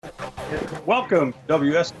Welcome,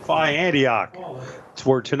 WSFI Antioch. It's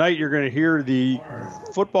where tonight you're going to hear the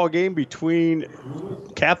football game between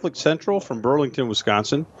Catholic Central from Burlington,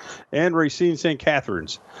 Wisconsin, and Racine St.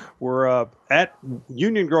 Catharines. We're at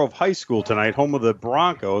Union Grove High School tonight, home of the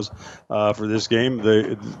Broncos for this game.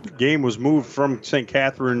 The game was moved from St.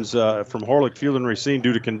 Catharines from Horlick Field in Racine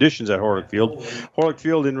due to conditions at Horlick Field. Horlick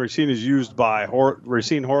Field in Racine is used by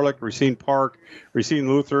Racine Horlick, Racine Park, Racine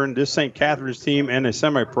Lutheran, this St. Catharines team, and a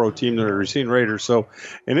semi-pro team, the Racine Raiders.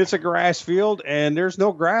 And it's a grass field, and there's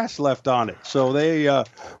no grass left on it. So they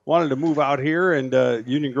wanted to move out here, and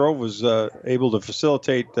Union Grove was able to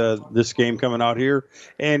facilitate this game coming out here,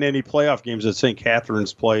 and any playoff games that St.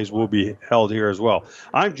 Catharines plays will be held here as well.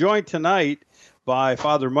 I'm joined tonight by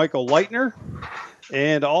Father Michael Leitner,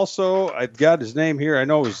 and also I've got his name here. I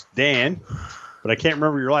know it was Dan, but I can't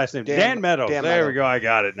remember your last name. Dan Meadows. There we go. I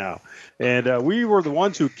got it now. And we were the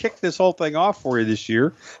ones who kicked this whole thing off for you this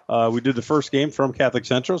year. We did the first game from Catholic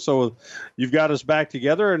Central, so you've got us back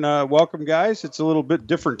together. And welcome, guys. It's a little bit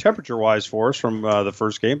different temperature-wise for us from the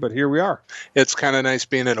first game, but here we are. It's kind of nice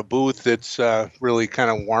being in a booth. It's really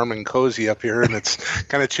kind of warm and cozy up here, and it's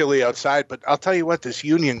kind of chilly outside. But I'll tell you what, this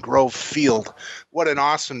Union Grove field, what an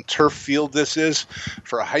awesome turf field this is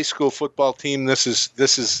for a high school football team. This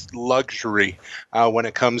is luxury when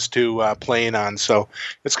it comes to playing on. So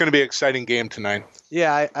it's going to be an exciting game tonight.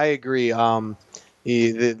 Yeah, I agree.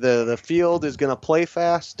 The field is going to play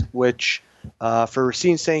fast, which for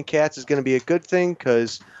Racine St. Cat's is going to be a good thing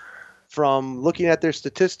because from looking at their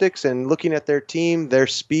statistics and looking at their team, they're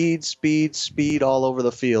speed all over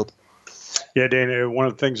the field. Yeah, Dan, one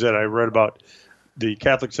of the things that I read about the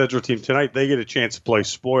Catholic Central team tonight, they get a chance to play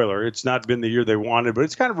spoiler. It's not been the year they wanted, but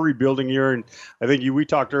it's kind of a rebuilding year. And I think we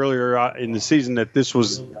talked earlier in the season that this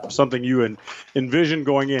was something you envisioned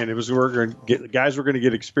going in. It was guys were going to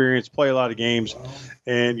get experience, play a lot of games,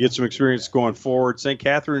 and get some experience going forward. St.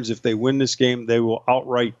 Catharines, if they win this game, they will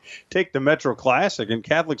outright take the Metro Classic. And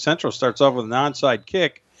Catholic Central starts off with an onside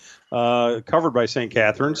kick. Covered by St.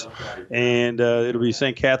 Catharines, and it'll be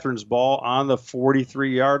St. Catharines ball on the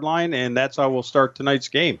 43-yard line, and that's how we'll start tonight's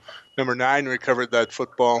game. Number 9 recovered that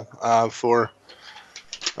football for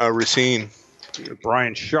Racine.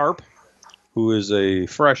 Brian Sharp, who is a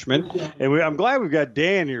freshman. And I'm glad we've got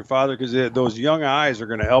Dan here, Father, because those young eyes are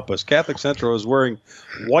going to help us. Catholic Central is wearing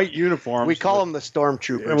white uniforms. We call them the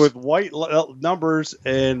Stormtroopers. With white numbers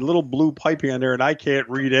and little blue piping on there, and I can't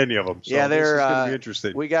read any of them. So yeah, this is going to be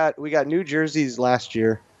interesting. We got new jerseys last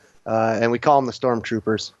year, and we call them the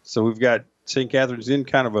Stormtroopers. So we've got St. Catharines in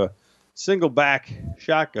kind of a single back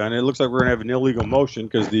shotgun. It looks like we're going to have an illegal motion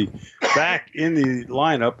because the back in the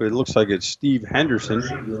lineup, it looks like it's Steve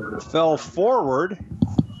Henderson, fell forward.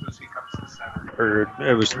 Or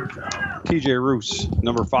it was TJ Roos,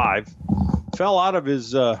 number 5, fell out of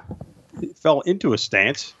his, fell into a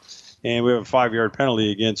stance, and we have a 5-yard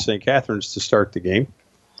penalty against St. Catharines to start the game.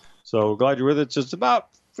 So glad you're with us. It's about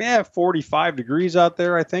 45 degrees out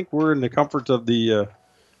there. I think we're in the comfort of the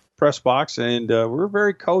press box, and we're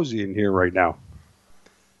very cozy in here right now.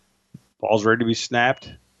 Ball's ready to be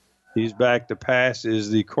snapped. He's back to pass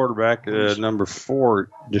is the quarterback, number 4,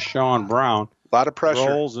 Deshaun Brown. A lot of pressure.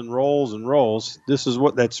 Rolls and rolls and rolls. This is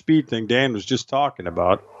what that speed thing Dan was just talking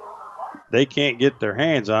about. They can't get their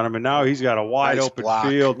hands on him, and now he's got a wide open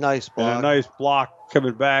field. Nice block. And a nice block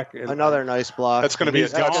coming back. Another nice block. That's going to be a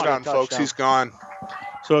touchdown, folks. He's gone.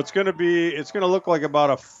 So it's going to look like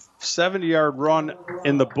about a 70-yard run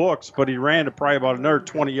in the books, but he ran to probably about another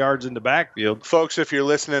 20 yards in the backfield. Folks, if you're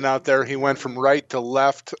listening out there, he went from right to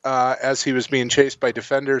left as he was being chased by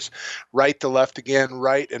defenders, right to left again,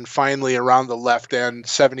 right, and finally around the left end,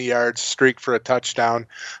 70 yards, streak for a touchdown.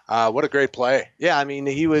 What a great play. Yeah, I mean,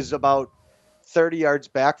 he was about 30 yards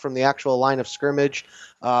back from the actual line of scrimmage,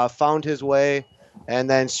 found his way, and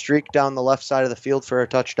then streaked down the left side of the field for a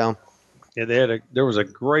touchdown. Yeah, there was a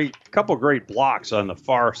couple great blocks on the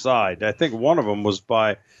far side. I think one of them was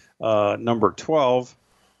by number 12,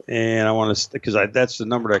 and I want to because that's the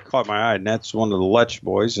number that caught my eye, and that's one of the Lech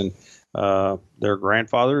boys, and their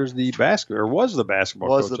grandfather is was the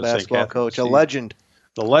basketball coach, a legend.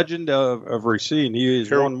 The legend of Racine. He has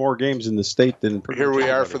won more games in the state than here we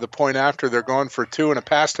are for the point after. They're going for 2 and a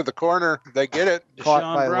pass to the corner. They get it. Caught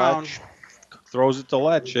by Brown. Lech. Throws it to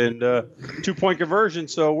Lech, and 2-point conversion.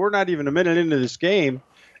 So we're not even a minute into this game,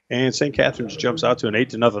 and St. Catharines jumps out to an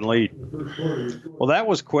 8-0 lead. Well, that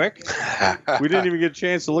was quick. We didn't even get a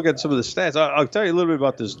chance to look at some of the stats. I'll tell you a little bit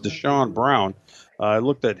about this Deshaun Brown. I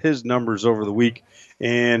looked at his numbers over the week,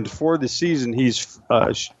 and for the season, he's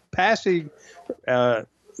passing.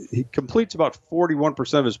 He completes about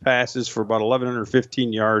 41% of his passes for about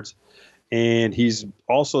 1,115 yards. and he's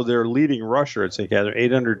also their leading rusher at St. Catherine,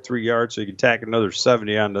 803 yards, so you can tack another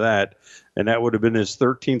 70 onto that, and that would have been his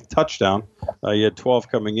 13th touchdown. He had 12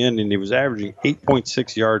 coming in, and he was averaging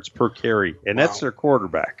 8.6 yards per carry, and that's their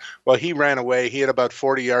quarterback. Well, he ran away. He had about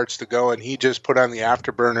 40 yards to go, and he just put on the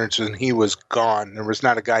afterburners, and he was gone. There was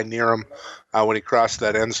not a guy near him when he crossed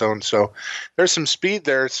that end zone. So there's some speed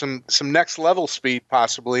there, some next level speed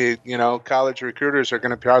possibly. You know, college recruiters are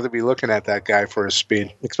going to probably be looking at that guy for his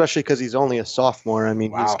speed, especially because he's only a sophomore. I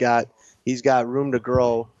mean, wow. he's got room to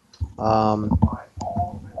grow.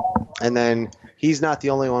 And then he's not the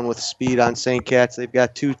only one with speed on St. Cat's. They've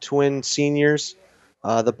got 2 twin seniors,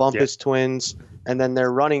 the Bumpus twins, and then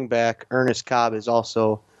their running back, Ernest Cobb, is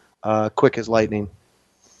also quick as lightning.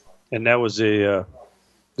 And that was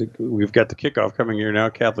we've got the kickoff coming here now.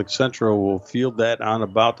 Catholic Central will field that on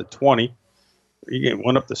about the 20. You get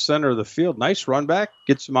one up the center of the field. Nice run back.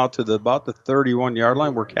 Gets them out to about the 31-yard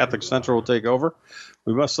line where Catholic Central will take over.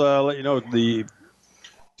 We must let you know the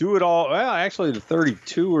do-it-all. Well, actually, the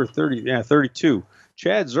 32 or 30. Yeah, 32.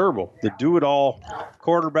 Chad Zerbel, the do-it-all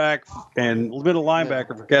quarterback and middle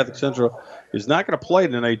linebacker for Catholic Central, is not going to play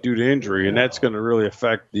tonight due to injury, and that's going to really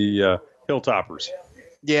affect the Hilltoppers.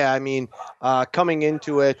 Yeah, I mean, coming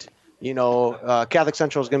into it, you know, Catholic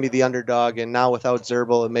Central is going to be the underdog, and now without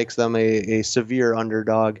Zerbel, it makes them a severe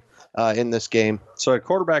underdog in this game. So at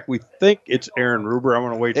quarterback, we think it's Aaron Ruber. I'm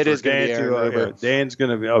going to wait for Dan to. Dan's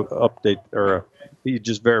going to update, or he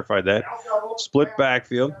just verified that. Split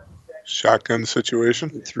backfield. Shotgun situation.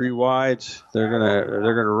 3 wides. They're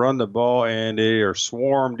gonna run the ball, and they are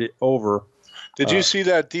swarmed over. Did you see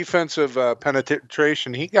that defensive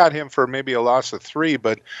penetration? He got him for maybe a loss of 3,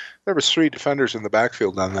 but there was 3 defenders in the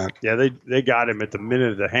backfield on that. Yeah, they got him at the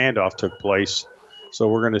minute the handoff took place. So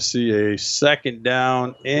we're going to see a second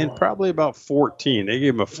down and probably about 14. They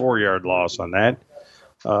gave him a 4-yard loss on that.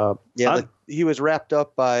 He was wrapped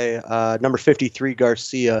up by number 53,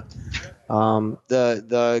 Garcia.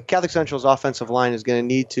 The Catholic Central's offensive line is going to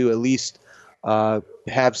need to at least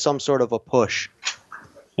have some sort of a push.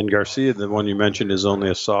 And Garcia, the one you mentioned, is only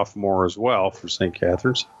a sophomore as well for St.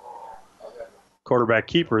 Catherine's. Quarterback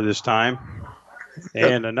keeper this time.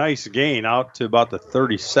 And a nice gain out to about the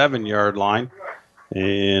 37-yard line.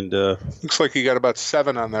 And looks like he got about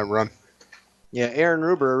 7 on that run. Yeah, Aaron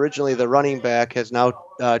Ruber, originally the running back, has now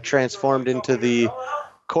transformed into the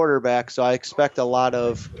quarterback, so I expect a lot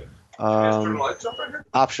of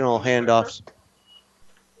optional handoffs.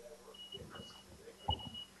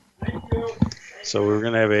 So we're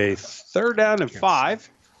going to have a 3rd down and 5.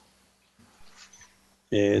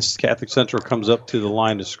 As Catholic Central comes up to the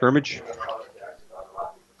line of scrimmage.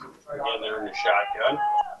 Again, they're in the shotgun.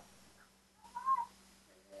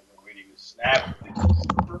 Waiting to snap. I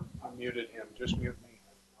muted him. Just mute me.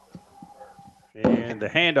 And the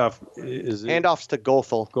handoff's to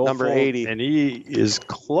Goethel, number 80. And he is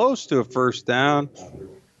close to a first down.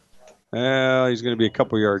 Well, he's going to be a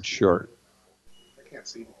couple yards short. I can't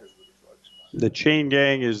see because of the reflection. The chain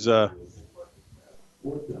gang is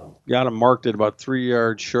got him marked at about 3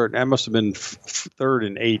 yards short. That must have been 3rd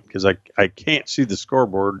and 8 because I can't see the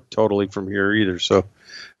scoreboard totally from here either. So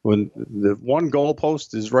when the one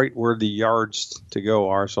goalpost is right where the yards to go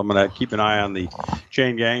are, so I'm going to keep an eye on the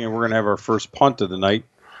chain gang, and we're going to have our first punt of the night.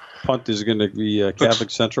 Punt is going to be Catholic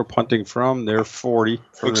Central punting from their 40.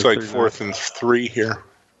 Looks like 4th and 3 here.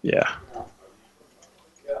 Yeah.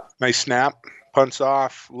 Nice snap. Punts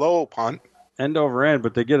off. Low punt. End over end,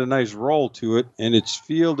 but they get a nice roll to it, and it's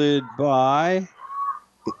fielded by,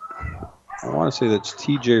 I want to say that's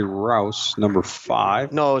TJ Rouse, number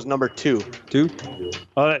 5. No, it was number 2. 2?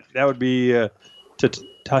 Oh, that would be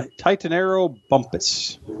Titanero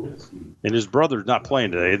Bumpus. And his brother's not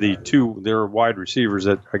playing today. They're wide receivers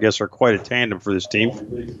that I guess are quite a tandem for this team.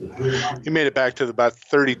 He made it back to about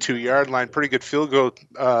 32-yard line. Pretty good field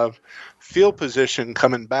position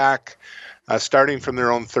coming back, starting from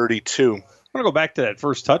their own 32. I want to go back to that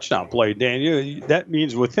first touchdown play, Dan. That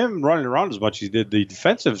means with him running around as much as he did, the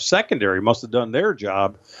defensive secondary must have done their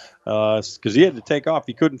job because he had to take off.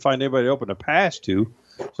 He couldn't find anybody to open a pass to.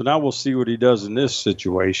 So now we'll see what he does in this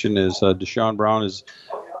situation as Deshaun Brown is,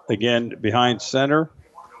 again, behind center.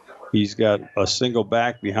 He's got a single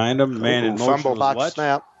back behind him. Man in motion.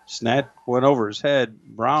 Snap. Snap went over his head.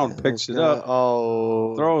 Brown picks it up.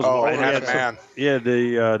 Throws right at man. Yeah,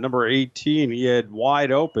 the number 18, he had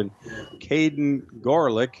wide open. Caden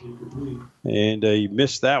Gorlick, and he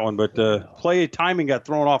missed that one. But play timing got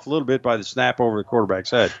thrown off a little bit by the snap over the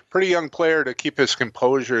quarterback's head. Pretty young player to keep his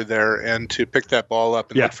composure there and to pick that ball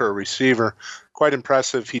up and look for a receiver. Quite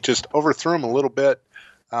impressive. He just overthrew him a little bit.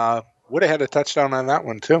 Would have had a touchdown on that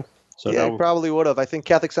one, too. So Yeah, now, he probably would have. I think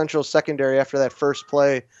Catholic Central's secondary after that first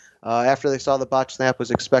play, after they saw the botch snap, was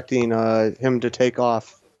expecting him to take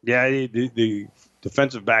off. yeah, the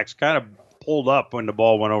defensive backs kind of pulled up when the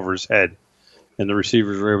ball went over his head, and the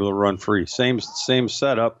receivers were able to run free. Same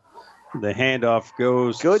setup. The handoff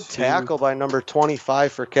goes. Good to- tackle by number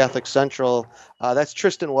 25 for Catholic Central. That's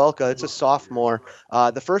Tristan Welka. It's a sophomore.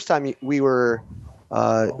 The first time we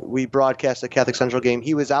broadcast the Catholic Central game,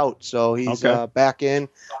 he was out, so he's Okay. back in.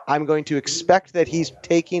 I'm going to expect that he's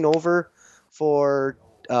taking over for.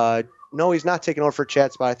 No, he's not taking over for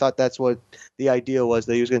Chad Spot. I thought that's what the idea was,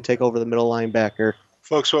 that he was going to take over the middle linebacker.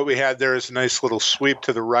 Folks, what we had there is a nice little sweep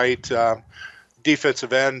to the right.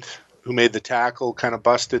 Defensive end who made the tackle kind of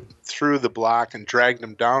busted through the block and dragged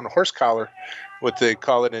him down. Horse collar, what they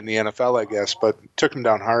call it in the NFL, I guess, but took him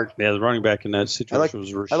down hard. Yeah, the running back in that situation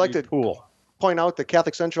was Rasheed I like to Poole. point out that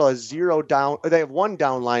Catholic Central has 0 down. They have 1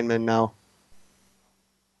 down lineman now.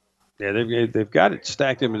 Yeah, they've got it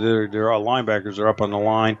stacked in. Their all linebackers are up on the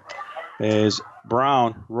line. As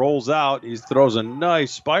Brown rolls out, he throws a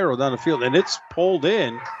nice spiral down the field, and it's pulled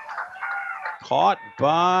in. Caught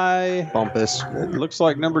by, Bumpus. it looks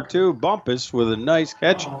like number 2, Bumpus, with a nice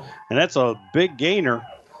catch, and that's a big gainer.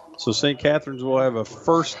 So St. Catherine's will have a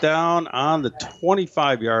first down on the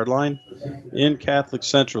 25-yard line in Catholic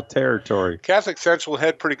Central territory. Catholic Central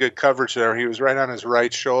had pretty good coverage there. He was right on his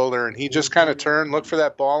right shoulder, and he just kind of turned, looked for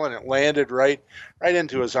that ball, and it landed right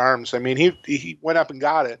into his arms. I mean, he went up and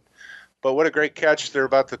got it. But what a great catch. They're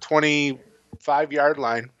about the 25-yard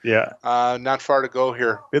line. Yeah. Not far to go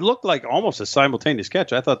here. It looked like almost a simultaneous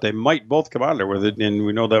catch. I thought they might both come out there with it, and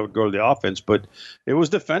we know that would go to the offense, but it was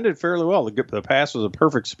defended fairly well. The pass was a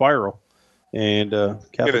perfect spiral, and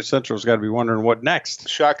Catholic Central's got to be wondering what next.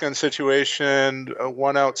 Shotgun situation,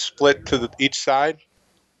 one out split to each side.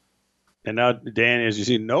 And now, Dan, as you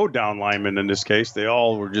see, no down linemen in this case. They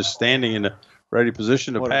all were just standing in a ready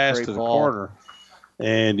position to What a pass great to the ball. corner.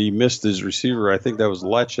 And he missed his receiver. I think that was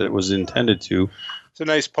Lech that it was intended to. It's a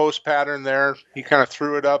nice post pattern there. He kind of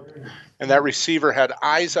threw it up, and that receiver had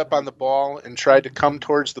eyes up on the ball and tried to come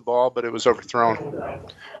towards the ball, but it was overthrown.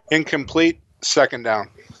 Incomplete, second down.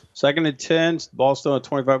 2nd and 10, ball still at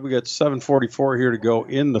 25. We got 7:44 here to go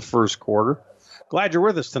in the first quarter. Glad you're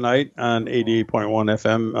with us tonight on 88.1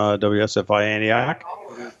 FM WSFI Antioch.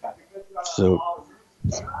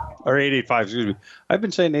 Or 88.5, excuse me. I've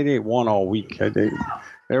been saying 88.1 all week.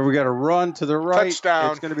 There we got a run to the right. Touchdown.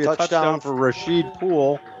 It's going to be a touchdown for Rasheed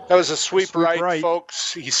Poole. That was a sweep right,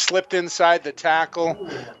 folks. He slipped inside the tackle,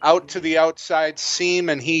 out to the outside seam,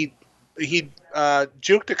 and he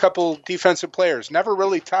juked a couple defensive players. Never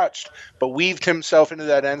really touched, but weaved himself into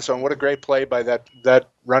that end zone. What a great play by that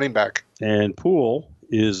running back. And Poole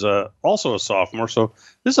is also a sophomore, so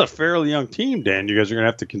this is a fairly young team, Dan. You guys are going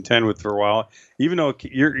to have to contend with for a while. Even though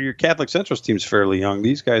your Catholic Central's team's fairly young,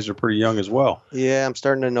 these guys are pretty young as well. Yeah, I'm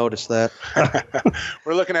starting to notice that.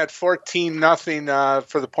 We're looking at 14-0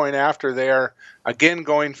 for the point after. They are, again,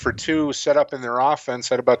 going for 2, set up in their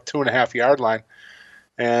offense at about 2.5-yard line.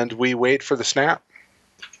 And we wait for the snap.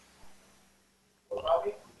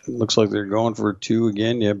 It looks like they're going for 2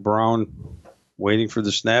 again. Yeah, Brown waiting for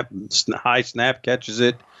the snap. High snap, catches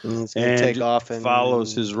it, And it's going to take off and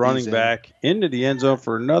follows his running back into the end zone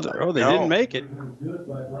for another. Oh, they didn't make it.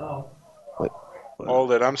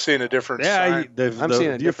 Hold it. I'm seeing a different sign.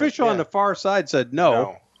 The official on the far side said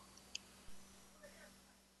no.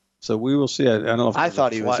 So we will see. I don't know if I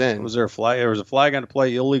thought he was in. Was there a flag? There was a flag on the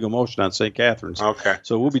play, illegal motion on St. Catherine's. Okay.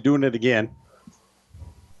 So we'll be doing it again.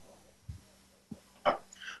 Well,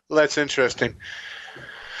 that's interesting.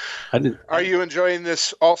 I Are you enjoying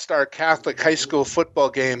this All-Star Catholic High School football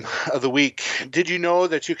game of the week? Did you know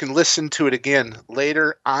that you can listen to it again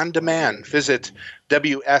later on demand? Visit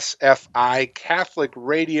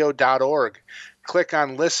WSFICatholicRadio.org. Click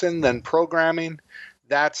on Listen, then Programming.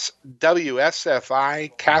 That's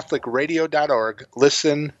WSFICatholicRadio.org.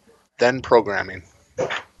 Listen, then Programming.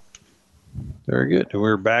 Very good. And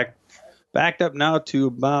we're backed up now to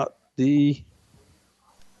about the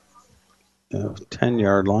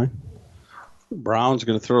 10-yard line. Brown's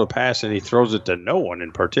going to throw a pass, and he throws it to no one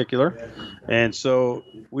in particular. And so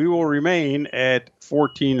we will remain at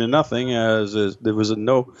 14-0, as there was a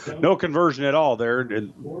no conversion at all there.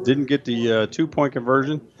 And didn't get the 2-point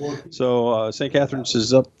conversion. So St. Catherine's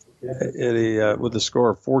is up at with a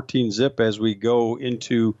score of 14-0 as we go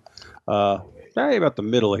into about the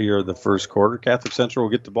middle here of the first quarter. Catholic Central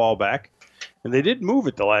will get the ball back. And they did move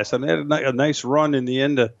it the last time. They had a nice run in the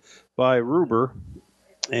end by Ruber.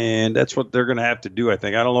 And that's what they're going to have to do, I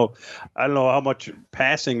think. I don't know how much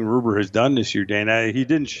passing Ruber has done this year, Dan. He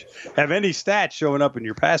didn't have any stats showing up in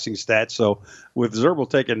your passing stats. So with Zerbel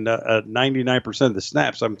taking 99% of the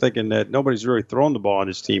snaps, I'm thinking that nobody's really thrown the ball on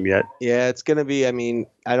his team yet. Yeah, it's going to be. I mean,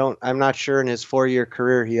 I'm not sure in his 4-year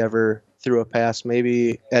career he ever threw a pass.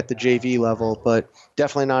 Maybe at the JV level, but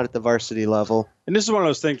definitely not at the varsity level. And this is one of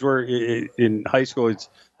those things where in high school it's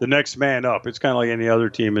the next man up. It's kind of like any other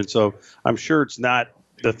team, and so I'm sure it's not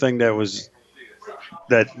the thing that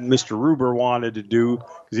Mr. Ruber wanted to do,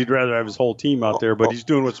 because he'd rather have his whole team out there, but he's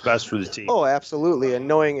doing what's best for the team. Oh, absolutely. And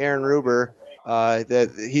knowing Aaron Ruber,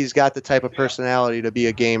 that he's got the type of personality to be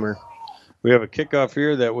a gamer. We have a kickoff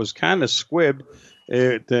here that was kind of squibbed.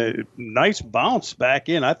 The nice bounce back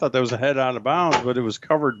in. I thought that was a head out of bounds, but it was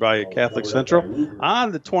covered by Catholic Central.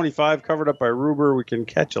 On the 25, covered up by Ruber, we can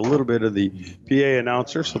catch a little bit of the PA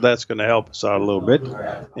announcer, so that's going to help us out a little bit.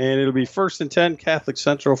 And it'll be 1st and 10, Catholic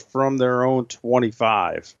Central from their own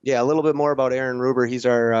 25. Yeah, a little bit more about Aaron Ruber. He's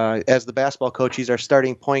our, as the basketball coach, he's our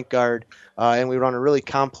starting point guard, and we run a really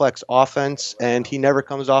complex offense, and he never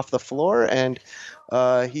comes off the floor, and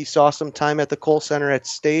he saw some time at the Cole Center at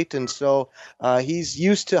State, and so he's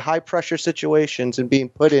used to high-pressure situations and being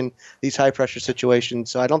put in these high-pressure situations,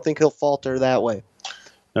 so I don't think he'll falter that way.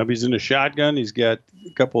 Now he's in a shotgun. He's got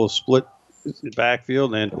a couple of split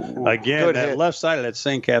backfield, and again, that left side of that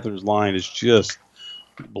St. Catherine's line is just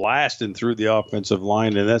blasting through the offensive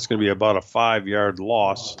line, and that's going to be about a 5-yard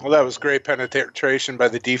loss. Well, that was great penetration by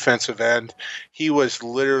the defensive end. He was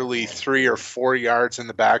literally 3 or 4 yards in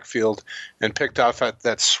the backfield and picked off at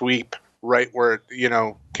that sweep right where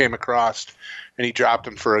it, came across, and he dropped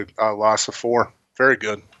him for a loss of 4. Very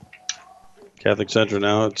good. Catholic Central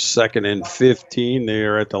now, it's 2nd and 15. They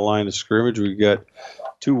are at the line of scrimmage. We've got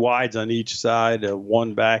 2 wides on each side,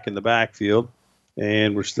 1 back in the backfield,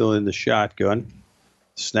 and we're still in the shotgun.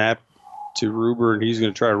 Snap to Ruber, and he's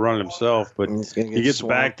going to try to run it himself, but he gets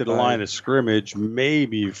back to the line of scrimmage,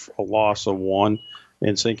 maybe a loss of 1,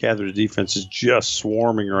 and St. Catherine's defense is just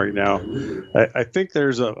swarming right now. I think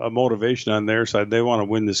there's a motivation on their side. They want to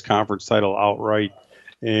win this conference title outright,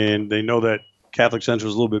 and they know that Catholic Central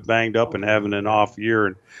is a little bit banged up and having an off year,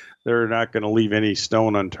 and they're not going to leave any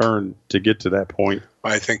stone unturned to get to that point.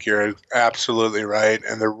 I think you're absolutely right,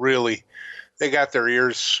 and they got their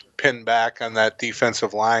ears pinned back on that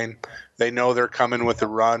defensive line. They know they're coming with the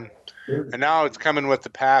run. And now it's coming with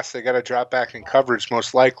the pass. They got to drop back in coverage,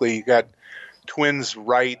 most likely. You got twins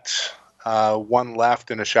right, 1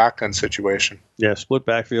 left in a shotgun situation. Yeah, split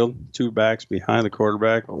backfield, 2 backs behind the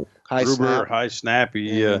quarterback. High snap.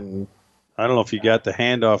 He, I don't know if he got the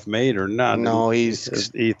handoff made or not. No, you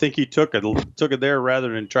think he took it there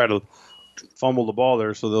rather than try to fumble the ball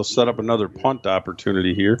there, so they'll set up another punt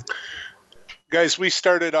opportunity here. Guys, we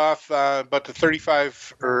started off about the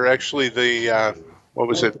 35, or actually the,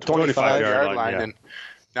 25-yard line, yeah. And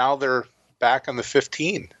now they're back on the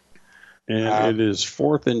 15. And it is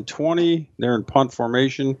 4th and 20. They're in punt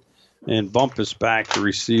formation, and Bumpus back to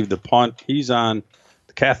receive the punt. He's on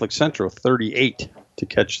the Catholic Central 38 to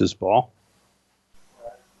catch this ball.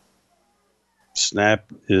 Snap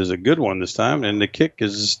is a good one this time, and the kick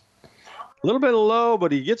is a little bit low,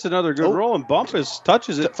 but he gets another good roll, and Bumpus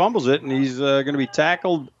touches it, fumbles it, and he's going to be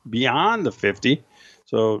tackled beyond the 50.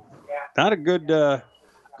 So not a good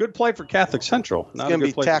play for Catholic Central. He's going to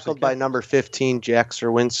be tackled by number 15, Jack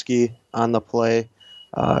Serwinski, on the play.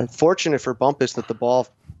 Fortunate for Bumpus that the ball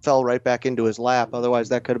fell right back into his lap. Otherwise,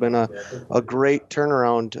 that could have been a great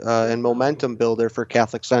turnaround and momentum builder for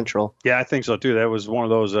Catholic Central. Yeah, I think so, too. That was one of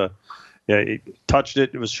those he touched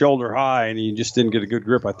it. It was shoulder high, and he just didn't get a good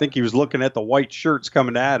grip. I think he was looking at the white shirts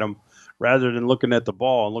coming at him rather than looking at the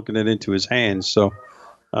ball and looking it into his hands. So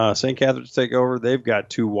St. Catherine's take over. They've got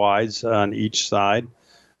 2 wides on each side.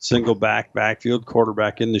 Single backfield,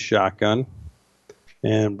 quarterback in the shotgun.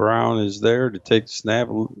 And Brown is there to take the snap.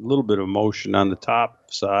 A little bit of motion on the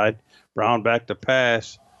top side. Brown back to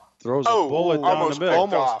pass. Throws a bullet down the middle.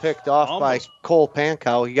 Almost picked off by Cole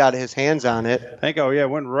Pankow. He got his hands on it. Pankow,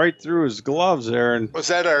 went right through his gloves there. And was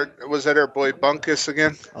that our boy Bunkus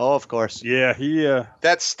again? Oh, of course. Yeah, he.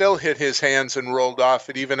 That still hit his hands and rolled off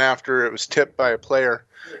it, even after it was tipped by a player.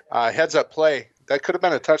 Heads up play. That could have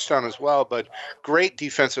been a touchdown as well, but great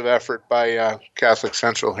defensive effort by Catholic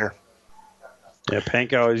Central here. Yeah,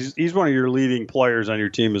 Pankow, he's one of your leading players on your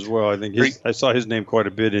team as well. I think I saw his name quite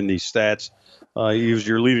a bit in these stats. He was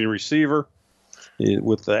your leading receiver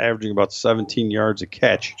with averaging about 17 yards a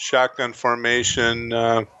catch. Shotgun formation,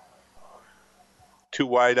 2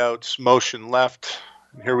 wideouts, motion left.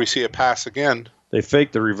 Here we see a pass again. They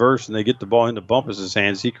fake the reverse, and they get the ball into Bumpus'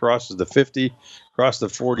 hands. He crosses the 50, across the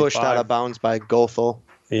 45. Pushed out of bounds by Goethel.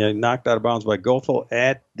 and knocked out of bounds by Goethel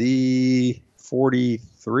at the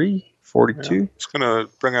 43, 42. Yeah. It's going to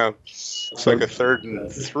bring a, it's like a 3rd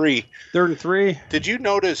and 3. 3rd and 3. Did you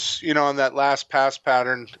notice, on that last pass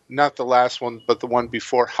pattern, not the last one, but the one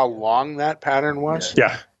before, how long that pattern was?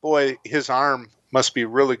 Yeah. Boy, his arm must be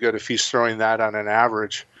really good if he's throwing that on an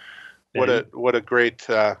average. What a great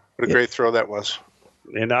throw that was.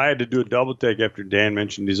 And I had to do a double take after Dan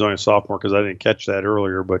mentioned he's only a sophomore because I didn't catch that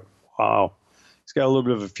earlier. But wow, he's got a little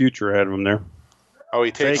bit of a future ahead of him there. Oh,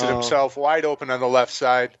 he takes it himself wide open on the left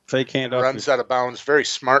side. Fake handoff. Runs out of bounds very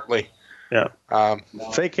smartly. Yeah.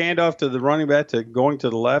 Fake handoff to the running back going to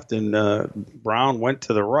the left, and Brown went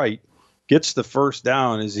to the right. Gets the first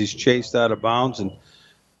down as he's chased out of bounds. And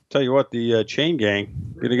tell you what, the chain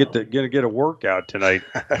gang gonna get a workout tonight.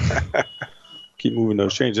 Keep moving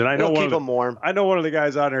those chains. And I know keep them warm. I know one of the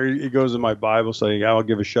guys out there. He goes in my Bible study. I'll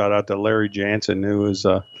give a shout out to Larry Jansen, who is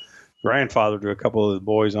grandfather to a couple of the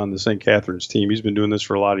boys on the St. Catherine's team. He's been doing this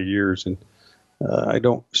for a lot of years, and I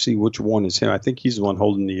don't see which one is him. I think he's the one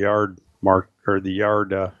holding the yard mark or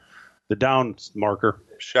the down marker.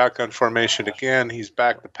 Shotgun formation again. He's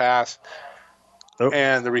back to pass. Oh.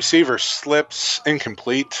 And the receiver slips,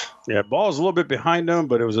 incomplete. Yeah, ball's a little bit behind him,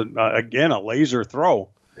 but it was again a laser throw.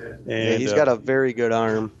 And yeah, he's got a very good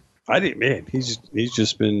arm. He's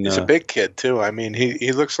just been. He's a big kid too. I mean,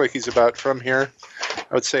 he looks like he's about from here.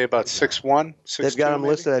 I would say about 6'1". They've got him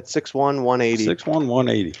listed at 6'1", 180. 6'1",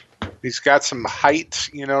 180. He's got some height,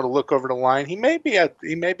 to look over the line. He may be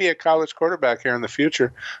a college quarterback here in the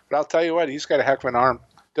future, but I'll tell you what, he's got a heck of an arm.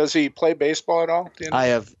 Does he play baseball at all?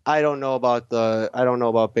 I don't know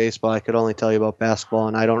about baseball. I could only tell you about basketball,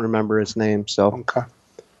 and I don't remember his name. So okay.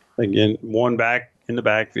 Again, one back in the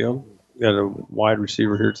backfield. Got a wide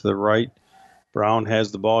receiver here to the right. Brown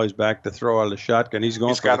has the ball. He's back to throw out of the shotgun. He's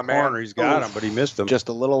going for the corner. He's got him, but he missed him. Just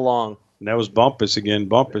a little long. And that was Bumpus again.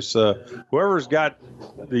 Bumpus, whoever's got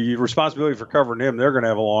the responsibility for covering him, they're going to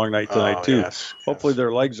have a long night tonight too. Yes, Hopefully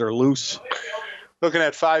their legs are loose. Looking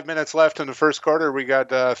at 5 minutes left in the first quarter, we got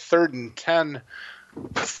 3rd and 10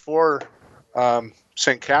 for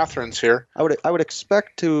St. Catherine's here. I would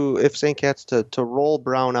expect if St. Cat's to roll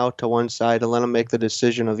Brown out to one side and let him make the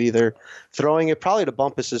decision of either throwing it probably to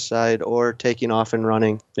Bumpus's side or taking off and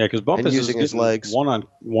running. Yeah, because Bumpus using his legs.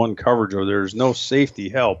 One-on-one coverage over there. There's no safety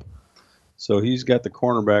help. So he's got the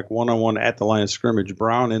cornerback one-on-one at the line of scrimmage.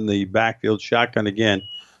 Brown in the backfield, shotgun again,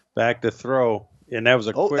 back to throw, and that was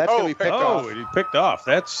a quick. That's gonna be picked off. He picked off.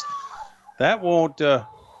 That won't. I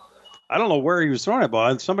don't know where he was throwing it,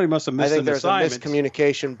 but somebody must have missed an assignment. I think there's a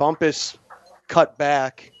miscommunication. Bumpus cut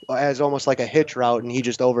back as almost like a hitch route, and he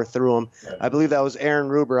just overthrew him. I believe that was Aaron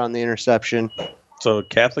Ruber on the interception. So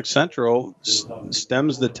Catholic Central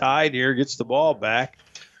stems the tide here, gets the ball back.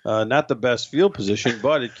 Not the best field position,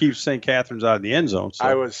 but it keeps St. Catherine's out of the end zone. So.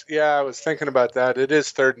 I was thinking about that. It is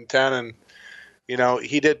 3rd and 10, and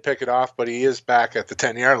he did pick it off, but he is back at the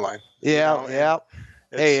 10-yard line. Yeah.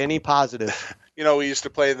 Hey, any positive? We used to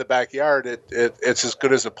play in the backyard. It's as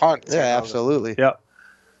good as a punt. Yeah, absolutely. Yeah.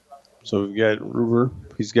 So we've got Ruber.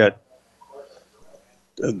 He's got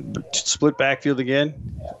split backfield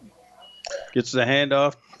again. Gets the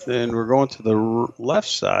handoff. Then we're going to the left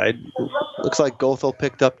side. Looks like Goethel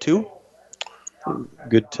picked up 2.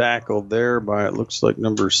 Good tackle there by, it looks like,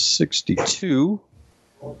 number 62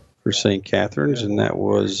 for St. Catherine's, and that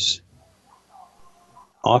was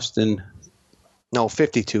Austin. No,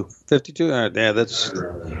 52. 52? Yeah, that's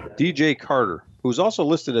DJ Carter, who's also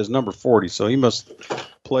listed as number 40, so he must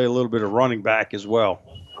play a little bit of running back as well.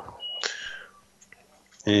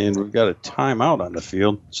 And we've got a timeout on the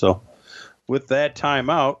field. So with that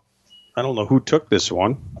timeout, I don't know who took this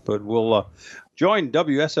one, but we'll join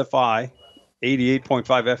WSFI 88.5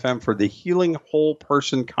 FM for the Healing Whole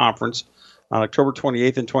Person Conference on October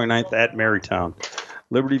 28th and 29th at Marytown,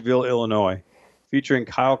 Libertyville, Illinois. Featuring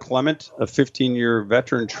Kyle Clement, a 15-year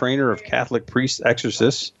veteran trainer of Catholic priests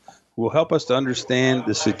exorcists, who will help us to understand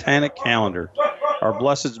the satanic calendar, our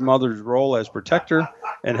Blessed Mother's role as protector,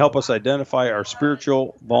 and help us identify our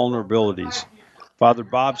spiritual vulnerabilities. Father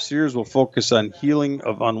Bob Sears will focus on healing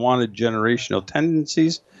of unwanted generational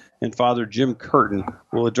tendencies, and Father Jim Curtin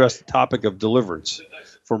will address the topic of deliverance.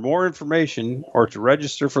 For more information or to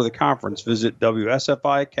register for the conference, visit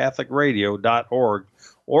WSFICatholicRadio.org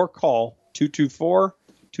or call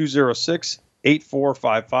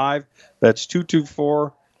 224-206-8455. That's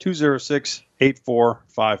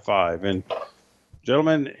 224-206-8455. And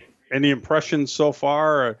gentlemen, any impressions so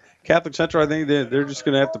far? Catholic Central, I think they're just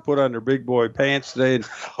going to have to put on their big boy pants today. And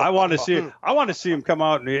I want to see them come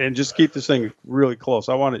out and just keep this thing really close.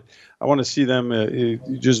 I want to see them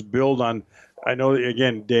just build on I know,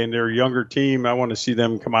 again, Dan, they're a younger team. I want to see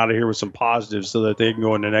them come out of here with some positives so that they can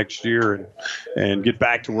go into next year and get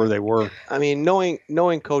back to where they were. I mean,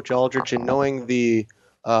 knowing Coach Aldrich and knowing the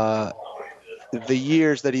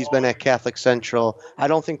years that he's been at Catholic Central, I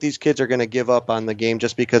don't think these kids are going to give up on the game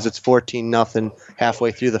just because it's 14-0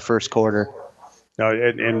 halfway through the first quarter. No,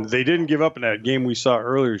 and they didn't give up in that game we saw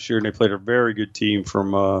earlier this year, and they played a very good team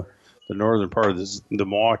from the northern part of the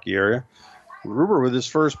Milwaukee area. Ruber with his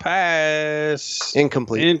first pass.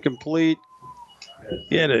 Incomplete.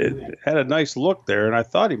 He had a nice look there, and I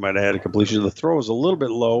thought he might have had a completion. The throw was a little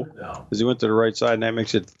bit low as he went to the right side, and that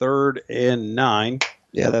makes it 3rd and 9.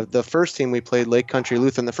 Yeah, the first team we played, Lake Country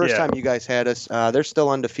Lutheran, the first time you guys had us, they're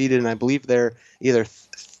still undefeated, and I believe they're either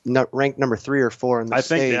ranked number 3 or 4 in the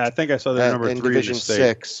state. I think I saw their number 3 in Division in the state.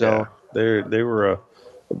 6. So they were a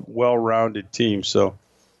well-rounded team. So,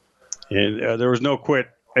 and there was no quit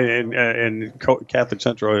in Catholic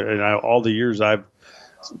Central. And all the years I've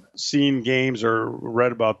seen games or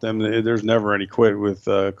read about them, there's never any quit with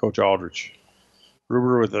Coach Aldrich.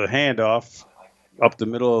 Ruber with a handoff up the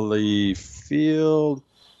middle of the field.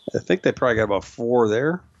 I think they probably got about 4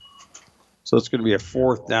 there. So it's going to be a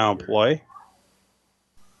 4th down play.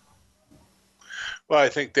 Well, I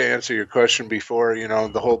think to answer your question before,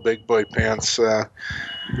 the whole big boy pants, I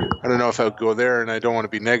don't know if I would go there, and I don't want to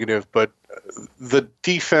be negative, but the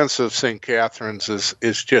defense of St. Catherine's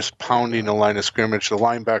is just pounding the line of scrimmage. The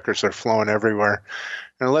linebackers are flowing everywhere.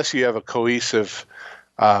 And unless you have a cohesive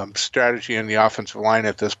strategy in the offensive line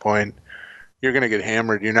at this point, you're going to get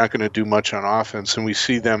hammered. You're not going to do much on offense. And we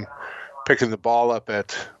see them picking the ball up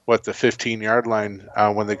at, the 15-yard line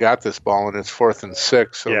when they got this ball, and it's 4th and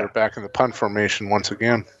 6. So they're back in the punt formation once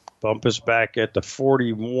again. Bumpus back at the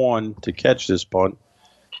 41 to catch this punt.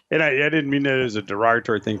 And I didn't mean that as a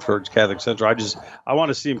derogatory thing towards Catholic Central. I want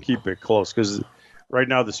to see him keep it close because right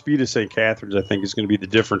now the speed of St. Catherine's, I think, is going to be the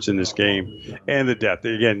difference in this game, and the depth.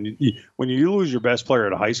 Again, when you lose your best player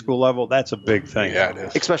at a high school level, that's a big thing. Yeah, it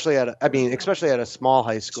is. Especially at a small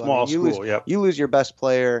high school. You lose your best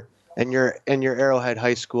player, and you're Arrowhead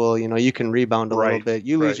High School. You can rebound a little bit.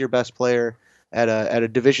 You lose your best player at a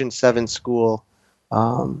Division 7 school.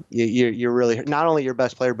 You're really not only your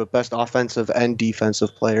best player, but best offensive and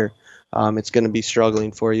defensive player. It's going to be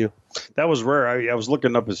struggling for you. That was rare. I was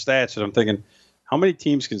looking up his stats, and I'm thinking, how many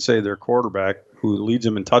teams can say their quarterback, who leads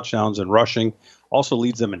them in touchdowns and rushing, also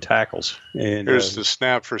leads them in tackles? And here's the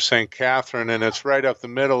snap for St. Catherine, and it's right up the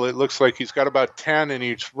middle. It looks like he's got about 10, and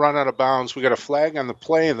he's run out of bounds. We got a flag on the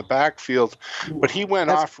play in the backfield, but he went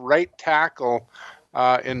off right tackle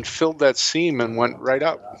and filled that seam and went right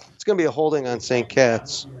up. It's going to be a holding on St.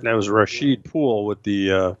 Cat's. That was Rashid Poole with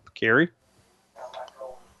the carry.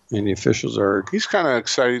 And the officials are... He's kind of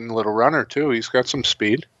exciting little runner, too. He's got some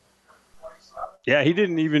speed. Yeah, he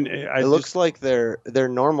didn't even... It looks like their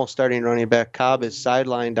normal starting running back, Cobb, is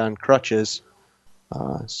sidelined on crutches.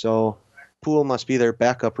 So Poole must be their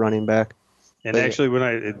backup running back. And actually,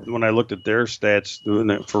 when I looked at their stats doing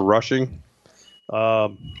it for rushing,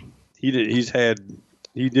 he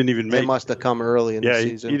didn't even make... They must have come early in the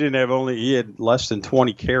season. He had less than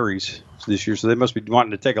 20 carries this year, so they must be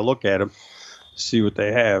wanting to take a look at him, see what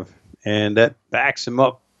they have. And that backs him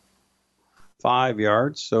up 5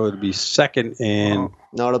 yards, so it'll be 2nd and...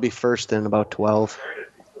 No, it'll be 1st and about 12.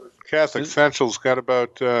 Catholic Central's got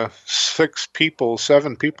about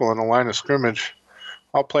 7 people in the line of scrimmage,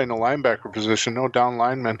 all playing the linebacker position, no down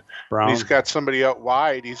lineman. Brown. He's got somebody out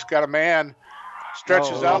wide. He's got a man,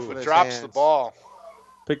 stretches out, but drops the ball.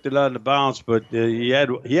 Picked it on the bounce, but he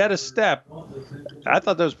had a step. I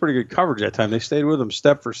thought that was pretty good coverage that time. They stayed with him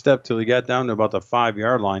step for step till he got down to about the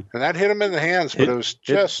 5-yard line. And that hit him in the hands, but it was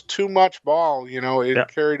just too much ball. It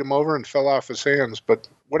carried him over and fell off his hands. But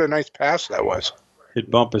what a nice pass that was.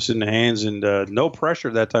 Hit Bumpus in the hands, and no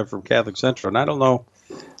pressure that time from Catholic Central. And I don't know.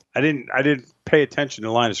 I didn't pay attention to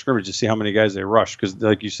the line of scrimmage to see how many guys they rushed because,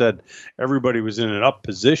 like you said, everybody was in an up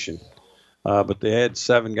position. But they had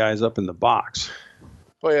 7 guys up in the box.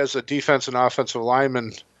 Boy, as a defense and offensive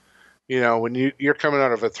lineman, when you're coming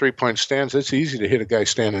out of a 3-point stance, it's easy to hit a guy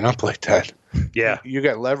standing up like that. Yeah. You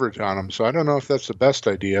got leverage on him. So I don't know if that's the best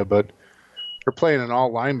idea, but they're playing an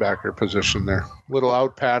all linebacker position there. Little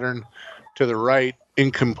out pattern to the right,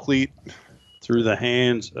 incomplete. Through the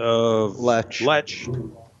hands of Lech.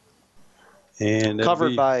 And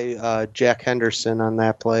covered by Jack Henderson on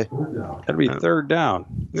that play. That'll be 3rd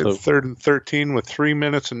down. So 3rd and 13 with 3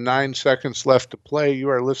 minutes and 9 seconds left to play.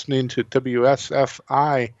 You are listening to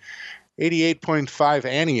WSFI 88.5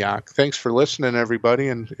 Antioch. Thanks for listening, everybody,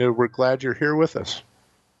 and we're glad you're here with us.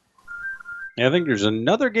 I think there's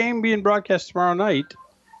another game being broadcast tomorrow night.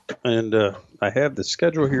 And I have the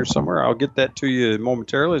schedule here somewhere. I'll get that to you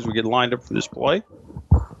momentarily as we get lined up for this play.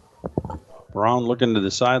 Brown looking to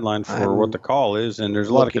the sideline for what the call is, and there's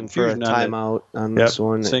a lot of confusion for a timeout on this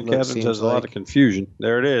one. St. Catharines has a lot of confusion.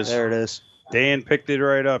 There it is. There it is. Dan picked it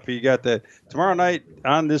right up. He got that. Tomorrow night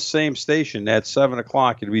on this same station at 7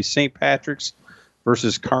 o'clock, it'll be St. Patrick's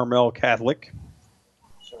versus Carmel Catholic.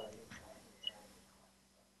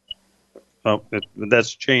 Oh,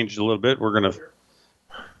 that's changed a little bit. We're going to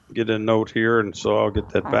get a note here, and so I'll get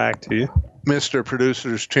that back to you. Mr.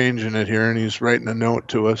 Producer's changing it here, and he's writing a note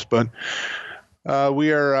to us. But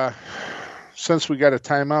we are, since we got a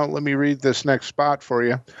timeout, let me read this next spot for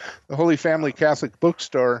you. The Holy Family Catholic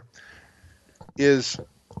Bookstore is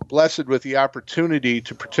blessed with the opportunity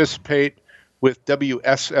to participate with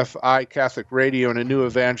WSFI Catholic Radio in a new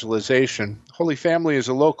evangelization. Holy Family is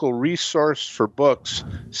a local resource for books,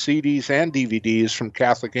 CDs, and DVDs from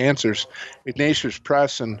Catholic Answers, Ignatius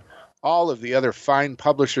Press, and all of the other fine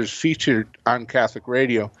publishers featured on Catholic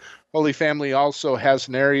Radio. Holy Family also has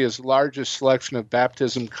an area's largest selection of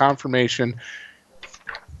baptism, confirmation,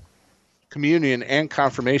 communion, and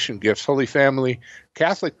confirmation gifts. Holy Family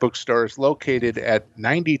Catholic Bookstore is located at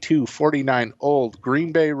 9249 Old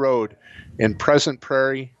Green Bay Road in Pleasant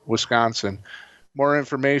Prairie, Wisconsin. More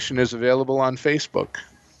information is available on Facebook.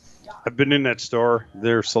 I've been in that store.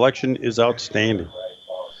 Their selection is outstanding.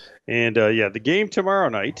 And, the game tomorrow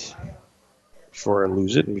night, before I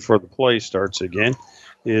lose it and before the play starts again,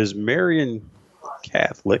 is Marion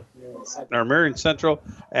Central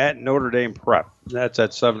at Notre Dame Prep. That's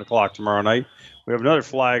at 7 o'clock tomorrow night. We have another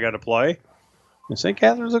flag on the play. And St.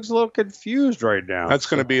 Catharines looks a little confused right now. That's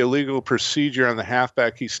going to be a legal procedure on the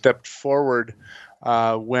halfback. He stepped forward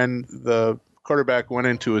when the quarterback went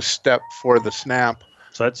into a step for the snap.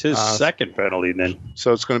 So that's his second penalty then.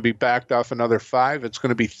 So it's going to be backed off another 5. It's going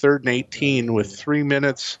to be 3rd and 18 with 3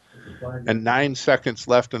 minutes and 9 seconds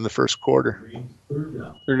left in the first quarter.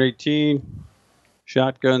 3rd and 18,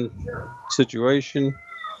 shotgun situation.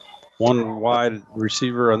 One wide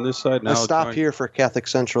receiver on this side. Now a stop here for Catholic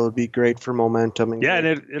Central would be great for momentum. And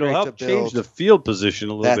it'll help change the field position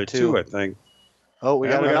a little bit too, I think. Oh, we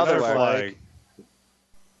got another flag.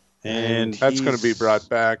 And that's going to be brought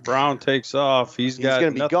back. Brown takes off. He's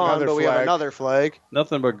going to be gone, but we have another flag.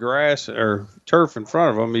 Nothing but grass or turf in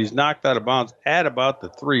front of him. He's knocked out of bounds at about the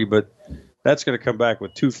 3, but that's going to come back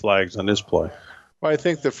with 2 flags on this play. Well, I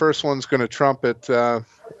think the first one's going to trump it.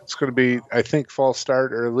 It's going to be, I think, false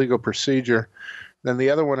start or illegal procedure. Then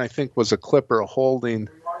the other one, I think, was a clip or a holding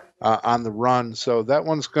on the run. So that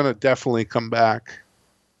one's going to definitely come back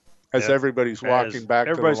as everybody's walking back.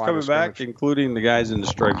 Everybody's to the line coming back, including the guys in the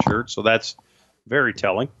striped shirts. So that's very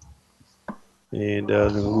telling. And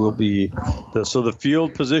will be so the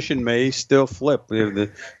field position may still flip.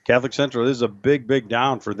 The Catholic Central is a big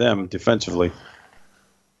down for them defensively.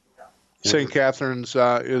 St. Catharines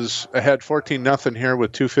is ahead 14-0 here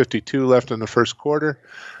with 2:52 left in the first quarter.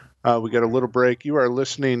 We got a little break. You are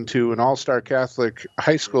listening to an All-Star Catholic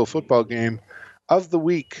high school football game of the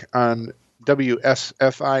week on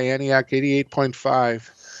WSFI Antioch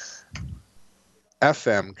 88.5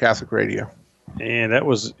 FM Catholic Radio. And that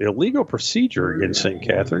was illegal procedure against St.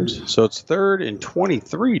 Catharines. So it's 3rd and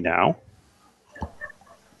 23 now.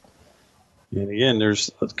 And again,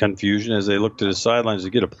 there's confusion as they look to the sidelines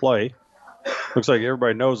to get a play. Looks like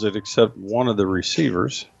everybody knows it except one of the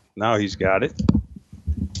receivers. Now he's got it.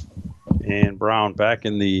 And Brown back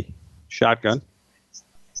in the shotgun.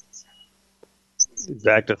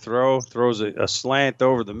 Back to throw. Throws a slant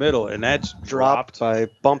over the middle, and that's dropped by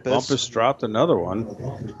Bumpus. Bumpus dropped another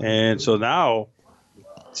one. And so now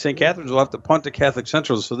St. Catharines will have to punt to Catholic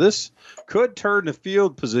Central. So this could turn the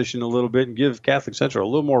field position a little bit and give Catholic Central a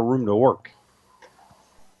little more room to work.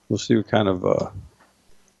 We'll see what kind of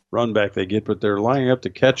run back they get, but they're lining up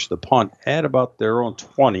to catch the punt at about their own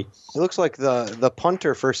 20. It looks like the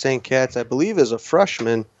punter for St. Cat's, I believe, is a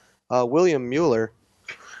freshman, William Mueller,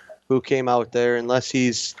 who came out there, unless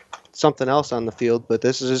he's something else on the field, but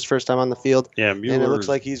this is his first time on the field. Yeah, Mueller. And it looks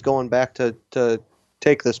like he's going back to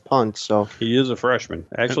take this punt. So he is a freshman.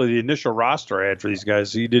 Actually, the initial roster I had for these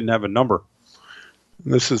guys, he didn't have a number.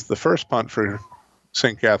 This is the first punt for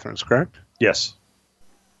St. Catharines, correct? Yes.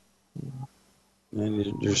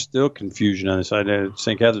 And there's still confusion on the side.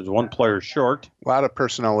 St. Catharines one player short. A lot of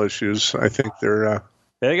personnel issues. I think they're.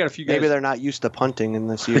 They got a few guys. Maybe they're not used to punting in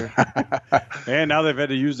this year. And now they've had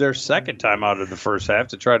to use their second time out of the first half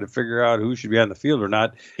to try to figure out who should be on the field or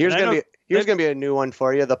not. Here's going to be a new one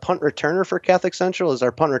for you. The punt returner for Catholic Central is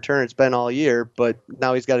our punt returner. It's been all year, but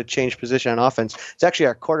now he's got to change position on offense. It's actually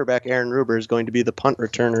our quarterback, Aaron Ruber, is going to be the punt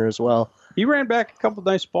returner as well He ran back a couple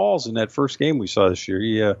nice balls in that first game we saw this year.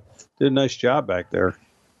 He did a nice job back there.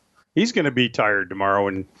 He's going to be tired tomorrow,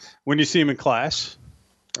 and when you see him in class.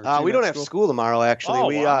 We don't have school tomorrow,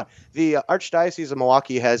 actually. Wow. The Archdiocese of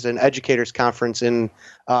Milwaukee has an educators conference in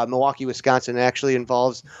Milwaukee, Wisconsin. It actually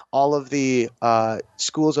involves all of the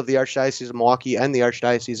schools of the Archdiocese of Milwaukee and the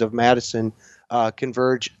Archdiocese of Madison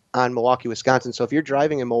converge on Milwaukee, Wisconsin. So if you're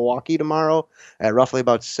driving in Milwaukee tomorrow at roughly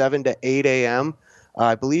about 7 to 8 a.m.,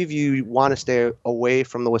 I believe you want to stay away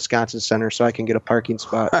from the Wisconsin Center so I can get a parking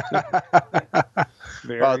spot.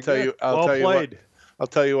 I'll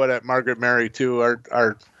tell you what. At Margaret Mary too,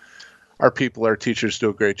 our people, our teachers do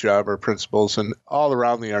a great job. Our principals and all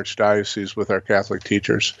around the archdiocese with our Catholic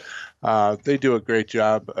teachers, they do a great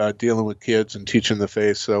job dealing with kids and teaching the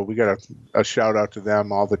faith. So we got a shout out to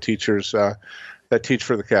them, all the teachers that teach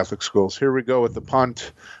for the Catholic schools. Here we go with the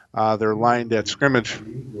punt. They're lined at scrimmage.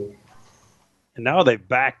 And now they've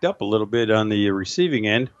backed up a little bit on the receiving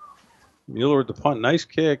end. Mueller with the punt. Nice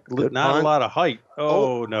kick. Good Not punt. a lot of height.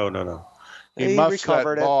 Oh, no. He muffs that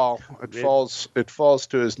recovered it. ball. It falls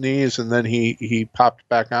to his knees, and then he popped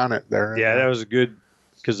back on it there. Yeah, that was a good,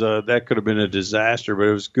 because that could have been a disaster, but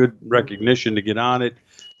it was good recognition to get on it.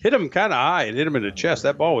 Hit him kind of high. It hit him in the chest.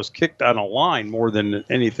 That ball was kicked on a line more than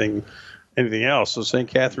anything else. So St.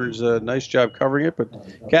 Catherine's nice job covering it, but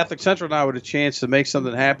Catholic Central now with a chance to make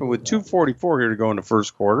something happen with 2:44 here to go in the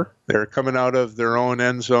first quarter. They're coming out of their own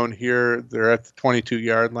end zone here. They're at the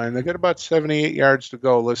 22-yard line. They got about 78 yards to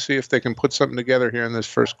go. Let's see if they can put something together here in this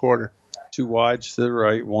first quarter. Two wides to the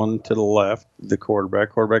right, one to the left. The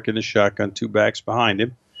quarterback in the shotgun, two backs behind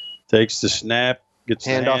him. Takes the snap, gets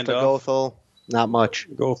Hand the off hand to Goethel. Not much.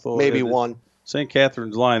 Goethel, Maybe one. St.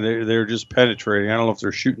 Catherine's line, they're just penetrating. I don't know if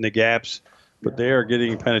they're shooting the gaps, but they are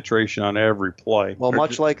getting penetration on every play. Well,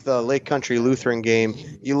 much like the Lake Country Lutheran game,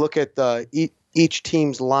 you look at each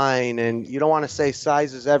team's line, and you don't want to say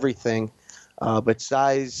size is everything, but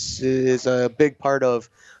size is a big part of,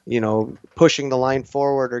 pushing the line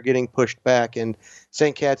forward or getting pushed back. And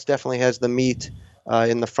St. Cat's definitely has the meat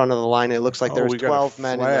in the front of the line. It looks like there's 12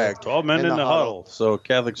 men in there. 12 men in the huddle. So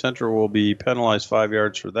Catholic Central will be penalized 5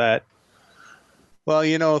 yards for that.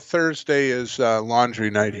 Well, Thursday is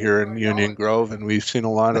laundry night here in Union Grove, and we've seen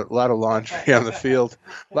a lot of laundry on the field,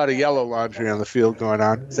 a lot of yellow laundry on the field going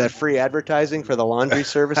on. Is that free advertising for the laundry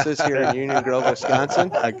services here in Union Grove,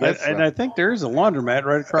 Wisconsin? I guess And I think there is a laundromat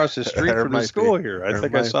right across the street There from the might school be. here. I There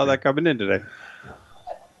think I might saw be. that coming in today.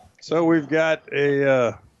 So we've got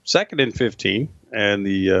a 2nd and 15 and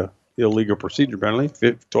the illegal procedure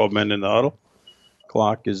penalty. 12 men in the huddle.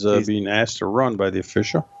 Clock is being asked to run by the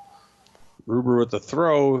official. Ruber with the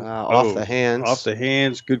throw. Off the hands. Off the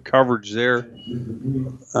hands. Good coverage there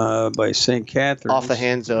by St. Catherine's. Off the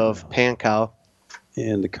hands of Pankow.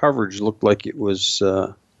 And the coverage looked like it was...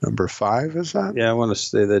 Number 5, is that? yeah, I want to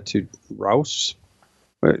say that to Rouse.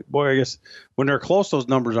 But boy, I guess when they're close, those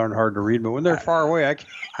numbers aren't hard to read. But when they're far away,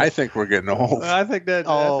 I think we're getting old. I think that...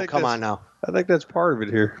 Come on now. I think that's part of it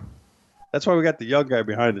here. That's why we got the young guy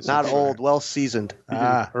behind us. Not old, well seasoned.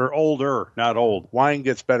 Or older, not old. Wine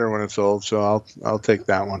gets better when it's old, so I'll take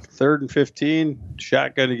that one. 3rd and 15.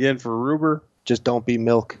 Shotgun again for Ruber. Just don't be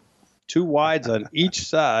milk. 2 wides on each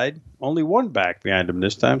side. Only one back behind him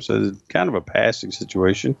this time, so it's kind of a passing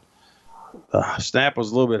situation. The snap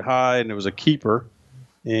was a little bit high, and it was a keeper.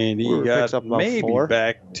 And he Ruber picks got up about maybe 4.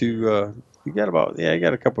 back to he got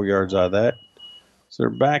a couple yards out of that. So they're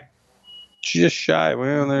back just shy.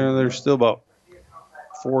 Well, they're still about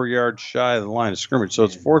 4 yards shy of the line of scrimmage. So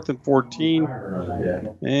it's 4th and 14.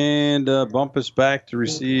 And Bumpus back to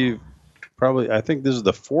receive probably, I think this is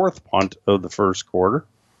the 4th punt of the first quarter.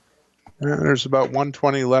 Yeah, there's about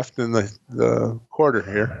 120 left in the quarter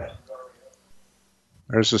here.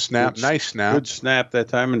 There's a snap. Nice snap. Good snap that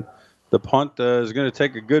time. And the punt is going to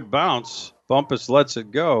take a good bounce. Bumpus lets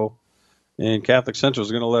it go. And Catholic Central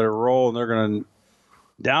is going to let it roll. And they're going to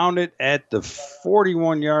down it at the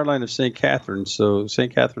 41-yard line of St. Catherine's. So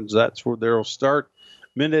St. Catherine's, that's where they'll start.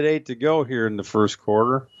 1:08 to go here in the first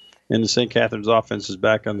quarter. And the St. Catherine's offense is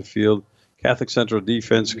back on the field. Catholic Central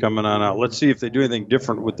defense coming on out. Let's see if they do anything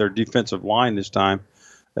different with their defensive line this time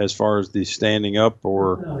as far as the standing up,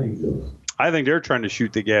 or I think they're trying to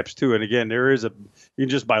shoot the gaps too. And again,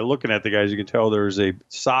 just by looking at the guys, you can tell there is a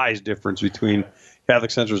size difference between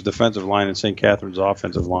Catholic Central's defensive line and St. Catherine's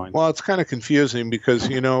offensive line. Well, it's kind of confusing because,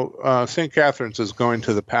 St. Catherine's is going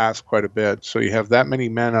to the pass quite a bit. So you have that many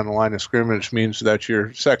men on the line of scrimmage means that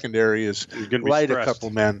your secondary is light a couple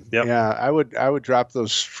men. Yep. Yeah, I would drop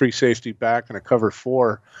those free safety back in a cover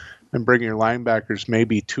 4 and bring your linebackers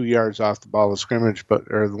maybe 2 yards off the ball of scrimmage,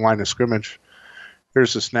 or the line of scrimmage.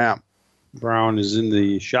 Here's the snap. Brown is in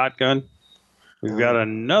the shotgun. We've got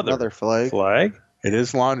another flag. It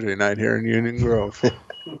is laundry night here in Union Grove. That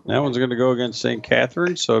one's going to go against St.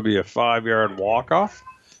 Catharines, so it'll be a 5-yard walk-off,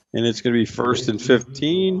 and it's going to be 1st and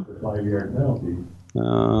 15. 5-yard penalty.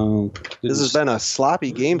 This has been a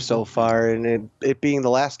sloppy game so far, and it being the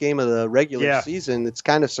last game of the regular season, it's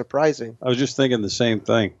kind of surprising. I was just thinking the same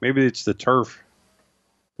thing. Maybe it's the turf.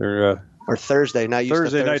 They're or Thursday, not used to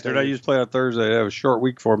Thursday night. They're not used to play on Thursday. They have a short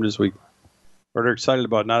week for them this week. Or they're excited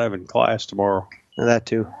about not having class tomorrow. And that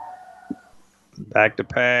too. Back to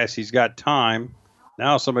pass. He's got time.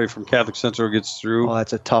 Now somebody from Catholic Central gets through. Oh,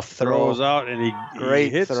 that's a tough throw. Throws out, and he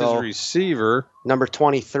hits his receiver. Number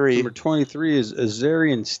 23. Number 23 is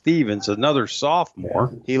Azarian Stevens, another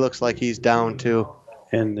sophomore. He looks like he's down, too.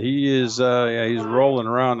 And he is, he's rolling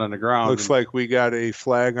around on the ground. Looks like we got a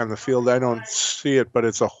flag on the field. I don't see it, but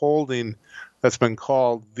it's a holding that's been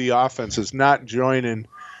called. The offense is not joining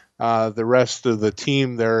the rest of the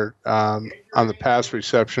team there on the pass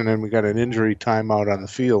reception, and we got an injury timeout on the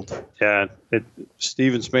field. Yeah,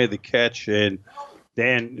 Stevens made the catch, and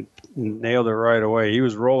Dan nailed it right away. He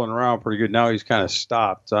was rolling around pretty good. Now he's kind of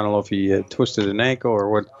stopped. I don't know if he twisted an ankle or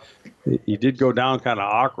what. He did go down kind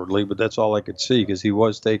of awkwardly, but that's all I could see because he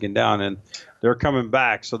was taken down, and they're coming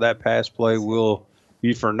back, so that pass play will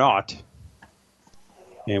be for naught.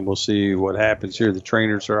 And we'll see what happens here. The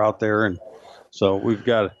trainers are out there, and so we've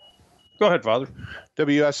got – go ahead, Father.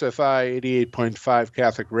 WSFI 88.5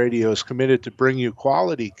 Catholic Radio is committed to bring you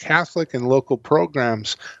quality Catholic and local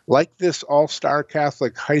programs like this All-Star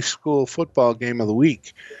Catholic High School Football Game of the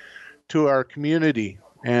Week to our community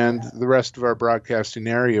and the rest of our broadcasting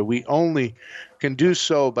area. We only can do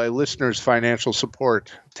so by listeners' financial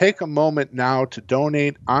support. Take a moment now to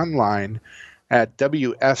donate online at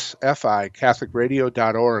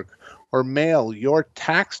WSFICatholicRadio.org or mail your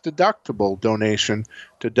tax-deductible donation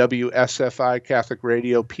to WSFI Catholic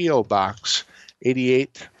Radio P.O. Box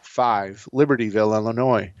 885, Libertyville,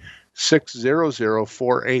 Illinois,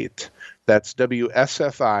 60048. That's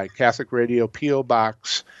WSFI Catholic Radio P.O.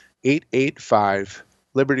 Box 885,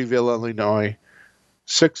 Libertyville, Illinois,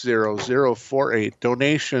 60048.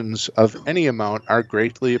 Donations of any amount are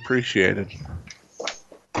greatly appreciated.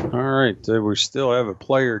 All right, we still have a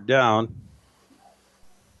player down.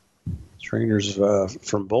 Trainers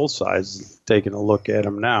from both sides taking a look at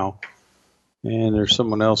him now. And there's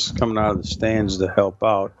someone else coming out of the stands to help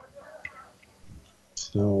out.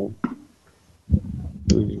 So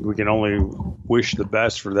we can only wish the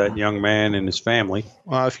best for that young man and his family.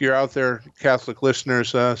 Well, if you're out there, Catholic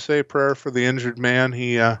listeners, say a prayer for the injured man.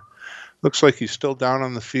 He looks like he's still down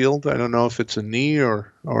on the field. I don't know if it's a knee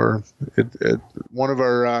or one of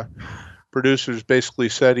our producers basically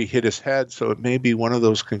said he hit his head, so it may be one of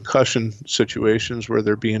those concussion situations where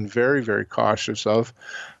they're being very, very cautious of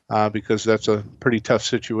because that's a pretty tough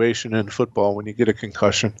situation in football when you get a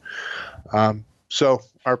concussion. So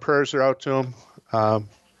our prayers are out to him.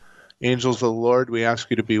 Angels of the Lord, we ask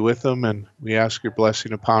you to be with them, and we ask your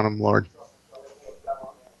blessing upon him, Lord.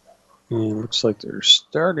 It looks like they're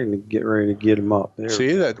starting to get ready to get him up. There.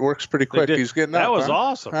 See, that works pretty quick. He's getting up. That was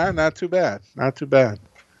awesome. Not too bad. Not too bad.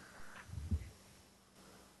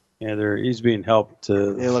 Yeah, he's being helped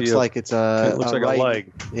to. It looks like it's a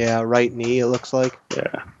leg. Yeah, right knee. It looks like.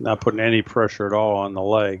 Yeah, not putting any pressure at all on the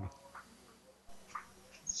leg.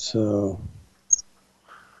 So,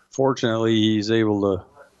 fortunately, he's able to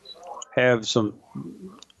have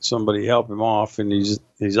somebody help him off, and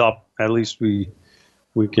he's up. At least we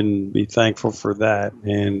can be thankful for that.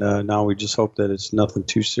 And now we just hope that it's nothing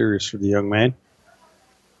too serious for the young man.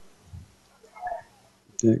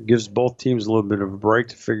 It gives both teams a little bit of a break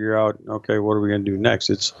to figure out, okay, what are we going to do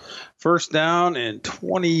next? It's first down and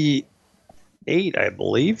 28, I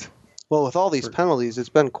believe. Well, with all these penalties, it's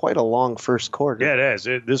been quite a long first quarter. Yeah, it has.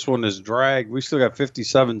 This one is dragged. We still got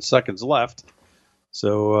 57 seconds left.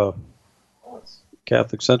 So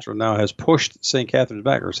Catholic Central now has pushed St. Catharines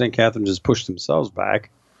back, or St. Catharines has pushed themselves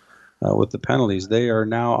back with the penalties. They are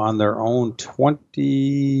now on their own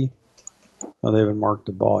 20. Oh, they haven't marked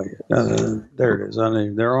the ball yet. There it is,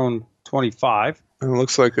 on their own 25. And it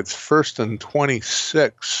looks like it's 1st and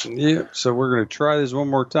 26. Yeah, so we're going to try this one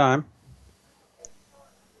more time.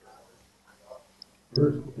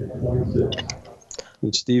 1st and 26.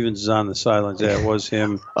 And Stevens is on the sidelines. Yeah, it was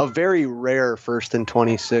him. A very rare 1st and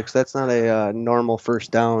 26. That's not a normal first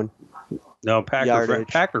down. No,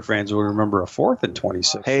 Packer fans will remember a 4th and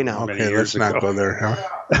 26. Hey, now. Okay, let's not go there.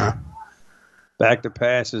 Huh? Back to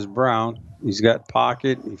pass is Brown. He's got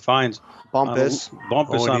pocket. He finds Bumpus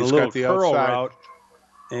on a little the curl outside. route.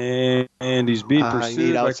 and he's being You pursued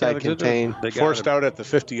need by outside Catholic Central. contain. They got Forced him. out at the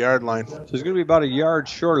 50-yard line. So it's going to be about a yard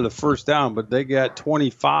short of the first down, but they got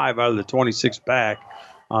 25 out of the 26 back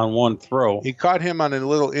on one throw. He caught him on a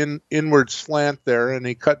little inward slant there, and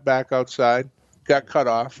he cut back outside, got cut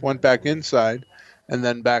off, went back inside, and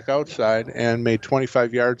then back outside, and made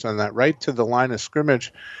 25 yards on that. Right to the line of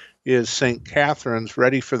scrimmage is St. Catherine's,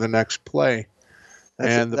 ready for the next play.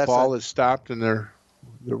 The ball is stopped, and they're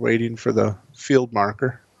waiting for the field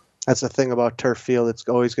marker. That's the thing about turf field. It's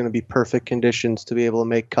always going to be perfect conditions to be able to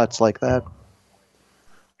make cuts like that.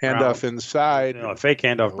 Handoff inside. A fake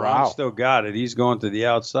handoff. Brown Wow. still got it. He's going to the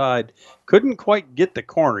outside. Couldn't quite get the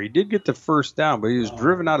corner. He did get the first down, but he was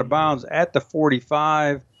driven out of bounds at the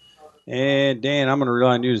 45. And Dan, I'm going to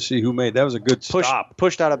rely on you to see who made that. Was a good stop.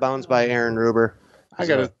 Pushed out of bounds by Aaron Ruber. I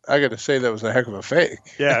gotta say that was a heck of a fake.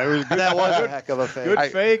 Yeah, it was good. That was a heck of a fake.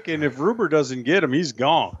 Good fake, and if Ruber doesn't get him, he's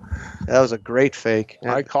gone. That was a great fake.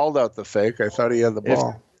 I called out the fake. I thought he had the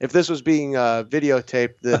ball. If this was being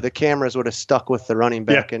videotaped, the cameras would have stuck with the running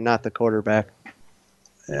back and not the quarterback.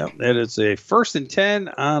 Yeah, and it's a 1st and 10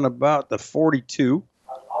 on about the 42.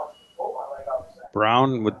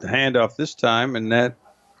 Brown with the handoff this time, and that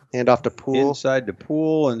Hand off to Poole. inside the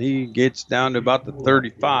Pool, and he gets down to about the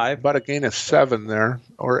 35. About a gain of 7 there,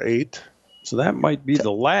 or 8. So that might be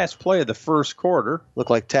the last play of the first quarter. Looked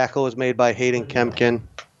like tackle was made by Hayden Kempkin.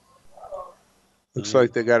 Looks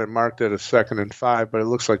like they got it marked at a 2nd and 5, but it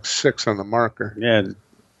looks like 6 on the marker. Yeah,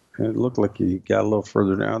 it looked like he got a little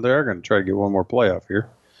further down. They're going to try to get one more play off here.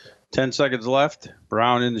 10 seconds left.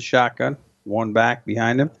 Brown in the shotgun. One back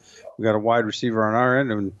behind him. We got a wide receiver on our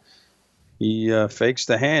end, and he fakes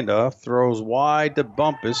the handoff, throws wide to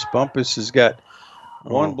Bumpus. Bumpus has got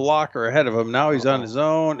one blocker ahead of him. Now he's on his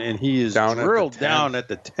own, and he is drilled down at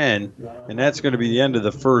the 10, and that's going to be the end of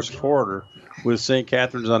the first quarter with St.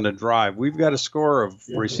 Catherine's on the drive. We've got a score of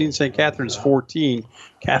Racine St. Catherine's 14,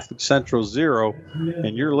 Catholic Central 0,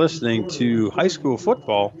 and you're listening to high school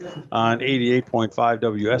football on 88.5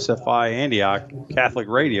 WSFI Antioch Catholic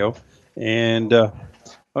Radio. And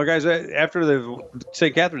well, guys, after the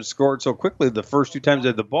St. Catharines scored so quickly the first 2 times they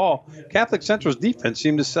had the ball, Catholic Central's defense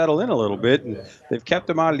seemed to settle in a little bit, and they've kept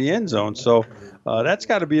them out of the end zone. So that's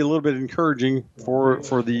got to be a little bit encouraging for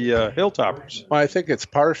the Hilltoppers. Well, I think it's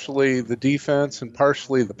partially the defense and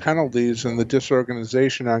partially the penalties and the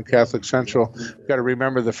disorganization on Catholic Central. You've got to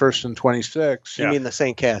remember the 1st and 26. You mean the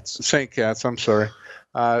St. Cats? St. Cats, I'm sorry.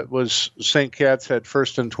 Was St. Cats had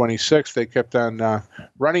 1st and 26. They kept on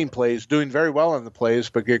running plays, doing very well on the plays,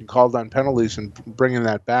 but getting called on penalties and bringing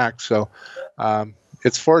that back. So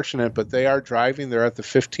it's fortunate, but they are driving. They're at the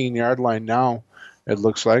 15-yard line now, it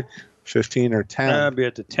looks like. 15 or 10. That'd be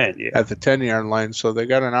at the 10, yeah. At the 10-yard line. So they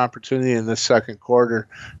got an opportunity in this second quarter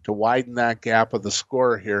to widen that gap of the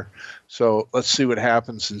score here. So let's see what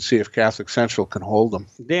happens and see if Catholic Central can hold them.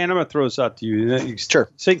 Dan, I'm going to throw this out to you. Sure.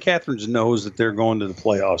 St. Catherine's knows that they're going to the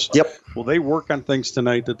playoffs. Yep. Will they work on things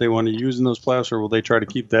tonight that they want to use in those playoffs, or will they try to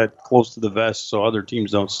keep that close to the vest so other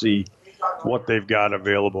teams don't see what they've got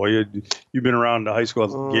available? You've been around the high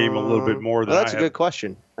school game a little bit more than that's I a good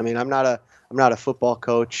question. I mean, I'm not a football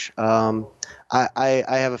coach. I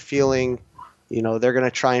have a feeling, they're going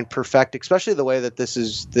to try and perfect, especially the way that this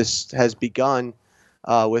has begun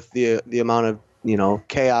with the amount of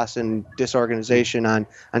chaos and disorganization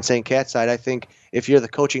on St. Cat's side. I think if you're the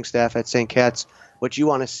coaching staff at St. Cat's, what you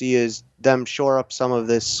want to see is them shore up some of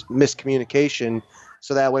this miscommunication,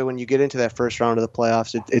 so that way when you get into that first round of the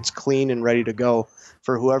playoffs, it's clean and ready to go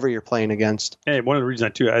for whoever you're playing against. Hey, one of the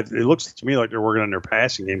reasons it looks to me like they're working on their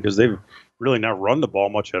passing game because they've really not run the ball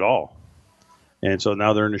much at all. And so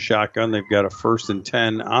now they're in the shotgun. They've got a 1st and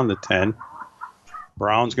 10 on the 10.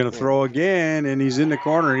 Brown's going to throw again, and he's in the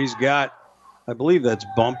corner. He's got, I believe that's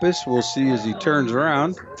Bumpus. We'll see as he turns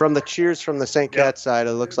around. From the cheers from the St. Cat's side,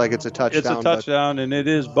 it looks like it's a touchdown. It's a touchdown, and it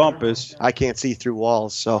is Bumpus. I can't see through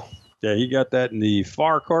walls, so. Yeah, he got that in the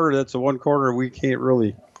far corner. That's the one corner we can't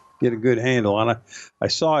really get a good handle on. I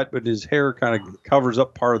saw it, but his hair kind of covers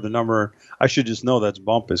up part of the number. I should just know that's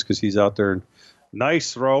Bumpus because he's out there.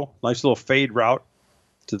 Nice throw, nice little fade route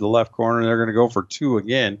to the left corner. They're going to go for 2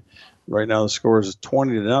 again. Right now the score is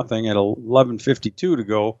 20-0 at 11:52 to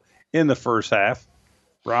go in the first half.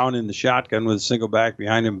 Brown in the shotgun with a single back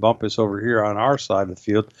behind him. Bumpus over here on our side of the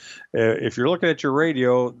field. If you're looking at your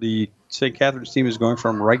radio, the St. Catherine's team is going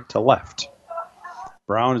from right to left.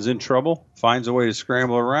 Brown is in trouble, finds a way to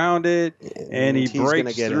scramble around it, and he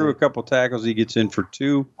breaks through a couple tackles. He gets in for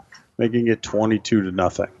 2, making it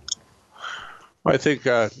 22-0. I think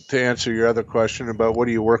to answer your other question about what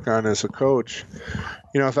do you work on as a coach,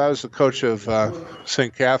 if I was the coach of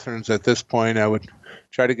St. Catherine's at this point, I would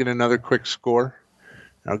try to get another quick score,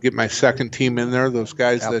 I'll get my second team in there, those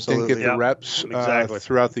guys that didn't get Absolutely. the Yep. reps Exactly.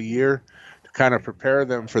 throughout the year, to kind of prepare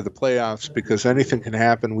them for the playoffs, because anything can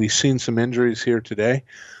happen. We've seen some injuries here today.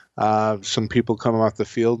 Some people coming off the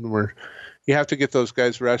field, and you have to get those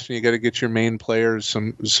guys rest, and you got to get your main players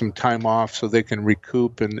some time off so they can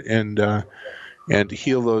recoup and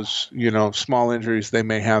heal those small injuries they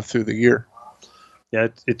may have through the year. Yeah,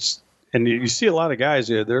 and you see a lot of guys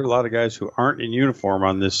there. There are a lot of guys who aren't in uniform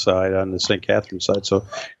on this side, on the St. Catherine side. So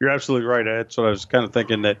you're absolutely right. That's what I was kind of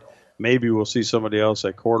thinking, that maybe we'll see somebody else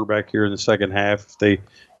at quarterback here in the second half if they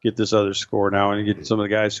get this other score now, and you get some of the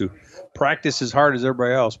guys who practice as hard as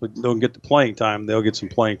everybody else but don't get the playing time. They'll get some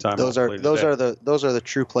playing time. Those are the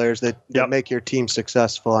true players that Yep. make your team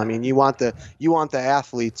successful. I mean, you want the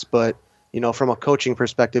athletes, but from a coaching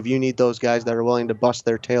perspective, you need those guys that are willing to bust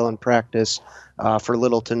their tail in practice for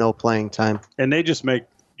little to no playing time. And they just make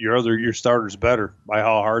your starters better by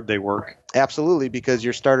how hard they work. Absolutely, because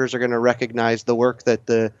your starters are going to recognize the work that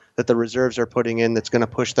the reserves are putting in. That's going to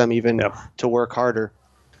push them even Yep. to work harder.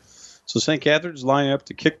 So St. Catherine's lining up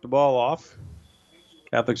to kick the ball off.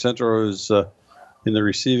 Catholic Central is in the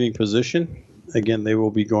receiving position. Again, they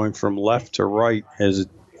will be going from left to right as it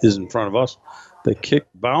is in front of us. The kick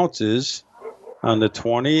bounces on the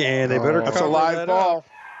 20, and they better That's cover a live that ball. up.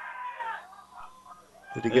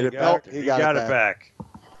 Did he get it Got back? He He got got it it back.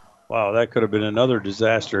 Wow, that could have been another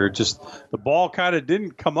disaster. Just the ball kind of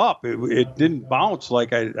didn't come up. It didn't bounce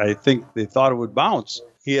like I think they thought it would bounce.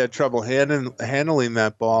 He had trouble handling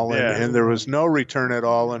that ball, Yeah. and there was no return at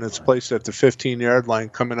all, and it's placed at the 15-yard line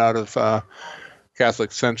coming out of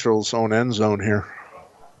Catholic Central's own end zone here.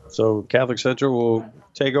 So Catholic Central will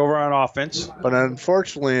take over on offense. But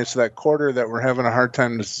unfortunately, it's that quarter that we're having a hard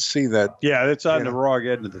time to see that. Yeah, it's on the wrong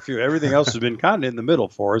end of the field. Everything else has been kind of in the middle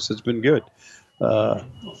for us. It's been good.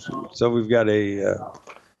 So we've got a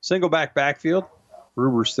single backfield.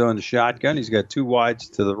 Ruber's still in the shotgun. He's got two wides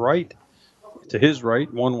to the right, to his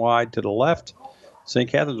right, one wide to the left. St.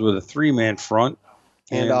 Catherine's with a three-man front.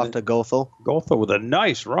 Hand off to Gothel. Gothel with a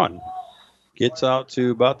nice run. Gets out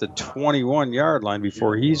to about the 21-yard line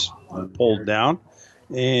before he's pulled down.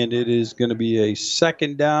 And it is going to be a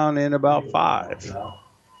second down and about 5. That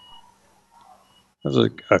was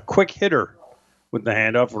a quick hitter with the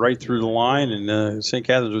handoff right through the line. And St.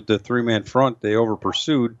 Catherine's with the three-man front, they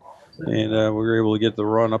over-pursued. And we were able to get the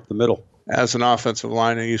run up the middle. As an offensive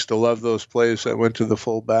line, I used to love those plays that went to the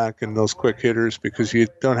fullback and those quick hitters, because you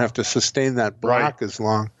don't have to sustain that block as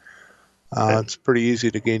long. It's pretty easy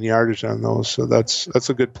to gain yardage on those, so that's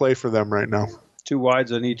a good play for them right now. Two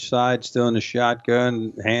wides on each side, still in the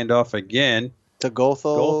shotgun. Handoff again. To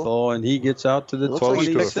Gothel. And he gets out to the Looks like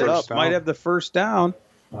he 26. picked it up. Might have the first down.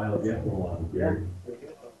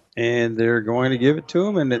 And they're going to give it to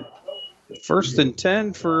him. And it first and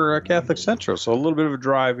 10 for Catholic Central. So a little bit of a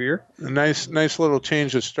drive here. A nice little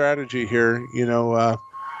change of strategy here,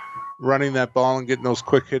 running that ball and getting those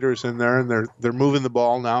quick hitters in there, and they're moving the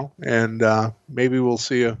ball now, and maybe we'll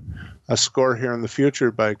see a score here in the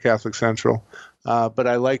future by Catholic Central. But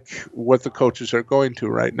I like what the coaches are going to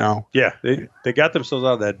right now. Yeah, they got themselves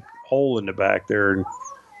out of that hole in the back there. And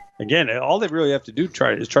again, all they really have to do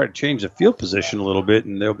is try to change the field position a little bit,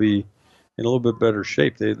 and they'll be in a little bit better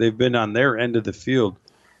shape. They've been on their end of the field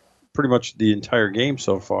pretty much the entire game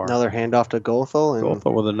so far. Another handoff to Gothel.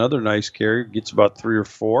 Gothel with another nice carry. Gets about 3 or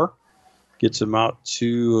 4. Gets him out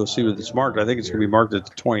to, let's see what it's marked. I think it's going to be marked at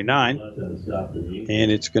the 29.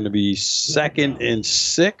 And it's going to be 2nd and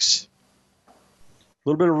 6. A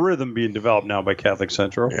little bit of rhythm being developed now by Catholic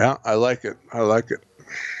Central. Yeah, I like it.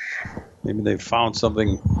 Maybe they've found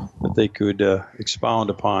something that they could expound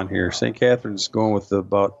upon here. St. Catherine's going with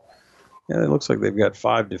about, it looks like they've got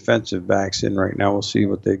 5 defensive backs in right now. We'll see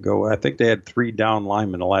what they go. I think they had 3 down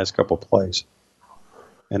linemen the last couple of plays.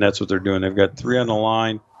 And that's what they're doing. They've got 3 on the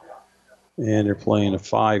line, and they're playing a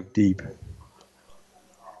 5 deep.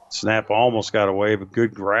 Snap almost got away, but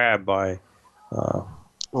good grab by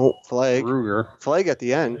flag. Ruger. Flag at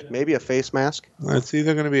the end. Maybe a face mask. It's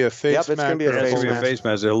either going to be a face mask. Yep, it's going to be a That's face going to be a mask. face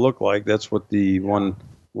mask. It'll look like that's what the one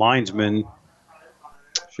linesman showed.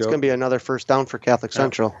 It's going to be another first down for Catholic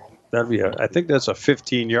Central. That'd be I think that's a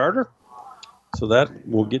 15-yarder. So that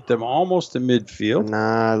will get them almost to midfield.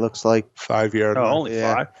 Nah, it looks like 5-yard Oh, line. only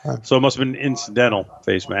Yeah. 5. So it must have been an incidental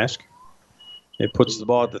face mask. It puts the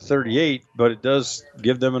ball at the 38, but it does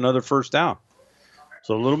give them another first down.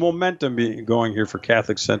 So a little momentum going here for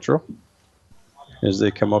Catholic Central as they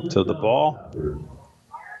come up to the ball.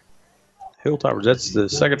 Hilltoppers, that's the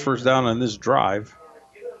second first down on this drive.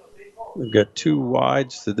 We've got 2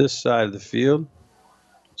 wides to this side of the field.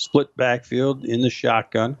 Split backfield in the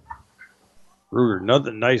shotgun. Ruger,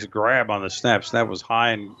 another nice grab on the snap. Snap was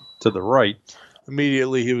high and to the right.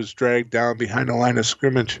 Immediately, he was dragged down behind the line of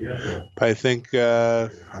scrimmage. But I think, I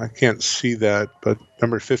can't see that, but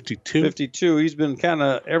number 52. 52, he's been kind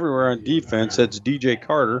of everywhere on defense. That's DJ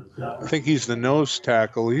Carter. I think he's the nose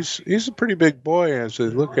tackle. He's a pretty big boy as I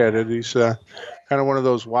look at it. He's kind of one of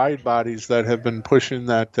those wide bodies that have been pushing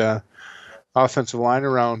that offensive line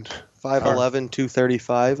around. 5'11",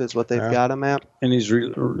 235 is what they've got him at. And he's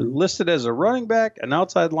listed as a running back, an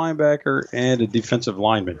outside linebacker, and a defensive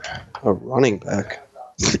lineman. A running back.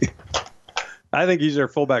 I think he's their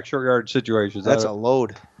fullback short yard situations. That's a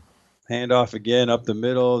load. Handoff again up the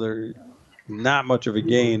middle. There's not much of a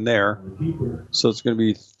gain there. So it's going to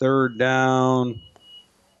be third down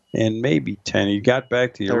and maybe 10. He got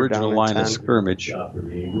back to the original line of scrimmage.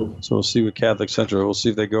 So we'll see with Catholic Central. We'll see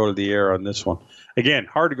if they go to the air on this one. Again,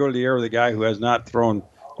 hard to go to the air with a guy who has not thrown.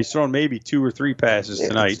 He's thrown maybe 2 or 3 passes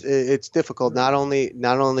tonight. It's difficult. Not only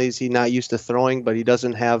is he not used to throwing, but he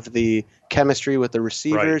doesn't have the chemistry with the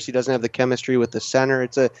receivers. Right. He doesn't have the chemistry with the center.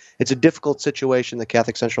 It's a difficult situation that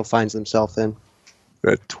Catholic Central finds themselves in.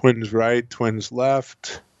 Got twins right, twins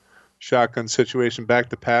left. Shotgun situation, back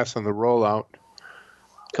to pass on the rollout.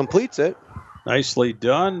 Completes it. Nicely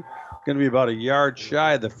done. Going to be about a yard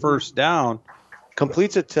shy of the first down.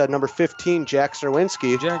 Completes it to number 15, Jack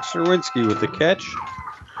Serwinski. Jack Serwinski with the catch.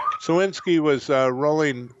 Sawinski was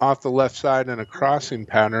rolling off the left side in a crossing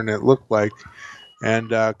pattern, it looked like, and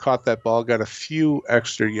caught that ball, got a few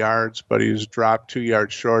extra yards, but he was dropped 2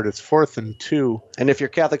 yards short. It's 4th and 2. And if you're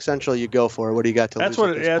Catholic Central, you go for it. What do you got to That's lose what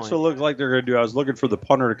at this that's point? what it looks like they're going to do. I was looking for the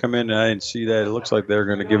punter to come in, and I didn't see that. It looks like they're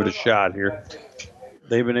going to give it a shot here.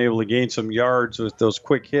 They've been able to gain some yards with those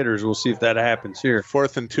quick hitters. We'll see if that happens here.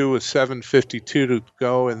 4th and 2 with 7:52 to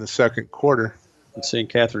go in the second quarter. And St.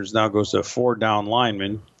 Catherine's now goes to a 4-down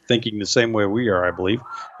lineman, thinking the same way we are, I believe.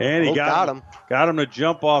 And he got him to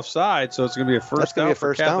jump offside, so it's going to be a first down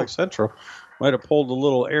for Catholic Central. Might have pulled a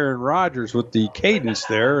little Aaron Rodgers with the cadence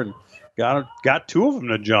there and got 2 of them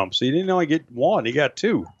to jump. So he didn't only get 1, he got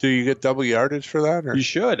 2. Do you get double yardage for that? Or? You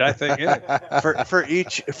should, I think. for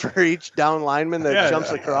each down lineman that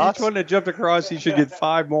jumps across. Each one that jumped across, he should get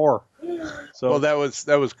 5 more. So well, that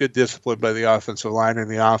was good discipline by the offensive line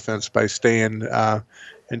and the offense by staying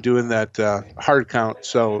and doing that hard count.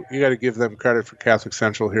 So you got to give them credit for Catholic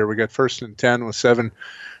Central here. We got 1st and 10 with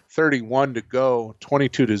 7:31 to go,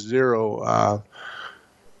 22-0.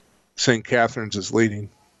 St. Catherine's is leading.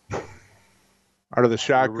 Out of the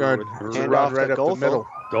shotgun, run right up the middle.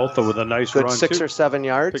 Gotha with a nice good run. 6 or 7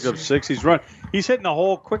 yards. Picked up 6. He's hitting the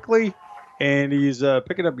hole quickly, and he's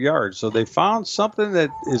picking up yards. So they found something that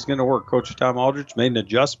is going to work. Coach Tom Aldrich made an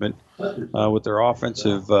adjustment with their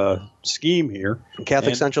offensive scheme here.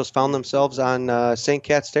 Catholic Central's found themselves on St.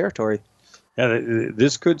 Cat's territory. And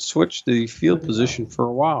this could switch the field position for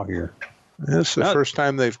a while here. This is the first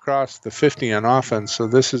time they've crossed the 50 on offense, so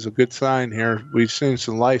this is a good sign here. We've seen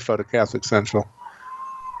some life out of Catholic Central.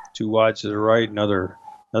 2 wide to the right, another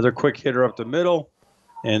quick hitter up the middle.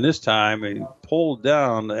 And this time he pulled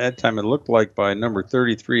down. That time it looked like by number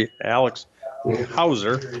 33, Alex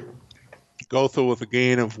Hauser. Gotha with a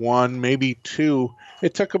gain of 1, maybe 2.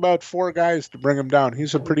 It took about 4 guys to bring him down.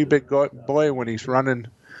 He's a pretty big boy when he's running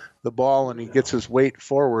the ball and he gets his weight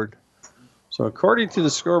forward. So according to the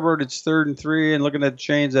scoreboard, it's 3rd and 3. And looking at the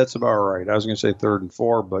chains, that's about right. I was going to say 3rd and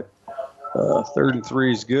 4, but 3rd and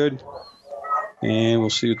 3 is good. And we'll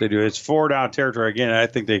see what they do. It's 4-down territory again. I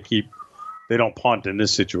think they don't punt in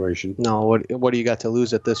this situation. No, what do you got to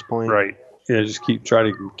lose at this point? Right. Yeah, just try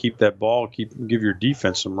to keep that ball, give your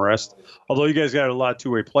defense some rest. Although you guys got a lot of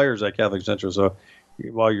two-way players at Catholic Central, so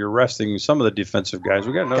while you're resting some of the defensive guys,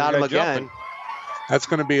 we got another guy jumping. That's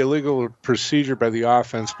going to be a legal procedure by the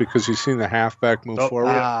offense because you've seen the halfback move forward.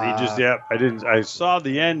 I saw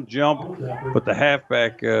the end jump, but the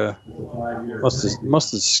halfback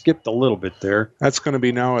must have skipped a little bit there. That's going to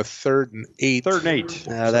be now a 3rd and 8. 3rd and 8.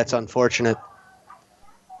 That's unfortunate.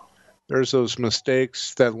 There's those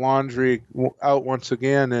mistakes. That laundry out once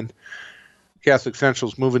again, and Catholic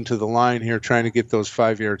Central's moving to the line here, trying to get those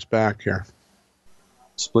 5 yards back here.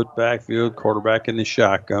 Split backfield, quarterback in the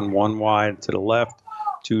shotgun, 1 wide to the left,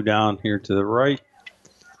 2 down here to the right.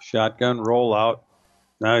 Shotgun rollout.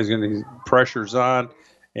 Now he's going to pressure's on,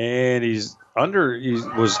 and he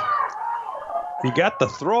got the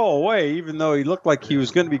throw away, even though he looked like he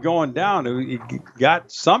was going to be going down. He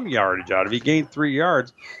got some yardage out of it. He gained 3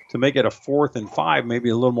 yards to make it a 4th and 5, maybe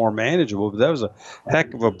a little more manageable. But that was a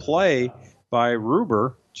heck of a play by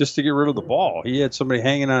Ruber just to get rid of the ball. He had somebody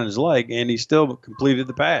hanging on his leg, and he still completed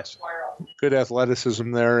the pass. Good athleticism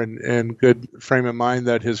there and good frame of mind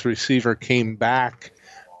that his receiver came back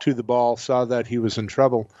to the ball, saw that he was in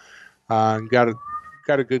trouble, and got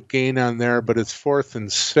a good gain on there. But it's 4th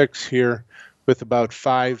and 6 here with about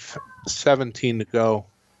 5:17 to go.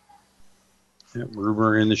 Yep,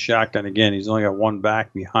 Ruber in the shotgun again. He's only got one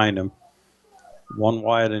back behind him. One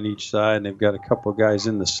wide on each side, and they've got a couple of guys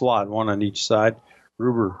in the slot, one on each side.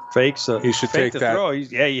 Ruber fakes He should take the that. throw.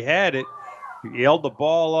 He had it. He held the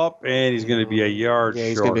ball up, and he's going to be a yard short. Yeah,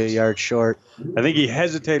 he's going to be a yard short. I think he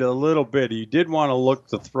hesitated a little bit. He did want to look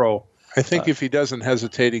the throw. I think if he doesn't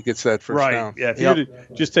hesitate, he gets that first down. Yeah, if he would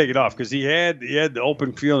just take it off, because he had the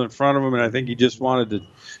open field in front of him, and I think he just wanted to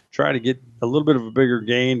try to get a little bit of a bigger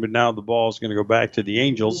gain. But now the ball is going to go back to the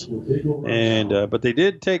Angels, and but they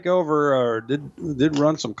did take over, or did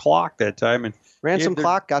run some clock that time, and ran some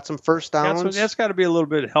clock, got some first downs. That's got to be a little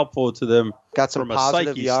bit helpful to them. Got some from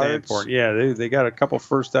positive a psyche yards. standpoint. Yeah, they got a couple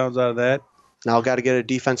first downs out of that. Now got to get a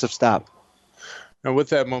defensive stop. And with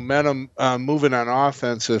that momentum moving on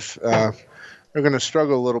offense, if they're going to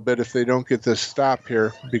struggle a little bit if they don't get this stop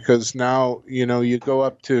here, because now you go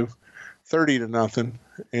up to 30-0,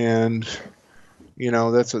 and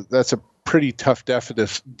that's a pretty tough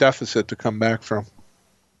deficit to come back from.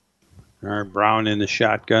 All right, Brown in the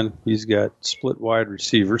shotgun. He's got split wide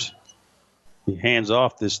receivers. He hands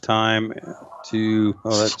off this time to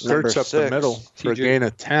that's skirts up the middle for a gain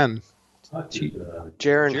of 10.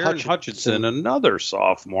 Jaron Hutchinson, another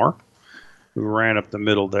sophomore, who ran up the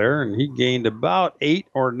middle there, and he gained about 8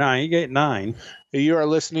 or 9. He got 9. You are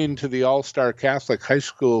listening to the All-Star Catholic High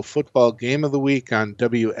School Football Game of the Week on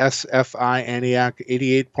WSFI Antioch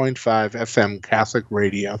 88.5 FM Catholic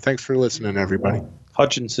Radio. Thanks for listening, everybody.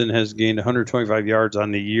 Hutchinson has gained 125 yards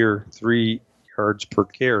on the year, 3 yards per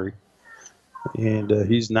carry. And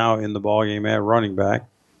he's now in the ballgame at running back.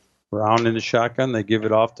 Brown in the shotgun. They give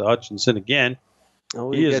it off to Hutchinson again.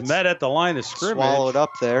 Oh, he is met at the line of scrimmage. Swallowed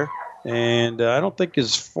up there. And I don't think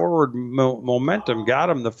his forward momentum got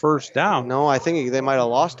him the first down. No, I think they might have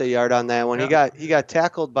lost a yard on that one. Yeah. He got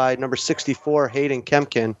tackled by number 64, Hayden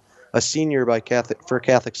Kempkin, a senior for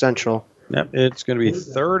Catholic Central. Yep, it's going to be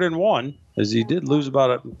 3rd and 1, as he did lose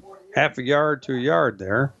about a half a yard to a yard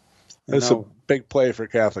there. That's a big play for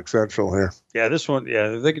Catholic Central here. Yeah, this one.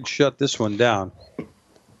 Yeah, they could shut this one down.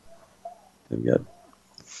 They've got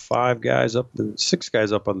 6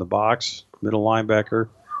 guys up on the box. Middle linebacker.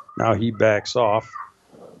 Now he backs off.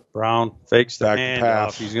 Brown fakes the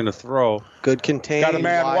handoff. He's going to throw. Good contain. Got a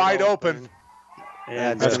man wide open.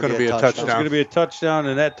 And that's going to be a touchdown. It's going to be a touchdown,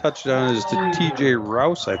 and that touchdown is to T.J.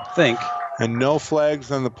 Rouse, I think. And no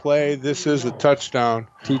flags on the play. This is a touchdown.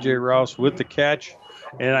 T.J. Rouse with the catch.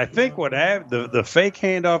 And I think what happened, the fake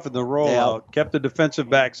handoff and the rollout kept the defensive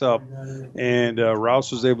backs up, and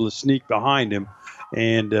Rouse was able to sneak behind him,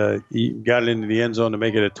 and he got it into the end zone to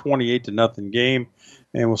make it a 28-0 game.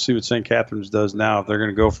 And we'll see what St. Catherine's does now if they're going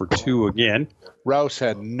to go for 2 again. Rouse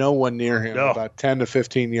had no one near him. No. About 10 to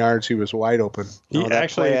 15 yards, he was wide open. He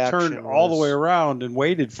actually turned all the way around and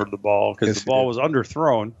waited for the ball because the ball was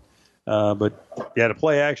underthrown. But, yeah, the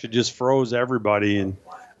play action just froze everybody, and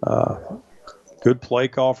good play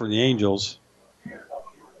call from the Angels.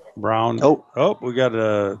 Brown. Oh, we got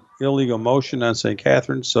a illegal motion on St.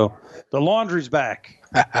 Catherine's, so the laundry's back.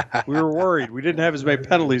 We were worried. We didn't have as many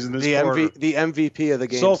penalties in this quarter. The MVP of the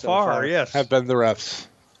game so far, yes. Have been the refs.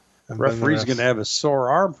 Referee's going to have a sore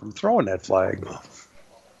arm from throwing that flag.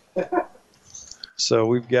 So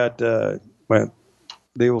we've got,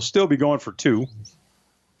 they will still be going for 2.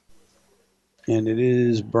 And it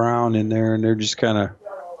is Brown in there, and they're just kind of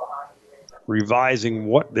revising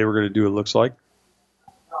what they were going to do, it looks like.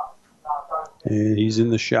 And he's in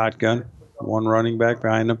the shotgun. 1 running back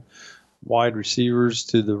behind him. Wide receivers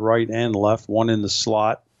to the right and left. 1 in the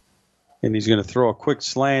slot. And he's going to throw a quick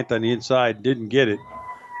slant on the inside. Didn't get it.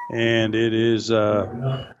 And it is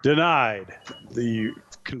denied. The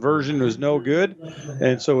conversion was no good.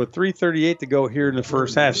 And so with 3:38 to go here in the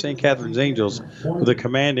first half, St. Catherine's Angels with a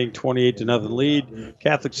commanding 28-0 lead.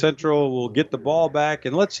 Catholic Central will get the ball back,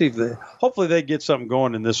 and let's see if hopefully they get something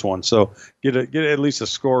going in this one. So get at least a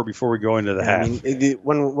score before we go into the half.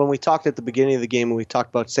 When we talked at the beginning of the game, when we talked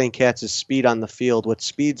about St. Cat's speed on the field, what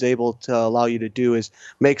speed's able to allow you to do is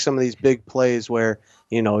make some of these big plays where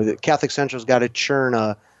the Catholic Central's got to churn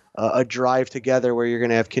a drive together where you're going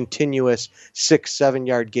to have continuous 6-7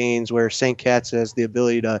 yard gains where St. Cat's has the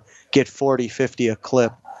ability to get 40-50 a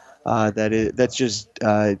clip. That's just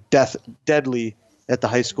deadly at the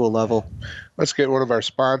high school level. Let's get one of our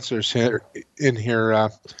sponsors in here.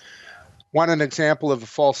 Want an example of a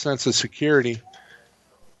false sense of security?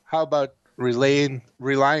 How about relying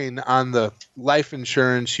on the life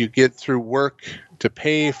insurance you get through work to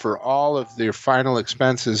pay for all of your final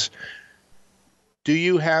expenses? Do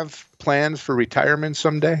you have plans for retirement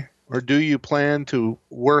someday? Or do you plan to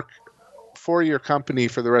work for your company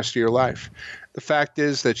for the rest of your life? The fact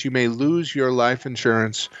is that you may lose your life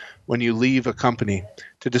insurance when you leave a company.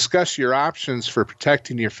 To discuss your options for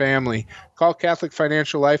protecting your family, call Catholic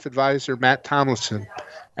Financial Life Advisor Matt Tomlinson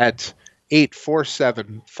at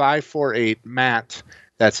 847-548-MATT.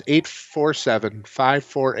 That's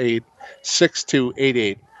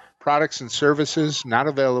 847-548-6288. Products and services not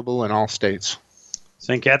available in all states.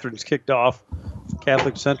 St. Catherine's kicked off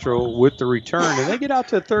Catholic Central with the return, and they get out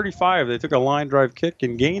to 35. They took a line drive kick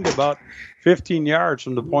and gained about 15 yards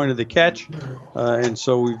from the point of the catch. And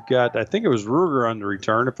so we've got, I think it was Ruger on the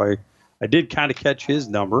return. If I did kind of catch his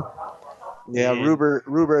number. Yeah,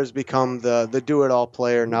 Ruber has become the do-it-all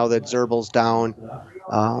player now that Zerbel's down.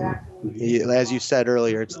 As you said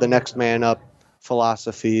earlier, it's the next man up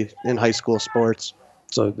philosophy in high school sports.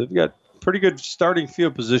 So they've got pretty good starting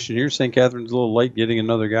field position here. St. Catherine's a little late getting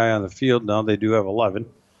another guy on the field. Now they do have 11.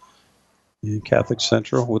 And Catholic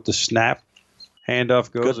Central with the snap.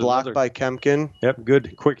 Handoff goes. Good block by Kempkin. Yep,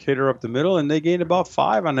 good quick hitter up the middle, and they gained about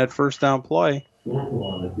 5 on that first down play.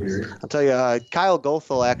 I'll tell you, Kyle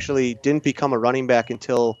Goethel actually didn't become a running back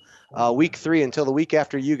until week 3, until the week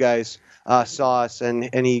after you guys saw us, and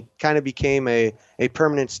he kind of became a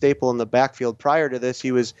permanent staple in the backfield. Prior to this,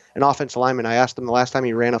 he was an offensive lineman. I asked him the last time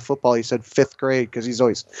he ran a football, he said 5th grade, because he's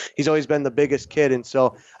always been the biggest kid, and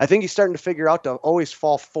so I think he's starting to figure out to always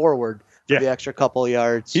fall forward for the extra couple of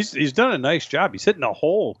yards. He's done a nice job. He's hitting a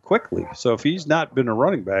hole quickly, so if he's not been a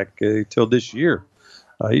running back till this year,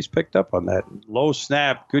 he's picked up on that. Low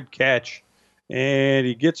snap, good catch, and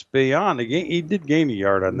he gets beyond. He did gain a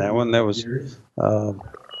yard on that one. That was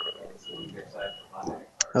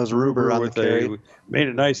Ruber on the carry. Made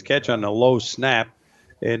a nice catch on the low snap,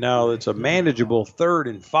 and now it's a manageable 3rd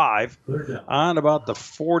and 5 on about the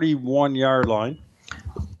 41-yard line.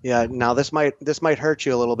 Yeah, now this might hurt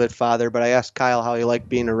you a little bit, Father, but I asked Kyle how he liked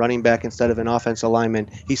being a running back instead of an offensive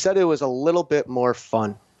lineman. He said it was a little bit more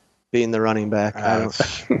fun being the running back. I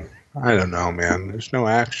don't know, man. There's no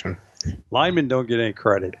action. Linemen don't get any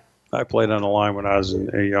credit. I played on the line when I was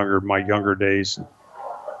in my younger days.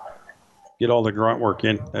 Get all the grunt work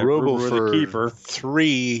in. Rubel for Kiefer.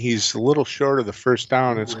 3. He's a little short of the first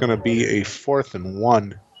down. It's going to be a 4th and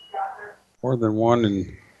 1. 4th and 1,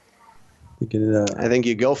 and I think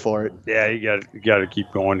you go for it. Yeah, you got to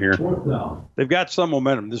keep going here. They've got some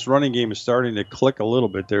momentum. This running game is starting to click a little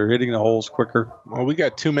bit. They're hitting the holes quicker. Well, we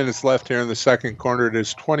got 2 minutes left here in the second quarter. It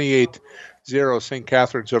is 28-0 St.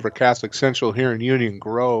 Catherine's over Catholic Central here in Union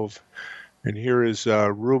Grove. And here is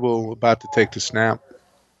Rubel about to take the snap.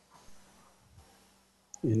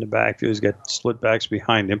 In the backfield, he's got split backs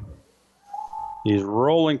behind him. He's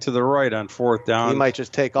rolling to the right on 4th down. He might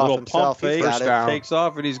just take off himself. He's got it. Takes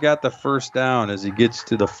off, and he's got the first down as he gets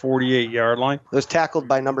to the 48-yard line. It was tackled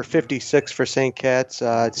by number 56 for St. Cat's,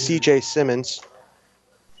 C.J. Simmons.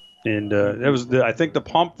 And I think the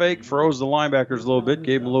pump fake froze the linebackers a little bit,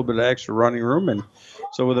 gave him a little bit of extra running room. And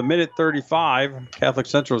so with 1:35, Catholic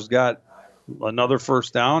Central's got another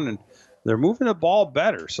first down, and they're moving the ball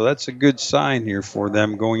better. So that's a good sign here for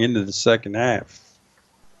them going into the second half.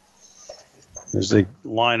 As they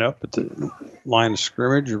line up at the line of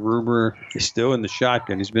scrimmage, Ruber is still in the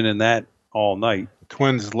shotgun. He's been in that all night.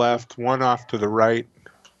 Twins left, 1 off to the right,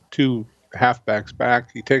 2 halfbacks back.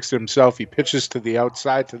 He takes it himself. He pitches to the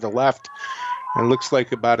outside to the left. And looks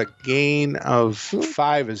like about a gain of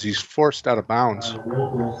 5 as he's forced out of bounds.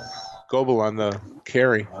 Goebel on the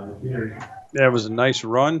carry. That was a nice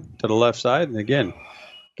run to the left side. And again,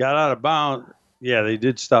 got out of bounds. Yeah, they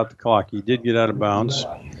did stop the clock. He did get out of bounds.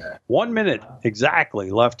 1 minute exactly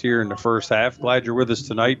left here in the first half. Glad you're with us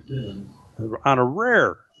tonight on a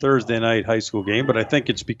rare Thursday night high school game, but I think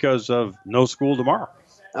it's because of no school tomorrow.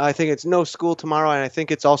 I think it's no school tomorrow, and I think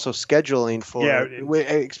it's also scheduling for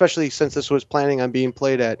especially since this was planning on being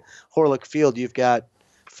played at Horlick Field. You've got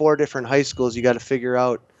 4 different high schools. You got to figure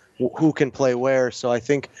out who can play where. So I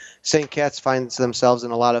think St. Cat's finds themselves in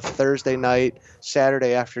a lot of Thursday night,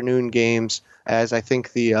 Saturday afternoon games, as I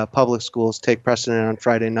think the public schools take precedent on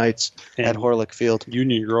Friday nights at Horlick Field.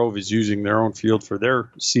 Union Grove is using their own field for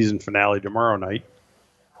their season finale tomorrow night.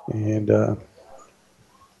 And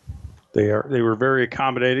they were very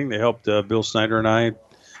accommodating. They helped Bill Snyder and I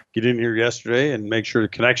get in here yesterday and make sure the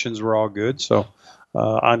connections were all good. So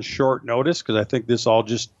on short notice, because I think this all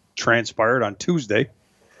just transpired on Tuesday.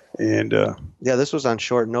 And this was on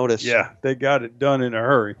short notice. Yeah, they got it done in a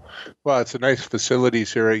hurry. Well, it's a nice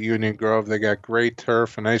facilities here at Union Grove. They got great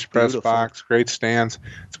turf, a nice press box, great stands.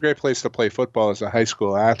 It's a great place to play football as a high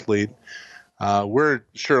school athlete. We're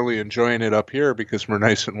surely enjoying it up here because we're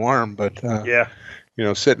nice and warm, but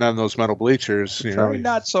Yeah, sitting on those metal bleachers, probably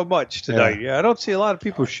not so much tonight. Yeah, I don't see a lot of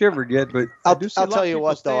people shivered yet, but I I'll do see a lot tell of you people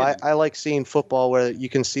what, though. standing. I like seeing football where you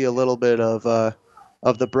can see a little bit of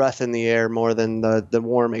the breath in the air more than the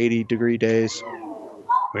warm 80-degree days.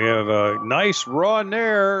 We have a nice run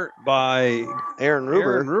there by Aaron Aaron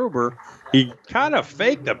Ruber. Ruber. He kind of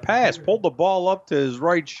faked a pass, pulled the ball up to his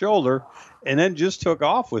right shoulder, and then just took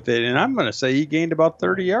off with it. And I'm going to say he gained about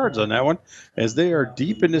 30 yards on that one as they are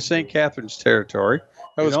deep into St. Catherine's territory.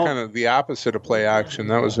 That was kind of the opposite of play action.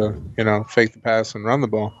 That was fake the pass and run the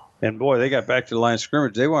ball. And, boy, they got back to the line of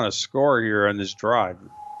scrimmage. They want to score here on this drive.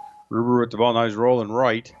 Ruber with the ball. Now he's rolling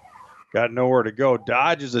right. Got nowhere to go.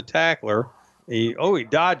 Dodges a tackler. He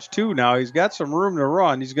dodged two now. He's got some room to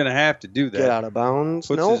run. He's going to have to do that. Get out of bounds.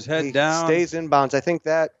 Puts Nope, his head he down. stays in bounds. I think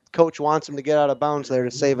that coach wants him to get out of bounds there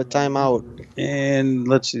to save a timeout. And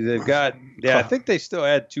let's see. They've got, I think they still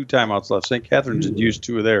had 2 timeouts left. St. Catherine's had used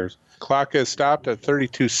 2 of theirs. Clock has stopped at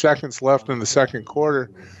 32 seconds left in the second quarter.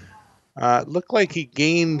 Looked like he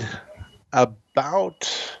gained about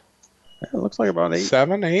It looks like about 8.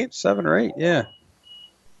 7 or 8, yeah.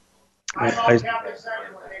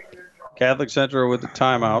 Catholic Central with the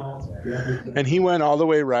timeout. And he went all the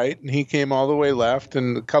way right, and he came all the way left,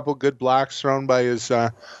 and a couple good blocks thrown by his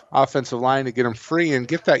offensive line to get him free and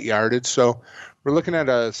get that yardage. So we're looking at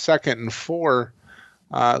a 2nd and 4.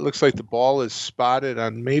 It looks like the ball is spotted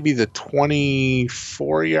on maybe the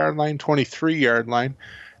 24-yard line, 23-yard line.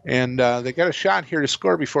 And they got a shot here to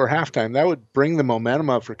score before halftime. That would bring the momentum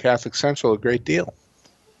up for Catholic Central a great deal.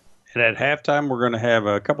 And at halftime, we're going to have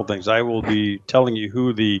a couple things. I will be telling you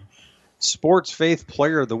who the Sports Faith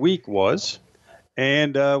Player of the Week was.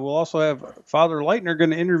 And we'll also have Father Leitner going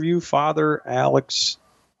to interview Father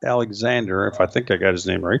Alexander, if I think I got his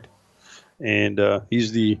name right. And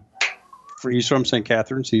he's from St.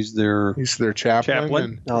 Catherine's. He's their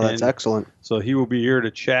chaplain. Oh, that's excellent. So he will be here to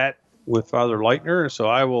chat with Father Leitner. So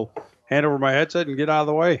I will hand over my headset and get out of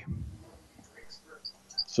the way.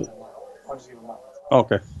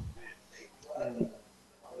 Okay.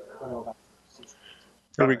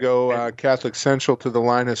 Here we go, Catholic Central to the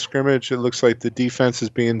line of scrimmage. It looks like the defense is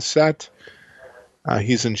being set.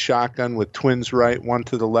 He's in shotgun with twins right, one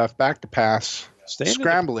to the left, back to pass,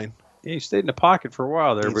 scrambling. He stayed in the pocket for a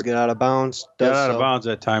while there. But got out of bounds. Got out of bounds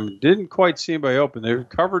that time. Didn't quite see anybody open. They were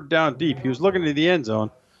covered down deep. He was looking to the end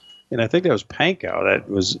zone, and I think that was Pankow that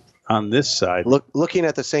was on this side. Looking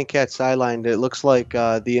at the St. Cat sideline, it looks like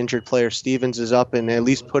the injured player Stevens is up and at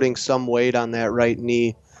least putting some weight on that right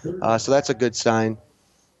knee. So that's a good sign.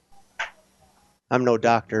 I'm no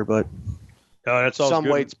doctor, but that's some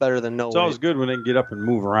weight's better than no weight. It's always good when they can get up and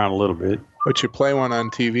move around a little bit. But you play one on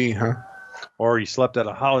TV, huh? Or he slept at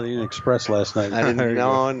a Holiday Inn Express last night. I didn't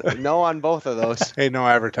know on both of those. Hey, no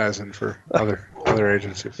advertising for other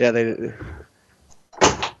agencies. Yeah, they did.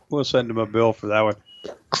 We'll send him a bill for that one.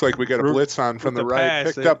 Looks like we got a blitz on from the right.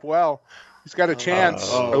 Picked up well. He's got a chance.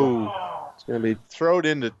 It's going to be thrown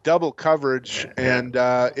into double coverage, and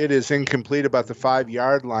it is incomplete about the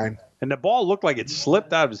 5-yard line. And the ball looked like it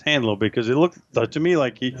slipped out of his hand a little bit because it looked to me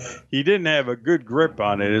like he didn't have a good grip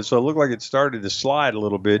on it. And so it looked like it started to slide a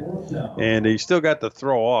little bit. And he still got the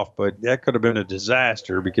throw off, but that could have been a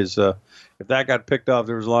disaster because if that got picked off,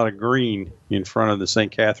 there was a lot of green in front of the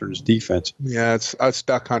St. Catherine's defense. Yeah, it's us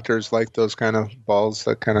duck hunters like those kind of balls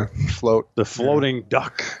that kind of float. The floating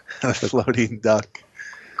duck. The floating duck.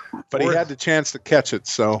 But he had the chance to catch it,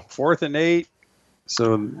 so. 4th and 8.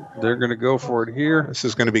 So they're going to go for it here. This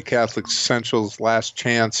is going to be Catholic Central's last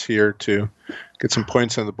chance here to get some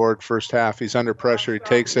points on the board first half. He's under pressure. He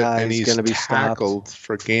takes it, and he's going to be tackled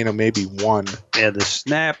for a gain of maybe 1. Yeah, the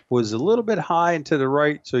snap was a little bit high and to the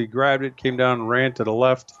right, so he grabbed it, came down and ran to the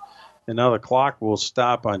left. And now the clock will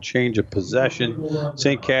stop on change of possession.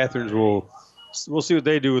 St. Catherine's we'll see what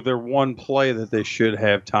they do with their one play that they should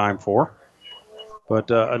have time for.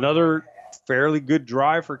 But another fairly good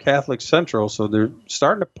drive for Catholic Central, so they're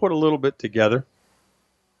starting to put a little bit together.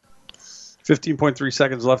 15.3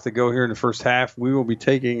 seconds left to go here in the first half. We will be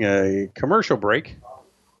taking a commercial break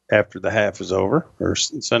after the half is over, or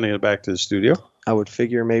sending it back to the studio. I would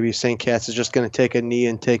figure maybe St. Cat's is just going to take a knee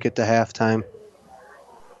and take it to halftime.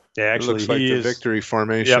 Yeah, actually, it looks like the victory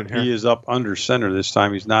formation here. He is up under center this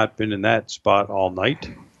time. He's not been in that spot all night.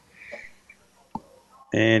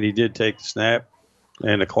 And he did take the snap.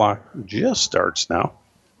 And the clock just starts now.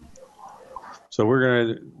 So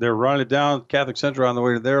they're running it down. Catholic Central on the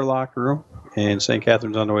way to their locker room, and St.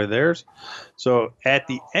 Catherine's on the way to theirs. So at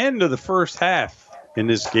the end of the first half in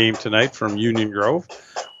this game tonight from Union Grove,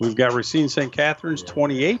 we've got Racine St. Catherine's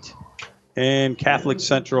 28 and Catholic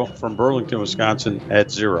Central from Burlington, Wisconsin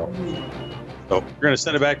at 0. So we're going to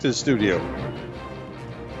send it back to the studio.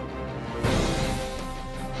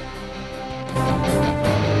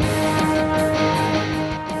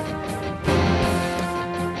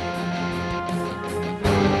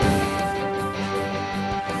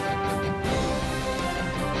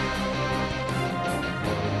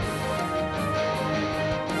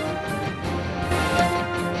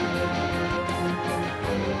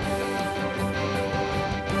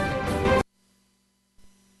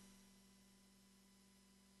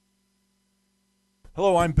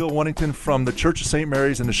 Hello, I'm Bill Wennington from the Church of St.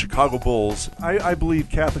 Mary's and the Chicago Bulls. I believe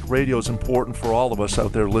Catholic radio is important for all of us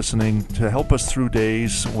out there listening to help us through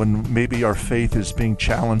days when maybe our faith is being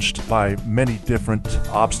challenged by many different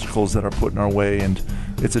obstacles that are put in our way. And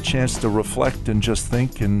it's a chance to reflect and just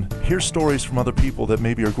think and hear stories from other people that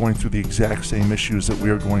maybe are going through the exact same issues that we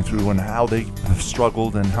are going through and how they have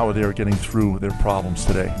struggled and how they are getting through their problems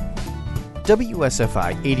today.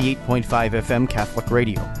 WSFI 88.5 FM Catholic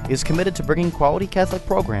Radio is committed to bringing quality Catholic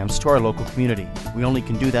programs to our local community. We only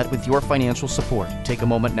can do that with your financial support. Take a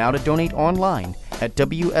moment now to donate online at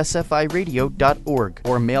WSFIRadio.org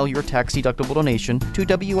or mail your tax-deductible donation to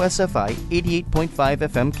WSFI 88.5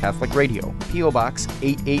 FM Catholic Radio, P.O. Box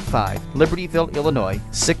 885, Libertyville, Illinois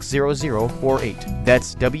 60048.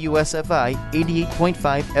 That's WSFI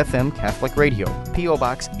 88.5 FM Catholic Radio, P.O.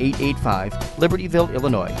 Box 885, Libertyville,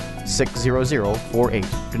 Illinois 60048.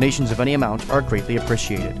 Donations of any amount are greatly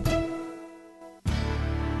appreciated.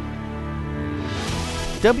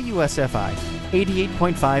 WSFI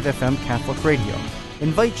 88.5 FM Catholic Radio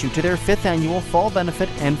invites you to their 5th annual Fall Benefit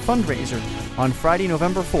and Fundraiser on Friday,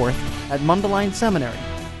 November 4th at Mundelein Seminary,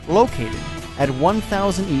 located at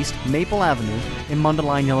 1000 East Maple Avenue in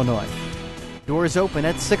Mundelein, Illinois. Doors open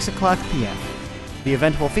at 6 o'clock p.m. The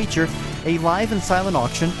event will feature a live and silent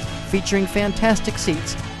auction featuring fantastic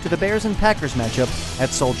seats to the Bears and Packers matchup at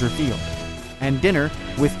Soldier Field, and dinner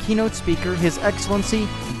with keynote speaker His Excellency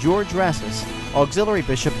George Rassis, Auxiliary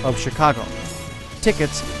Bishop of Chicago.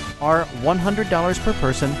 Tickets are $100 per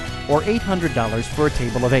person or $800 for a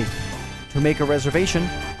table of 8. To make a reservation,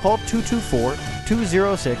 call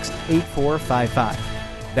 224-206-8455.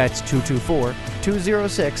 That's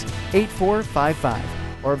 224-206-8455,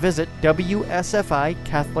 or visit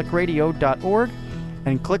WSFICatholicRadio.org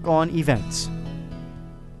and click on Events.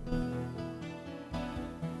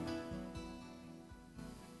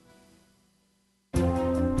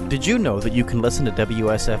 Did you know that you can listen to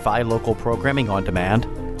WSFI local programming on demand?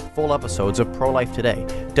 Full episodes of Pro-Life Today,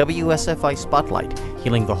 WSFI Spotlight,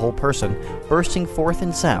 Healing the Whole Person, bursting forth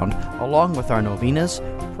in sound, along with our novenas,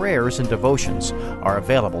 prayers, and devotions, are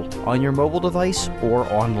available on your mobile device or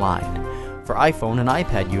online. For iPhone and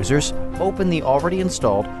iPad users, open the already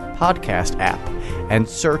installed podcast app and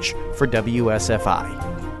search for WSFI.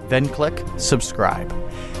 Then click Subscribe.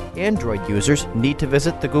 Android users need to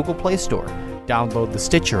visit the Google Play Store, download the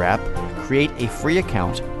Stitcher app, create a free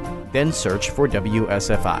account, then search for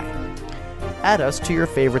WSFI. Add us to your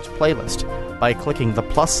favorites playlist by clicking the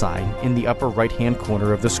plus sign in the upper right-hand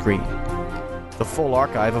corner of the screen. The full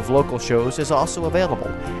archive of local shows is also available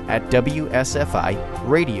at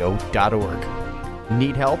WSFIRadio.org.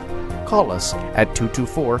 Need help? Call us at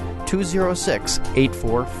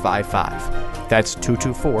 224-206-8455. That's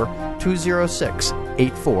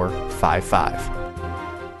 224-206-8455.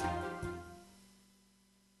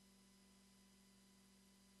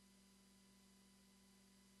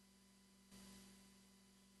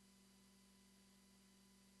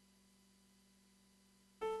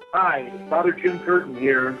 Hi, Father Jim Curtin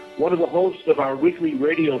here, one of the hosts of our weekly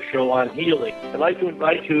radio show on healing. I'd like to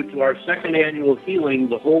invite you to our second annual Healing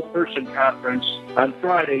the Whole Person Conference on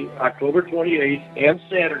Friday, October 28th, and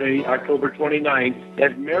Saturday, October 29th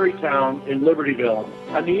at Marytown in Libertyville.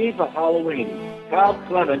 On the eve of Halloween, Kyle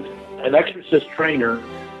Clement, an exorcist trainer,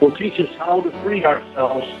 will teach us how to free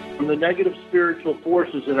ourselves from the negative spiritual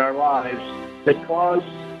forces in our lives that cause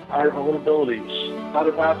our vulnerabilities.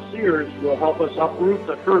 Father Bob Sears will help us uproot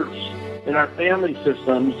the hurts in our family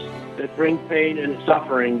systems that bring pain and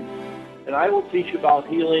suffering, and I will teach about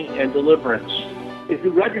healing and deliverance. If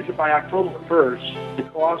you register by October 1st, the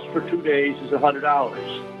cost for 2 days is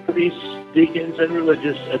 $100. Priests, deacons, and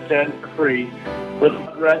religious attend for free, but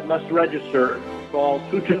must register. Call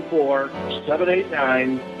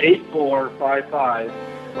 224-789-8455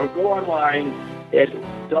 or go online at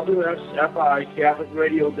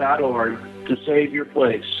WSFICatholicRadio.org to save your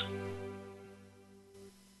place.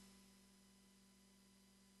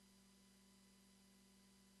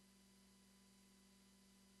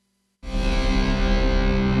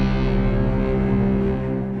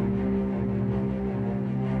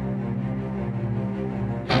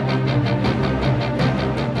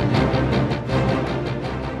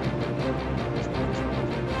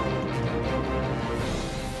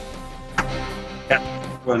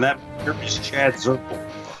 Central, and that here is Chad Zirkle.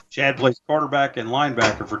 Chad plays quarterback and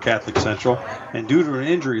linebacker for Catholic Central, and due to an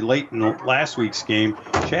injury late in last week's game,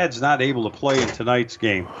 Chad's not able to play in tonight's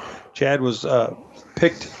game. Chad was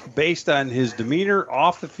picked based on his demeanor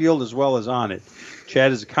off the field as well as on it.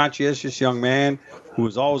 Chad is a conscientious young man who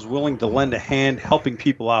is always willing to lend a hand helping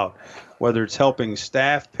people out, whether it's helping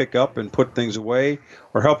staff pick up and put things away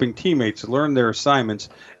or helping teammates learn their assignments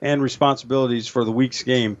and responsibilities for the week's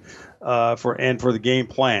game for the game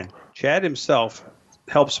plan. Chad himself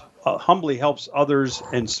humbly helps others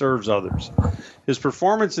and serves others. His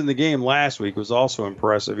performance in the game last week was also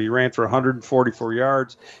impressive. He ran for 144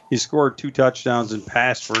 yards. He scored 2 touchdowns and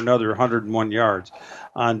passed for another 101 yards.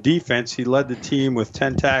 On defense, he led the team with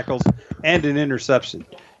 10 tackles and an interception.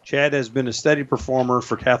 Chad has been a steady performer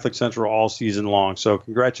for Catholic Central all season long. So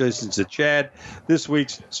congratulations to Chad, this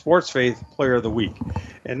week's Sports Faith Player of the Week.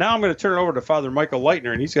 And now I'm going to turn it over to Father Michael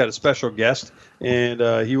Leitner, and he's got a special guest,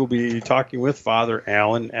 and he will be talking with Father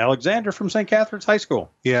Alan Alexander from St. Catherine's High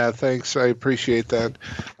School. Yeah, thanks. I appreciate that.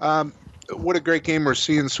 What a great game we're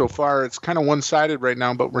seeing so far. It's kind of one-sided right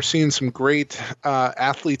now, but we're seeing some great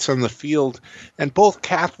athletes on the field, and both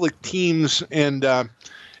Catholic teams and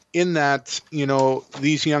in that,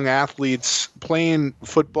 these young athletes playing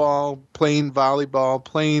football, playing volleyball,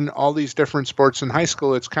 playing all these different sports in high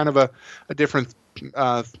school, it's kind of a different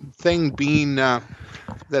thing being that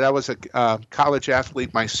I was a college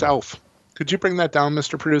athlete myself. Could you bring that down,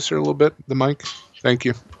 Mr. Producer, a little bit, the mic? Thank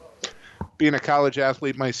you. Being a college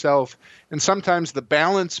athlete myself, and sometimes the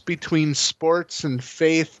balance between sports and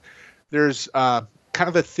faith, there's kind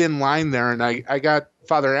of a thin line there, and I got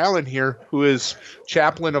Father Allen here, who is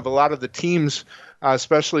chaplain of a lot of the teams,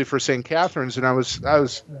 especially for St. Catherine's, and I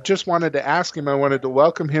was just wanted to ask him. I wanted to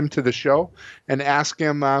welcome him to the show and ask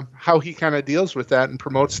him how he kind of deals with that and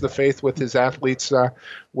promotes the faith with his athletes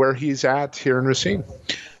where he's at here in Racine.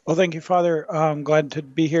 Well, thank you, Father. I'm glad to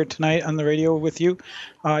be here tonight on the radio with you.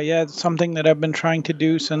 It's something that I've been trying to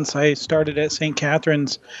do since I started at St.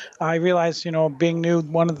 Catherine's. I realized, being new,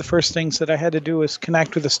 one of the first things that I had to do was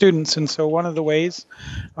connect with the students. And so one of the ways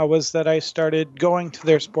was that I started going to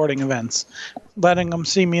their sporting events, letting them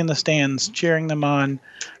see me in the stands, cheering them on,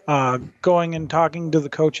 going and talking to the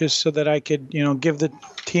coaches so that I could, give the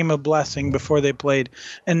team a blessing before they played,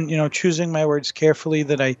 and, choosing my words carefully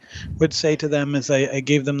that I would say to them as I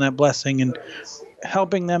gave them that blessing, and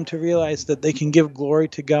helping them to realize that they can give glory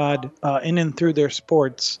to God in and through their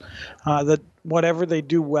sports, that whatever they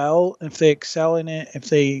do well, if they excel in it, if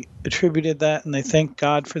they attributed that and they thank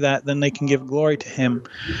God for that, then they can give glory to Him.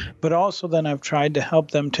 But also then I've tried to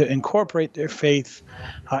help them to incorporate their faith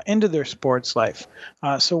into their sports life.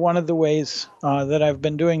 So one of the ways that I've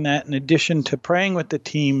been doing that, in addition to praying with the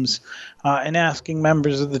teams and asking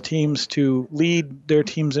members of the teams to lead their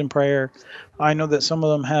teams in prayer, I know that some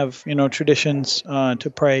of them have, traditions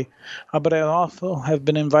to pray, but I also have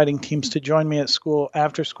been inviting teams to join me at school,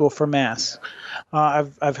 after school, for Mass.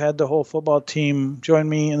 I've had the whole football team join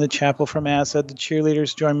me in the chapel for Mass, had the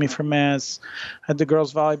cheerleaders join me for Mass, had the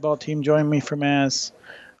girls volleyball team join me for Mass.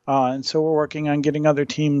 And so we're working on getting other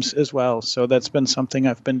teams as well. So that's been something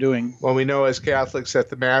I've been doing. Well, we know as Catholics that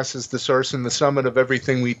the Mass is the source and the summit of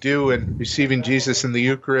everything we do, and receiving Jesus in the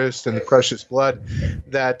Eucharist and the precious blood,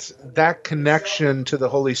 that connection to the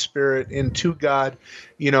Holy Spirit and to God,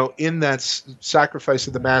 in that sacrifice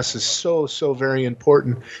of the Mass is so, so very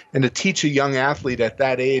important. And to teach a young athlete at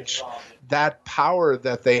that age that power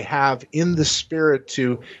that they have in the Spirit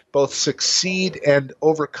to both succeed and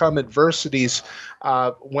overcome adversities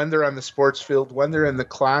when they're on the sports field, when they're in the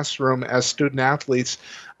classroom as student athletes.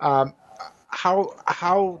 How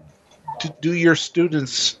do your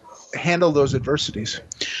students handle those adversities?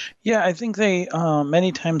 Yeah, I think they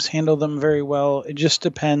many times handle them very well. It just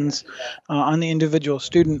depends on the individual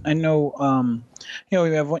student. I know,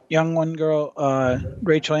 we have one girl,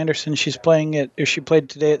 Rachel Anderson. She played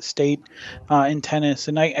today at state in tennis,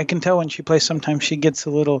 and I can tell when she plays. Sometimes she gets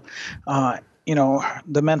a little.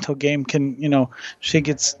 The mental game can, she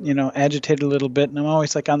gets, agitated a little bit. And I'm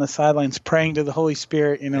always like on the sidelines praying to the Holy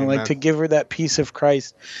Spirit, Amen. like to give her that peace of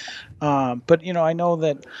Christ. But, I know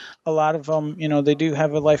that a lot of them, they do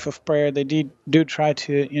have a life of prayer. They do try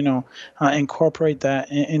to, incorporate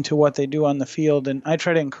that into what they do on the field. And I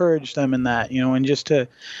try to encourage them in that, and just to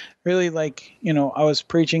really I was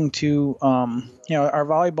preaching to, our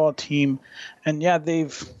volleyball team, and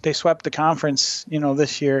they swept the conference,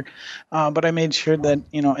 this year. But I made sure that,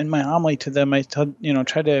 in my homily to them, I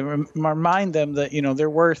try to remind them that, their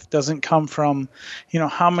worth doesn't come from,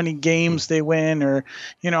 how many games they win or,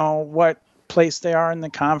 what place they are in the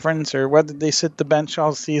conference or whether they sit the bench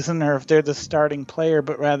all season or if they're the starting player,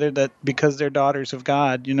 but rather that because they're daughters of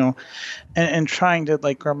God, and trying to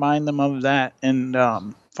like remind them of that and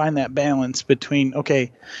find that balance between,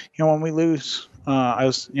 okay, when we lose,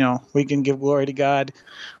 we can give glory to God.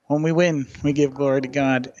 When we win, we give glory to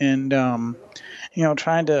God. And,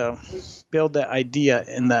 trying to build that idea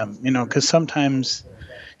in them, because sometimes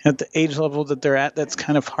at the age level that they're at, that's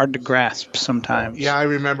kind of hard to grasp sometimes. Yeah, I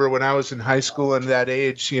remember when I was in high school and that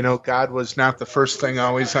age, God was not the first thing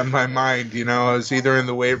always on my mind. I was either in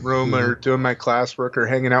the weight room or doing my classwork or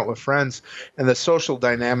hanging out with friends. And the social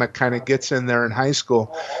dynamic kind of gets in there in high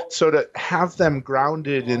school. So to have them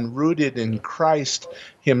grounded and rooted in Christ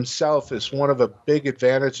himself is one of the big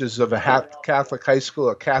advantages of a Catholic high school,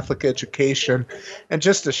 a Catholic education. And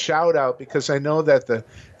just a shout out, because I know that the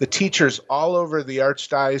teachers all over the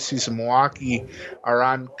Archdiocese of Milwaukee are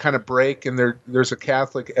on kind of break, and there's a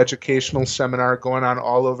Catholic educational seminar going on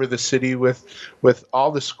all over the city with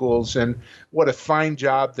all the schools. And what a fine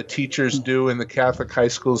job the teachers do in the Catholic high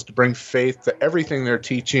schools to bring faith to everything they're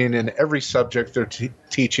teaching and every subject they're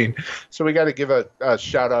teaching. So we got to give a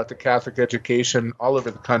shout out to Catholic education all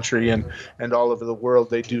over the country and all over the world.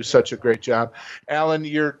 They do such a great job. Alan,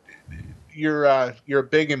 you're a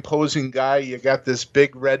big, imposing guy. You got this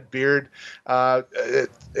big red beard.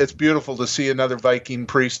 It's beautiful to see another Viking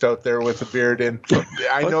priest out there with a beard. And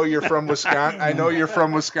I know you're from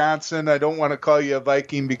Wisconsin. I don't want to call you a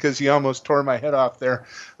Viking because you almost tore my head off there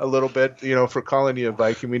a little bit, for calling you a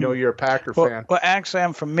Viking. We know you're a Packer fan. Well, actually,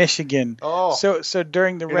 I'm from Michigan. Oh, so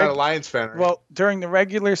during the you're not a Lions fan, right? Well, during the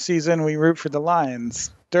regular season, we root for the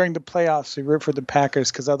Lions. During the playoffs, we root for the Packers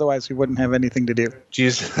because otherwise we wouldn't have anything to do.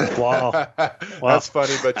 Jesus. Wow. That's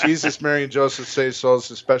funny. But Jesus, Mary, and Joseph save souls,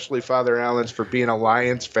 especially Father Allen's for being a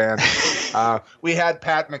Lions fan. We had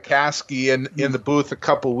Pat McCaskey in the booth a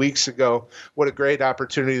couple weeks ago. What a great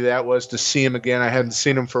opportunity that was to see him again. I hadn't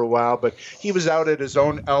seen him for a while, but he was out at his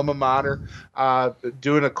own alma mater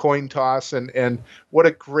doing a coin toss. And what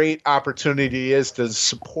a great opportunity it is to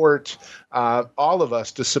support all of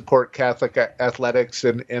us, to support Catholic athletics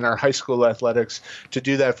and our high school athletics, to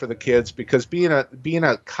do that for the kids, because being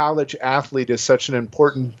a college athlete is such an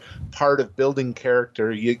important part of building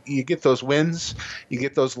character. You get those wins, you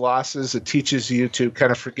get those losses. It teaches you to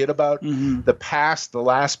kind of forget about the past, the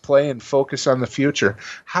last play, and focus on the future.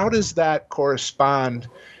 How does that correspond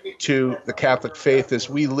to the Catholic faith as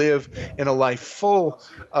we live in a life full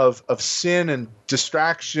of sin and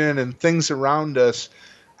distraction and things around us?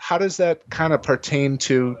 How does that kind of pertain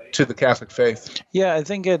to the Catholic faith? Yeah, I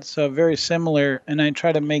think it's very similar, and I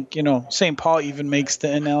try to make, St. Paul even makes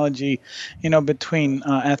the analogy, between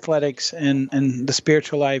athletics and the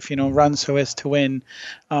spiritual life, run so as to win.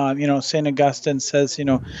 St. Augustine says,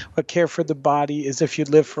 what care for the body is if you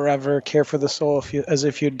live forever, care for the soul as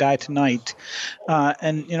if you die tonight.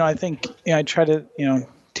 I think I try to,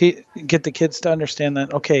 get the kids to understand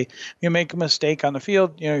that, okay, you make a mistake on the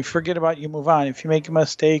field, you forget about it, you move on. If you make a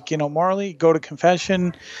mistake, morally, go to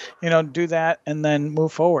confession, do that and then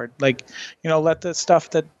move forward. Like, let the stuff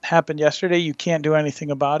that happened yesterday, you can't do anything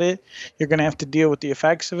about it. You're going to have to deal with the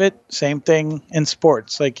effects of it. Same thing in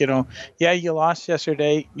sports. Like, yeah, you lost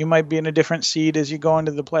yesterday. You might be in a different seed as you go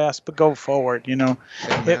into the playoffs, but go forward.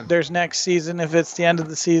 If there's next season, if it's the end of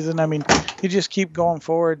the season, you just keep going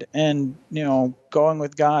forward and, going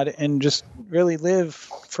with God and just really live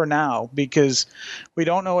for now, because we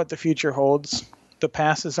don't know what the future holds. The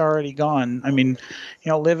past is already gone.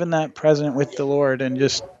 Live in that present with the Lord and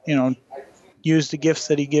just, use the gifts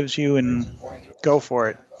that he gives you and go for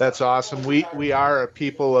it. That's awesome. We are a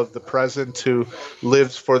people of the present who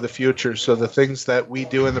lives for the future. So the things that we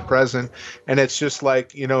do in the present, and it's just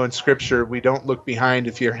like, in Scripture, we don't look behind.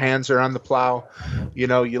 If your hands are on the plow, you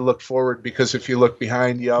look forward, because if you look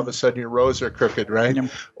behind, all of a sudden your rows are crooked, right? Yep.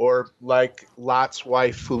 Or like Lot's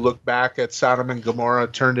wife, who looked back at Sodom and Gomorrah,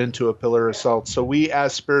 turned into a pillar of salt. So we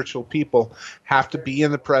as spiritual people have to be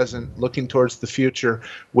in the present, looking towards the future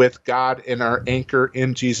with God and our anchor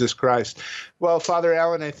in Jesus Christ. Well, Father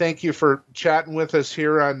Allen, I thank you for chatting with us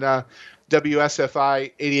here on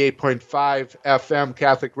WSFI 88.5 FM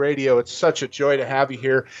Catholic Radio. It's such a joy to have you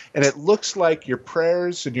here. And it looks like your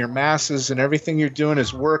prayers and your masses and everything you're doing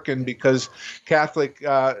is working, because Catholic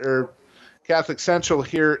Central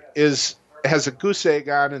here has a goose egg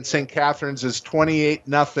on, and St. Catherine's is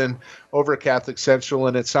 28-0 over Catholic Central.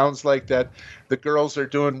 And it sounds like that the girls are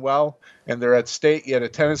doing well, and they're at state. You had a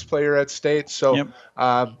tennis player at state. So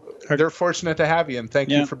they're fortunate to have you, and thank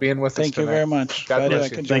you for being with us tonight. Thank you very much. God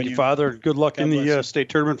bless you. Thank you, Father. Good luck in the state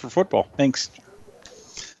tournament for football. Thanks.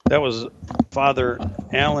 That was Father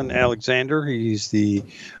Alan Alexander. He's the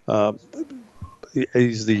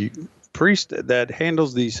he's the priest that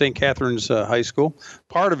handles the St. Catherine's High School.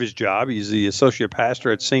 Part of his job, he's the associate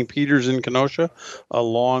pastor at St. Peter's in Kenosha,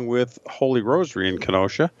 along with Holy Rosary in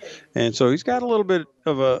Kenosha. And so he's got a little bit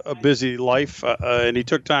of a busy life, and he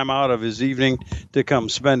took time out of his evening to come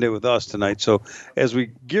spend it with us tonight. So as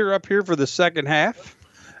we gear up here for the second half,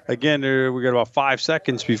 again, we got about 5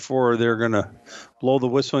 seconds before they're going to blow the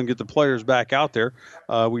whistle and get the players back out there.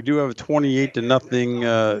 We do have a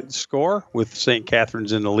 28-0 score with St.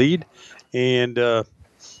 Catherine's in the lead, and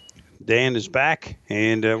Dan is back,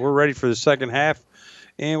 and we're ready for the second half.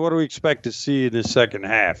 And what do we expect to see in the second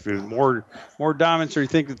half? More dominance, or you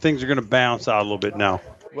think that things are going to bounce out a little bit now?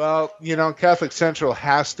 Well, Catholic Central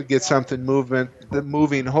has to get something moving.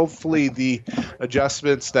 Hopefully the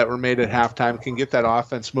adjustments that were made at halftime can get that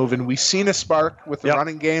offense moving. We've seen a spark with the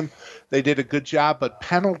running game. They did a good job, but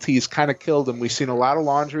penalties kind of killed them. We've seen a lot of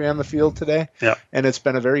laundry on the field today, and it's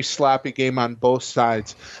been a very sloppy game on both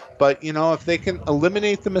sides. But, if they can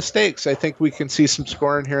eliminate the mistakes, I think we can see some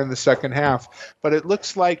scoring here in the second half. But it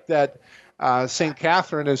looks like that St.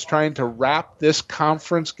 Catherine is trying to wrap this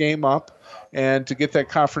conference game up and to get that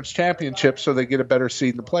conference championship so they get a better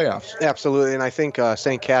seed in the playoffs. Absolutely, and I think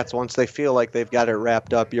St. Cat's, once they feel like they've got it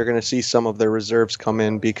wrapped up, you're going to see some of their reserves come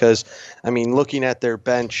in because, looking at their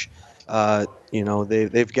bench,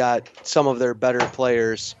 they've got some of their better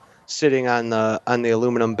players sitting on the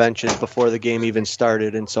aluminum benches before the game even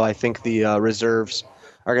started, and so I think the reserves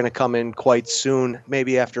are going to come in quite soon,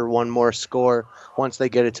 maybe after one more score, once they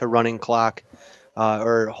get it to running clock,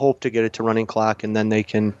 or hope to get it to running clock, and then they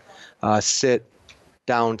can sit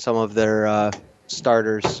down some of their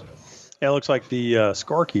starters. Yeah, it looks like the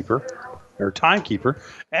scorekeeper or timekeeper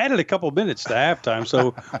added a couple minutes to halftime,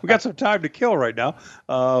 so we got some time to kill right now.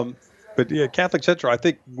 But yeah, Catholic Central, I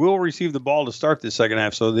think, will receive the ball to start this second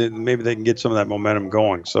half, so that maybe they can get some of that momentum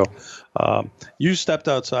going. So you stepped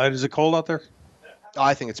outside. Is it cold out there? Oh,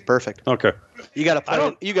 I think it's perfect. Okay. You got to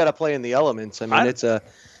play. You got to play in the elements. It's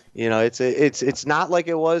not like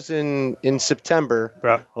it was in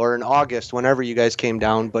September or in August, whenever you guys came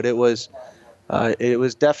down, but it was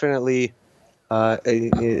definitely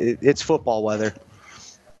it's football weather.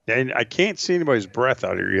 And I can't see anybody's breath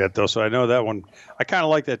out here yet, though, so I know that one. I kind of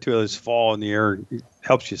like that too. This fall in the air it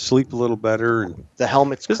helps you sleep a little better, and the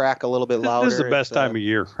helmets crack a little bit louder. This is the best time of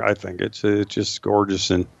year, I think. It's just gorgeous,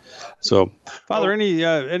 and so, Father,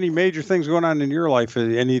 any major things going on in your life?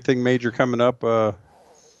 Anything major coming up?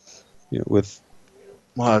 With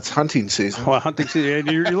well, it's hunting season. Well, hunting season.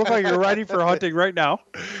 And you look like you're ready for hunting right now.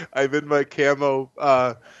 I'm in my camo,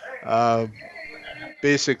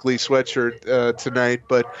 basically sweatshirt tonight.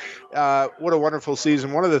 But what a wonderful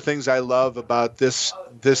season! One of the things I love about this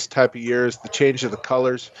type of year is the change of the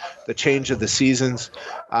colors, the change of the seasons,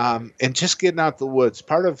 and just getting out the woods.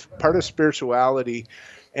 Part of spirituality.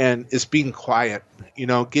 And is being quiet,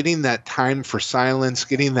 getting that time for silence,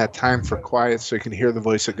 getting that time for quiet so you can hear the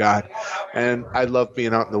voice of God. And I love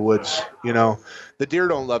being out in the woods. The deer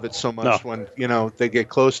don't love it so much when, they get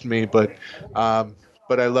close to me, but I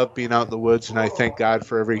love being out in the woods, and I thank God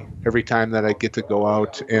for every time that I get to go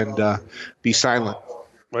out and be silent.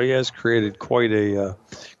 Well, you guys created quite a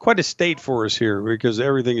state for us here because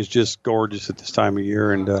everything is just gorgeous at this time of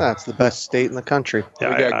year, and that's the best state in the country.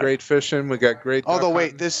 Yeah, we got great fishing. We got great. Although,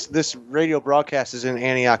 wait, this radio broadcast is in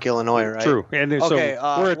Antioch, Illinois, right? True, and so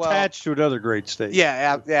we're attached to another great state.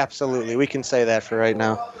 Yeah, absolutely. We can say that for right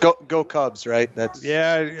now. Go Cubs, right?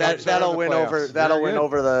 That'll win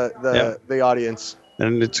over the audience.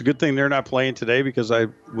 And it's a good thing they're not playing today because I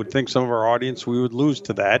would think some of our audience we would lose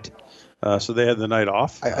to that. So they had the night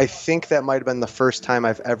off. I think that might have been the first time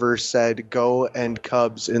I've ever said "go" and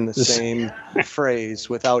Cubs in the same phrase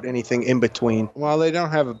without anything in between. Well, they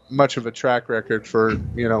don't have much of a track record for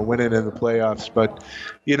winning in the playoffs, but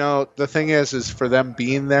the thing is for them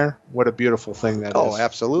being there, what a beautiful thing that is. Oh,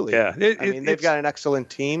 absolutely. Yeah, they've got an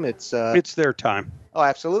excellent team. It's their time. Oh,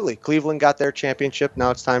 absolutely. Cleveland got their championship.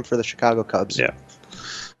 Now it's time for the Chicago Cubs. Yeah.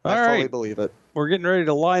 I fully believe it. We're getting ready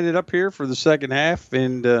to line it up here for the second half,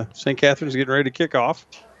 and St. Catherine's getting ready to kick off.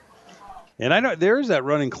 And I know there is that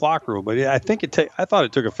running clock rule, but I think I thought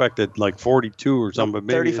it took effect at like 42 or something, but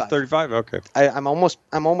maybe 35. It's 35. Okay. I'm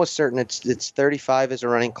almost certain it's 35 as a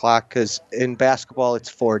running clock because in basketball it's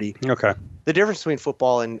 40. Okay. The difference between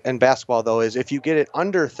football and basketball though is if you get it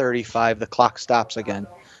under 35, the clock stops again.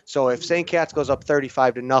 So if St. Cat's goes up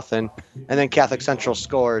 35-0, and then Catholic Central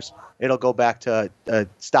scores, it'll go back to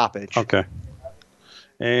stoppage. Okay.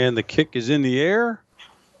 And the kick is in the air,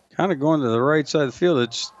 kind of going to the right side of the field.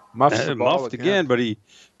 It's muffed again, but he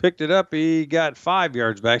picked it up. He got 5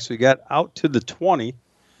 yards back, so he got out to the 20.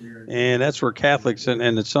 and that's where Catholics, and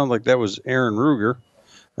it sounded like that was Aaron Ruger,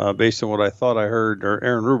 based on what I thought I heard, or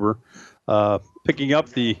Aaron Ruber, picking up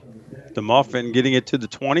the muff and getting it to the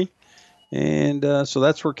 20. And so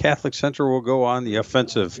that's where Catholic Central will go on the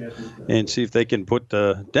offensive and see if they can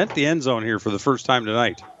dent the end zone here for the first time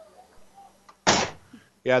tonight.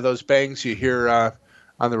 Yeah, those bangs you hear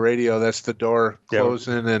on the radio, that's the door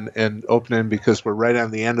closing and opening because we're right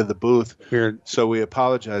on the end of the booth. Here, so we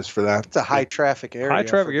apologize for that. It's a high traffic area. High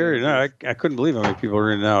traffic area. No, I couldn't believe how many people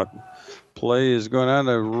are in and out. Play is going on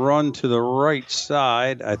to run to the right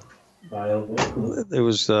side. It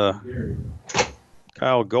was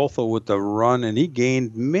Kyle Goethel with the run, and he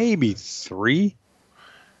gained maybe 3.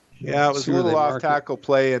 Yeah, it was a little off-tackle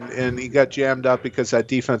play, and he got jammed up because that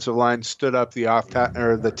defensive line stood up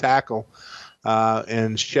the tackle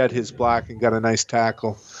and shed his block and got a nice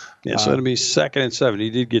tackle. Yeah, so it'll be 2nd and 7. He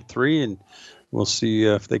did get 3, and we'll see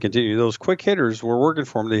if they continue. Those quick hitters were working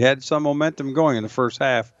for him. They had some momentum going in the first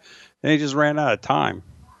half, and he just ran out of time.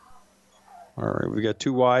 All right, we got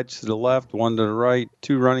 2 wides to the left, 1 to the right,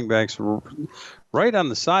 2 running backs right on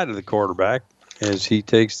the side of the quarterback as he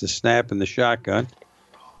takes the snap in the shotgun.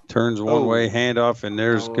 Turns one way, handoff, and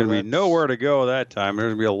there's going to be nowhere to go that time. There's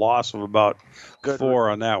going to be a loss of about 4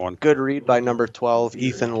 on that one. Good read by number 12,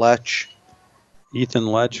 Ethan Lech. Ethan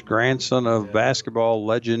Lech, grandson of basketball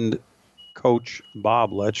legend coach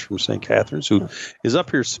Bob Lech from St. Catharines, who is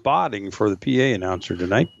up here spotting for the PA announcer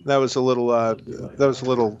tonight. That was a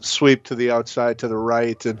little sweep to the outside to the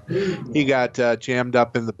right, and he got jammed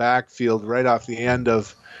up in the backfield right off the end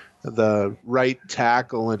of the right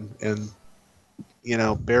tackle and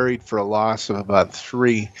buried for a loss of about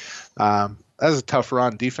 3. That was a tough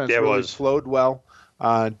run. Defense really flowed well,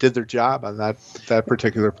 did their job on that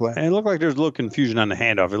particular play. And it looked like there was a little confusion on the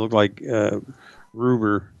handoff. It looked like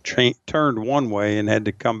Ruber turned one way and had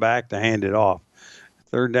to come back to hand it off.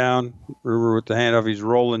 3rd down, Ruber with the handoff. He's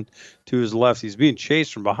rolling to his left. He's being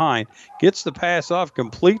chased from behind. Gets the pass off,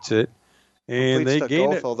 completes it. And they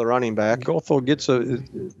gain it. The running back. Goethel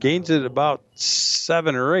gains it about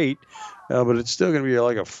 7 or 8. But it's still going to be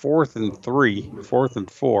like a 4th and 3, 4th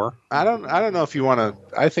and 4. I don't know if you want to.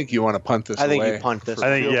 I think you want to punt this. I think you punt this. I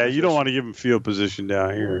think you don't want to give them field position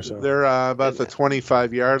down here. So they're about the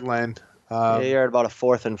 25-yard line. You're at about a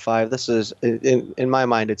 4th and 5. This is, in my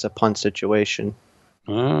mind, it's a punt situation.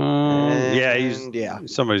 Somebody's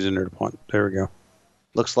in there to punt. There we go.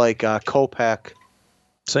 Looks like Kopak.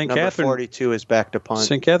 St. Number Catharines 42 is back to punt.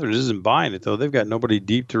 St. Catharines isn't buying it though. They've got nobody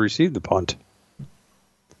deep to receive the punt.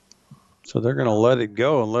 So they're going to let it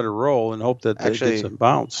go and let it roll and hope that it gets a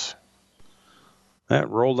bounce. That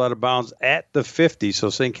rolled out of bounds at the 50, so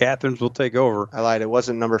St. Catharines will take over. I lied. It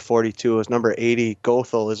wasn't number 42. It was number 80.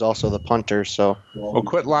 Goethel is also the punter. So,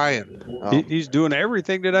 quit lying. He's doing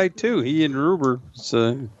everything tonight, too. He and Ruber,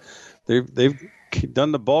 they've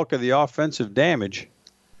done the bulk of the offensive damage.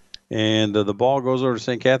 And the ball goes over to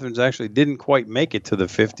St. Catharines. Actually didn't quite make it to the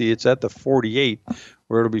 50. It's at the 48,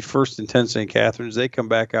 where it'll be 1st and 10 St. Catharines. They come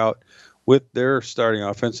back out with their starting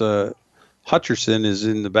offense. Hutcherson is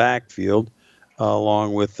in the backfield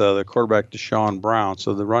along with the quarterback Deshaun Brown.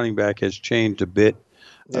 So the running back has changed a bit.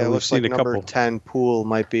 Yeah, it looks like number 10 Poole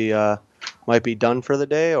might be done for the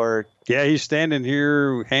day. Or yeah, he's standing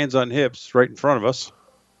here, hands on hips, right in front of us.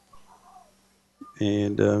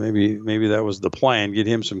 And maybe that was the plan, get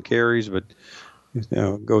him some carries, but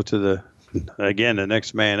go to the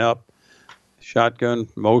next man up. Shotgun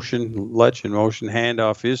motion, Lech in motion,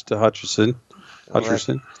 handoff is to Hutcherson.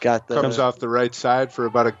 Comes off the right side for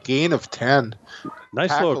about a gain of 10.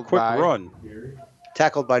 Nice little quick run.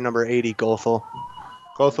 Tackled by number 80, Goethel.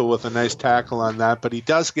 Goethel with a nice tackle on that, but he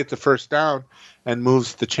does get the 1st down and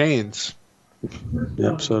moves the chains.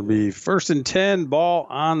 Yep, so it'll be 1st and 10, ball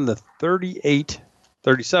on the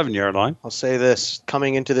 37-yard line. I'll say this.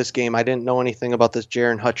 Coming into this game, I didn't know anything about this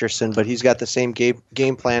Jaron Hutcherson, but he's got the same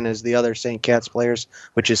game plan as the other St. Cat's players,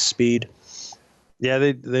 which is speed. Yeah,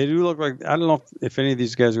 they do look like – I don't know if any of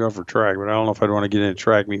these guys are going for track, but I don't know if I'd want to get in a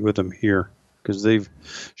track meet with them here because they've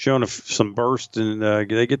shown some burst, and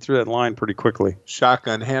they get through that line pretty quickly.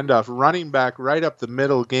 Shotgun handoff. Running back right up the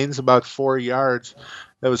middle, gains about 4 yards.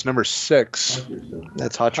 That was number 6.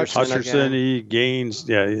 That's Hutcherson. Hutcherson, he gains.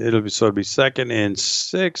 Yeah, it'll be 2nd and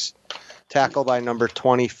 6. Tackle by number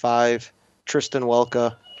 25, Tristan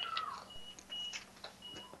Welka.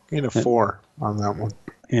 Gain of 4 on that one.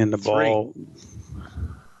 And the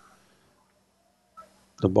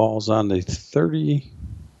ball's on the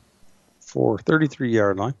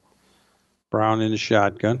 33-yard line. Brown in the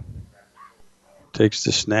shotgun. Takes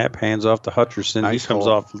the snap, hands off to Hutcherson. Nice he comes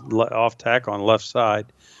off tackle on the left side.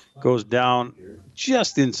 Goes down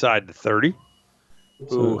just inside the 30.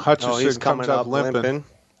 Ooh, Hutchison he's comes coming up up limping.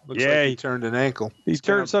 Looks Yeah, like he turned an ankle. He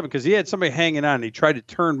turned something because he had somebody hanging on. And he tried to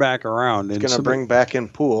turn back around. He's going to bring back in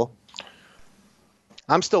Poole.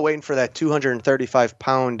 I'm still waiting for that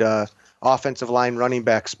 235-pound offensive line running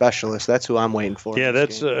back specialist. That's who I'm waiting for. Yeah,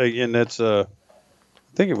 that's I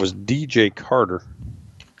think it was DJ Carter,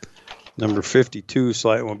 number 52.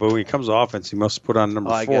 But when he comes to offense, he must put on number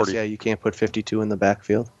 40. I guess, yeah, you can't put 52 in the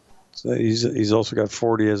backfield. So he's also got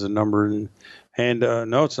 40 as a number.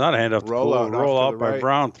 No, it's not a handoff. Roll out by right.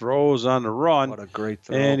 Brown, throws on the run. What a great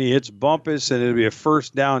throw. And he hits Bumpus, and it'll be a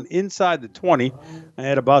first down inside the 20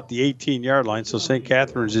 at about the 18-yard line. So St.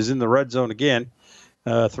 Catherine's is in the red zone again,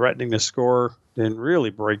 threatening to score and really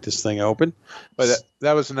break this thing open. But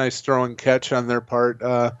that was a nice throw and catch on their part.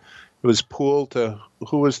 It was Poole to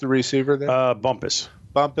who was the receiver there? Bumpus.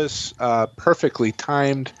 Bumpus, perfectly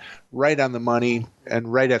timed, right on the money,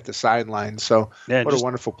 and right at the sideline. So what a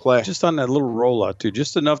wonderful play. Just on that little rollout, too.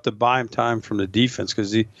 Just enough to buy him time from the defense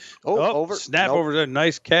because he over there.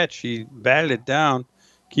 Nice catch. He batted it down,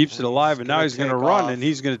 keeps it alive, and now he's going to run, and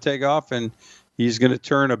he's going to take off, and he's going to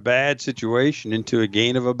turn a bad situation into a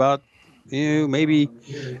gain of about maybe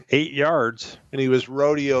 8 yards. And he was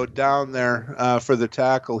rodeoed down there for the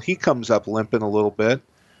tackle. He comes up limping a little bit.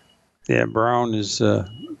 Yeah, Brown is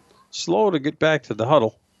slow to get back to the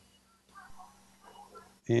huddle.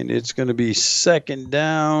 And it's going to be second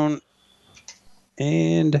down.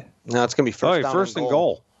 And now it's going to be first and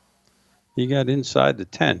goal. He got inside the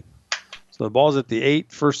 10. So the ball's at the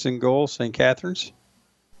 8, first and goal, St. Catherine's.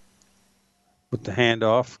 With the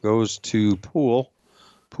handoff, goes to Poole.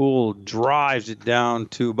 Poole drives it down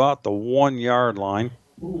to about the 1-yard line.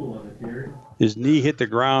 His knee hit the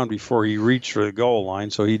ground before he reached for the goal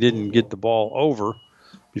line, so he didn't get the ball over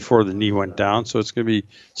before the knee went down. So it's going to be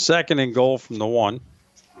second and goal from the 1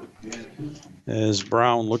 as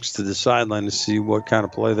Brown looks to the sideline to see what kind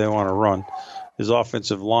of play they want to run. His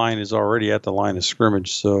offensive line is already at the line of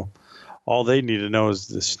scrimmage, so all they need to know is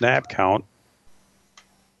the snap count.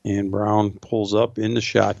 And Brown pulls up in the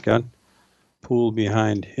shotgun. Poole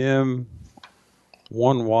behind him.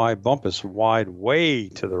 1 wide, Bumpus wide way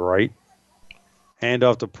to the right. Hand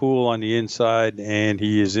off to Poole on the inside, and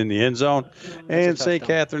he is in the end zone. And St.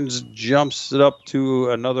 Catherine's jumps it up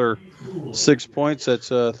to another 6 points. That's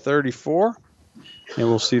 34. And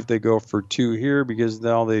we'll see if they go for 2 here because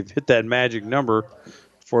now they've hit that magic number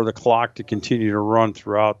for the clock to continue to run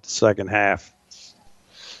throughout the second half.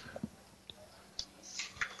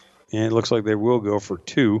 And it looks like they will go for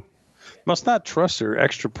 2. Must not trust their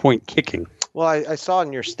extra point kicking. Well, I saw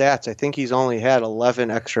in your stats, I think he's only had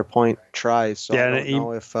 11 extra point tries. So I don't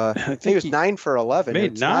know if I think he was 9 for 11.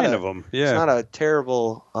 Made 9 of them. Yeah, it's not a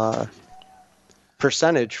terrible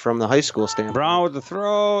percentage from the high school standpoint. Brown with the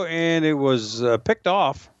throw, and it was picked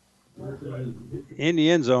off in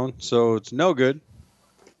the end zone, so it's no good.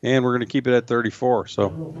 And we're going to keep it at 34. So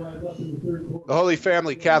the Holy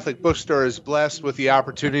Family Catholic Bookstore is blessed with the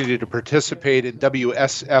opportunity to participate in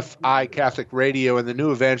WSFI Catholic Radio and the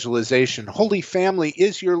new evangelization. Holy Family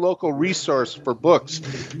is your local resource for books,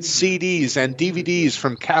 CDs, and DVDs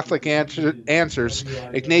from Catholic Answers,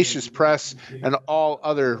 Ignatius Press, and all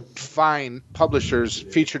other fine publishers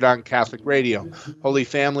featured on Catholic Radio. Holy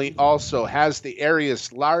Family also has the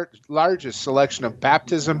area's largest selection of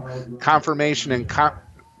baptism, confirmation, and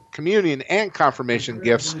communion and confirmation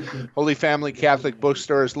gifts. Holy Family Catholic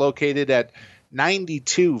Bookstore is located at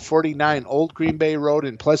 9249 Old Green Bay Road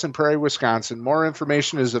in Pleasant Prairie, Wisconsin. More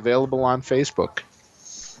information is available on Facebook.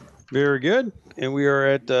 Very good. And we are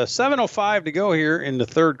at 7:05 to go here in the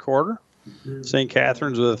third quarter. St.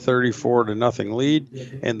 Catherine's with a 34-0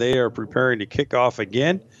 lead, and they are preparing to kick off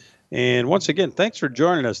again. And once again, thanks for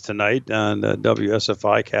joining us tonight on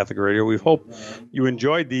WSFI Catholic Radio. We hope you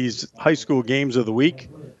enjoyed these high school games of the week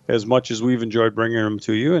as much as we've enjoyed bringing them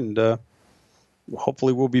to you. And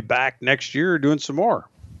hopefully we'll be back next year doing some more.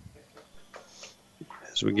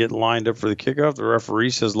 As we get lined up for the kickoff, the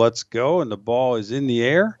referee says, let's go. And the ball is in the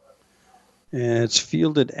air. And it's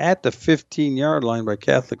fielded at the 15-yard line by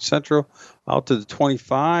Catholic Central, out to the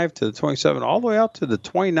 25, to the 27, all the way out to the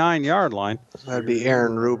 29-yard line. That'd be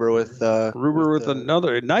Aaron Ruber with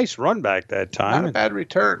another nice run back that time. Not a bad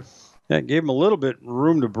return. Yeah, gave them a little bit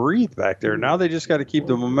room to breathe back there. Now they just got to keep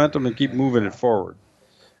the momentum and keep moving it forward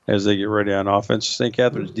as they get ready on offense. St.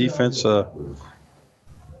 Catherine's defense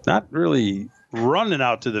not really running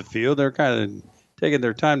out to the field. They're kind of taking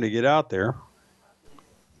their time to get out there.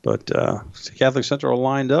 But Catholic Central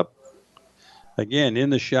lined up, again, in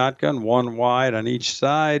the shotgun, 1 wide on each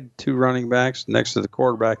side, 2 running backs next to the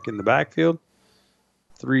quarterback in the backfield,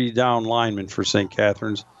 3 down linemen for St.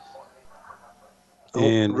 Catherine's.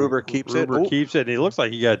 And Ruber keeps it. Ruber keeps it. And it looks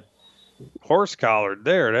like he got horse collared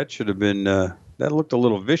there. That should have been, that looked a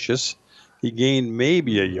little vicious. He gained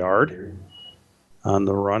maybe a yard on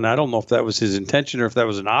the run. I don't know if that was his intention or if that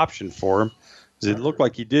was an option for him. 'Cause it looked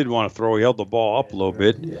like he did want to throw. He held the ball up a little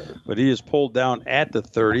bit, but he is pulled down at the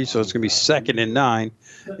 30, so it's going to be 2nd and 9.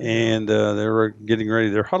 And they're getting ready.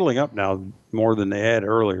 They're huddling up now more than they had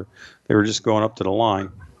earlier. They were just going up to the line.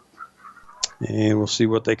 And we'll see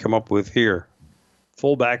what they come up with here.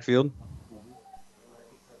 Full backfield.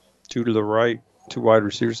 2 to the right, 2 wide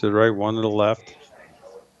receivers to the right, 1 to the left.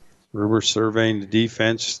 Ruber surveying the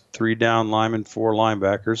defense. 3 down linemen, 4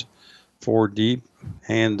 linebackers, 4 deep.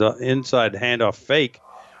 Inside handoff fake.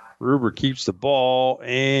 Ruber keeps the ball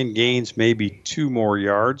and gains maybe 2 more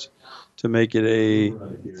yards to make it a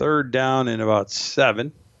 3rd down and about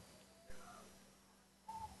 7.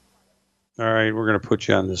 All right, we're going to put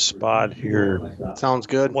you on the spot here. Sounds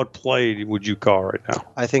good. What play would you call right now?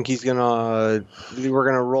 I think we're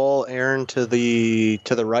gonna roll Aaron to the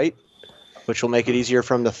right, which will make it easier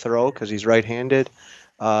for him to throw because he's right-handed.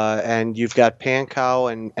 And you've got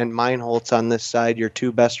Pankow and Meinholz on this side, your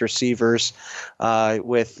 2 best receivers,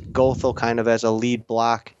 with Goethel kind of as a lead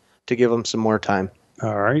block to give him some more time.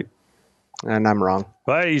 All right. And I'm wrong.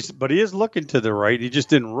 But he is looking to the right. He just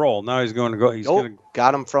didn't roll. Now he's going to go. He's going to.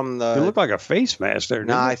 Got him from the. He looked like a face mask there.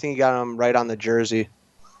 Nah, I think he got him right on the jersey.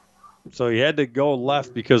 So he had to go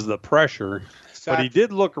left because of the pressure. But he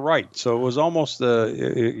did look right, so it was almost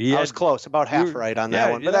I was close, about half right on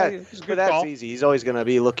that one. But that's easy. He's always going to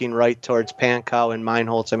be looking right towards Pankow and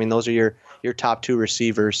Meinholz. I mean, those are your top 2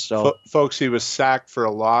 receivers. So, folks, he was sacked for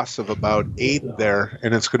a loss of about 8 there,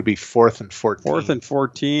 and it's going to be 4th and 14. 4th and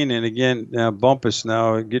 14, and again, Bumpus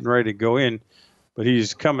now getting ready to go in, but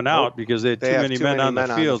he's coming out because they had too many men on the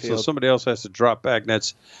field, so somebody else has to drop back, and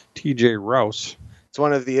that's T.J. Rouse. It's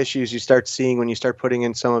one of the issues you start seeing when you start putting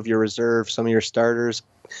in some of your reserves. Some of your starters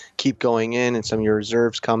keep going in, and some of your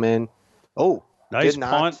reserves come in. Oh, nice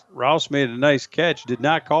punt. Rouse made a nice catch. Did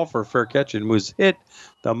not call for a fair catch and was hit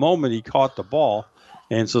the moment he caught the ball.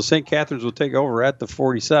 And so St. Catherine's will take over at the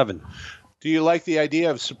 47. Do you like the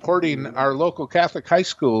idea of supporting our local Catholic high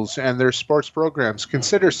schools and their sports programs?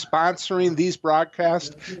 Consider sponsoring these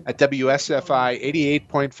broadcasts at WSFI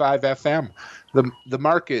 88.5 FM. The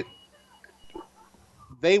market.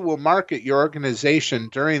 They will market your organization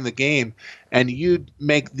during the game, and you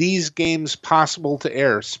make these games possible to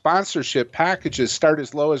air. Sponsorship packages start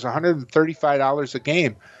as low as $135 a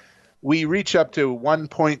game. We reach up to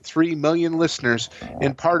 1.3 million listeners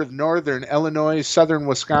in part of northern Illinois, southern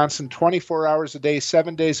Wisconsin, 24 hours a day,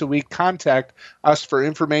 7 days a week. Contact us for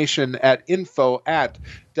information at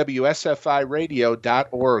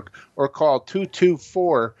info@wsfiradio.org or call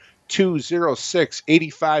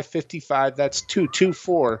 224-206-8555. That's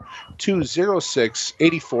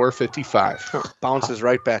 224-206-8455. Bounces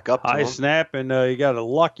right back up to him. High snap, and he got a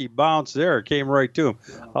lucky bounce there. It came right to him.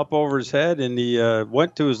 Up over his head, and he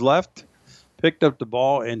went to his left, picked up the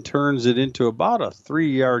ball, and turns it into about a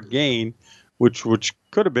 3-yard gain, which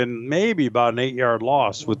could have been maybe about an 8-yard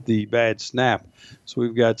loss with the bad snap. So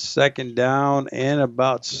we've got 2nd down and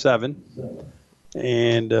about 7.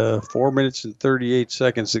 And 4 minutes and 38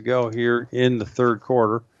 seconds to go here in the 3rd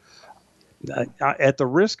quarter. At the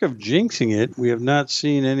risk of jinxing it, we have not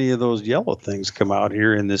seen any of those yellow things come out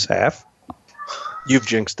here in this half. You've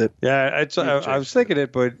jinxed it. Yeah, I was thinking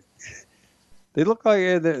it, but they look like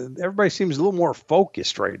everybody seems a little more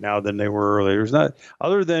focused right now than they were earlier. There's not,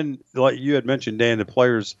 other than like you had mentioned, Dan, the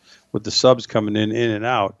players with the subs coming in and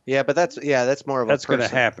out. Yeah, but that's more of that's going to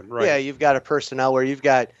happen, right? Yeah, you've got a personnel where you've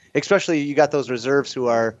got, especially you got those reserves who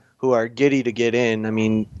are giddy to get in. I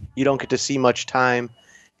mean, you don't get to see much time.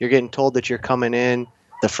 You're getting told that you're coming in.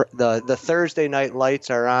 The Thursday night lights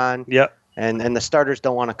are on. Yep. And the starters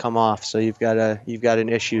don't want to come off, so you've got an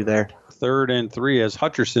issue there. 3rd and 3 as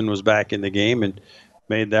Hutcherson was back in the game and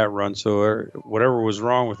made that run. So whatever was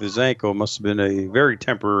wrong with his ankle must have been a very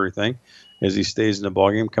temporary thing as he stays in the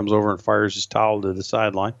ballgame, comes over and fires his towel to the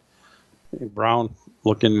sideline. Brown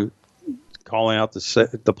calling out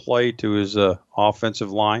the play to his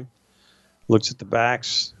offensive line. Looks at the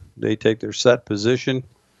backs. They take their set position.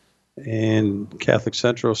 And Catholic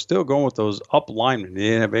Central still going with those up linemen. They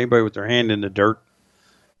didn't have anybody with their hand in the dirt.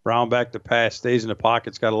 Brown back to pass, stays in the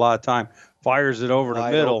pocket's got a lot of time, fires it over the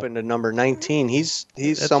middle. Open to number 19. He's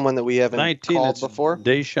someone that we haven't called before.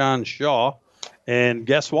 Deshaun Shaw, and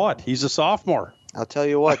guess what? He's a sophomore. I'll tell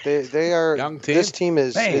you what, they are. Young team. This team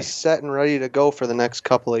is set and ready to go for the next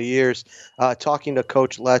couple of years. Talking to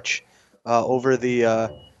Coach Lech over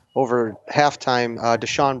halftime,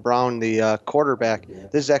 Deshaun Brown, the quarterback.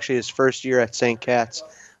 This is actually his first year at St. Cat's.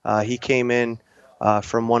 He came in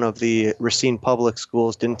from one of the Racine public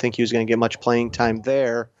schools. Didn't think he was going to get much playing time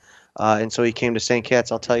there, and so he came to St.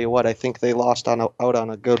 Cat's. I'll tell you what, I think they lost out on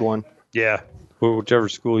a good one. Yeah, whichever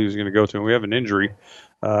school he was going to go to. And we have an injury,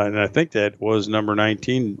 and I think that was number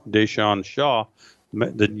 19, Deshaun Shaw,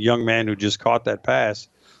 the young man who just caught that pass.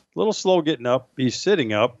 A little slow getting up. He's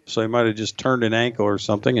sitting up, so he might have just turned an ankle or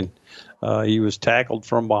something, and he was tackled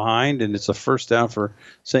from behind, and it's a first down for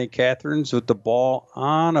St. Catherine's with the ball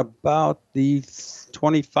on about the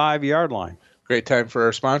 25-yard line. Great time for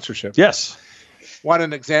our sponsorship. Yes. Want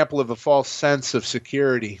an example of a false sense of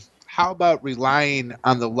security? How about relying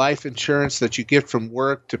on the life insurance that you get from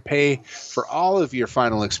work to pay for all of your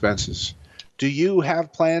final expenses? Do you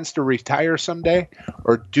have plans to retire someday,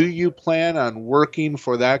 or do you plan on working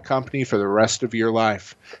for that company for the rest of your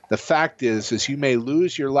life? The fact is you may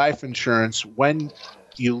lose your life insurance when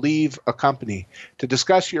you leave a company. To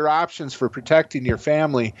discuss your options for protecting your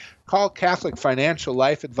family, call Catholic Financial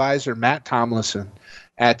Life Advisor Matt Tomlinson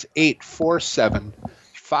at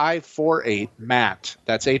 847-548-MATT.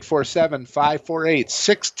 That's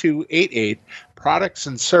 847-548-6288. Products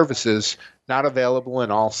and services not available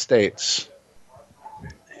in all states.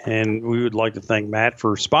 And we would like to thank Matt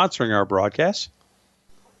for sponsoring our broadcast.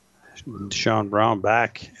 Deshaun Brown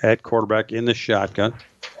back at quarterback in the shotgun.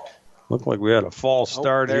 Looked like we had a false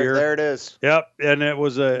start here. There it is. Yep, and it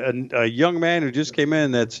was a young man who just came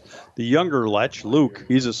in. That's the younger Lech, Luke.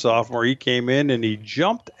 He's a sophomore. He came in and he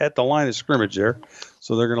jumped at the line of scrimmage there.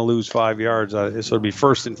 So they're going to lose 5 yards. So it'll be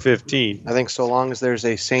 1st and 15. I think so long as there's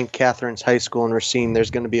a St. Catherine's High School in Racine, there's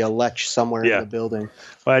going to be a Lech somewhere in the building.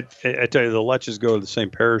 But I tell you, the Leches go to the same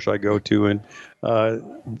parish I go to, and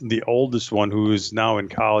the oldest one, who is now in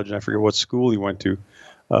college, and I forget what school he went to,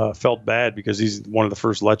 felt bad because he's one of the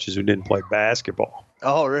first Leches who didn't play basketball.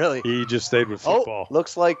 Oh, really? He just stayed with football. Oh,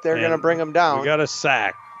 looks like they're going to bring him down. We got a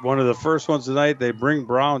sack. One of the first ones tonight, they bring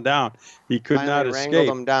Brown down. He could not escape.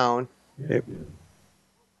 Wrangled him down.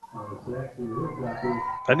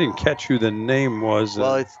 I didn't catch who the name was.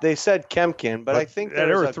 Well, they said Kemkin, but I think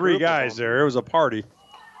there were 3 guys there. It was a party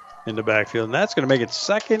in the backfield, and that's going to make it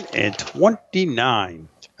 2nd and 29.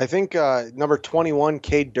 I think number 21,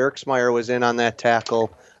 Cade Dirksmeyer, was in on that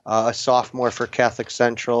tackle, a sophomore for Catholic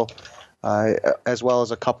Central, as well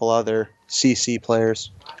as a couple other CC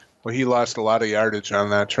players. Well, he lost a lot of yardage on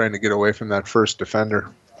that, trying to get away from that first defender.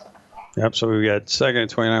 Yep, so we got 2nd and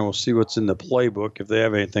 29. We'll see what's in the playbook, if they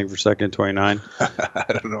have anything for 2nd and 29. I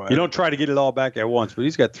don't know. You don't try to get it all back at once, but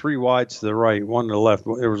he's got 3 wides to the right, 1 to the left.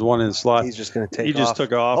 There was 1 in the slot. He's just going to take off. He just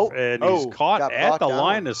took off, and he's caught at the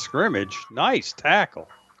line of scrimmage. Nice tackle.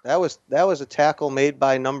 That was a tackle made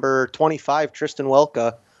by number 25, Tristan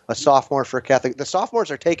Welka, a sophomore for Catholic. The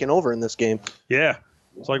sophomores are taking over in this game. Yeah,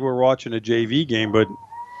 it's like we're watching a JV game, but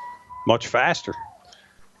much faster.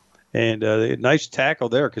 And nice tackle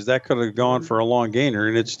there, because that could have gone for a long gainer,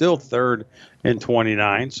 and it's still 3rd and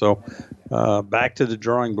 29. So back to the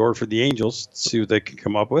drawing board for the Angels. Let's see what they can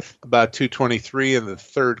come up with. About 2:23 in the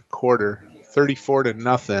third quarter,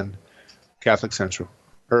 34-0, Catholic Central.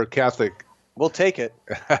 Or Catholic. We'll take it.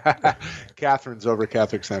 Catherine's over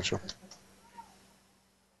Catholic Central.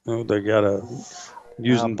 Oh, they got a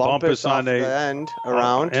using Bumpus on the end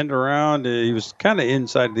around. End around. He was kind of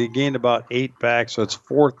inside. They gained about 8 back, so it's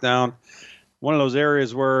 4th down. One of those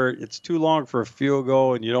areas where it's too long for a field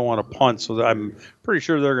goal and you don't want to punt, so I'm pretty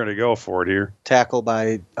sure they're going to go for it here. Tackle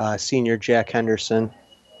by senior Jack Henderson.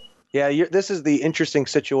 Yeah, this is the interesting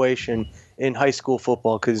situation in high school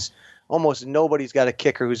football, because almost nobody's got a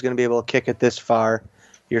kicker who's going to be able to kick it this far.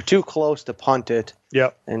 You're too close to punt it.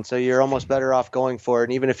 Yep. And so you're almost better off going for it.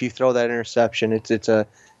 And even if you throw that interception, it's a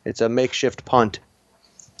makeshift punt.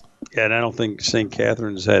 Yeah, and I don't think St.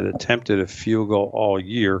 Catherine's had attempted a field goal all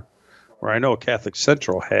year. Where I know Catholic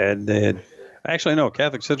Central had.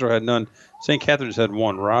 Catholic Central had none. St. Catherine's had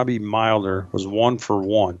 1. Robbie Milder was 1 for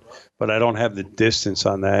 1, but I don't have the distance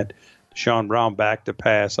on that. Sean Brown back to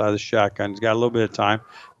pass out of the shotgun. He's got a little bit of time.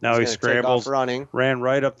 Now he scrambles, ran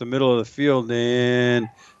right up the middle of the field, and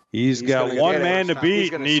he's got one man to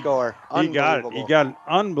beat. He's score. He got it. He got an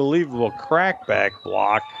unbelievable crackback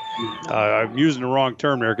block. I'm using the wrong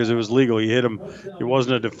term there because it was legal. He hit him. He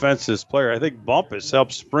wasn't a defenseless player. I think Bumpus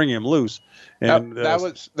helped spring him loose. And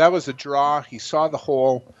that was a draw. He saw the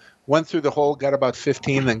hole, went through the hole, got about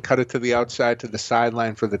 15, then cut it to the outside to the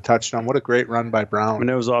sideline for the touchdown. What a great run by Brown. And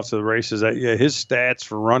it was off to the races. His stats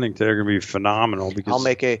for running today are going to be phenomenal. Because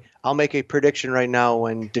I'll make a prediction right now.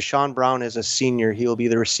 When Deshaun Brown is a senior, he will be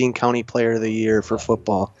the Racine County Player of the Year for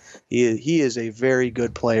football. He is a very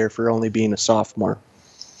good player for only being a sophomore.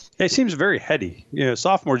 Yeah, he seems very heady.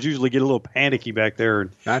 Sophomores usually get a little panicky back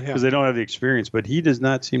there Not him. because they don't have the experience, but he does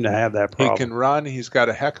not seem to have that He problem. can run. He's got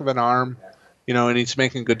a heck of an arm, and he's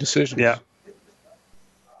making good decisions. Yeah.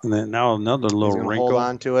 And then now another He's little gonna wrinkle. hold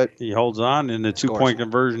on to it. He holds on, and the Scores. 2-point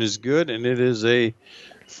conversion is good, and it is a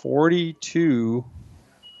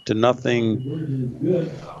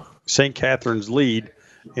 42-0 St. Catherine's lead.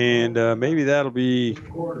 And maybe that'll be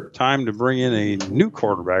time to bring in a new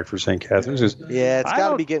quarterback for St. Catherine's. 'Cause Yeah, it's I got to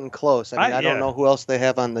don't- be getting close. I yeah. don't know who else they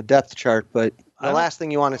have on the depth chart, but the last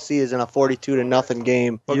thing you want to see is in a 42-0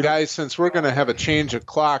 game. Well, guys, since we're going to have a change of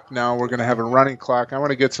clock now, we're going to have a running clock. I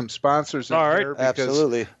want to get some sponsors in All right. here because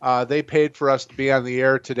Absolutely. they paid for us to be on the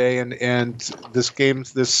air today, and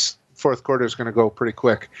this fourth quarter is going to go pretty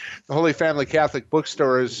quick. The Holy Family Catholic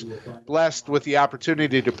Bookstore is blessed with the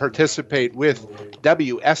opportunity to participate with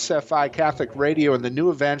WSFI Catholic Radio in the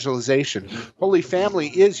new evangelization. Holy Family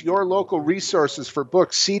is your local resources for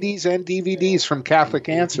books, CDs, and DVDs from Catholic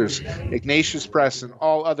Answers, Ignatius Press, and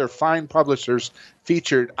all other fine publishers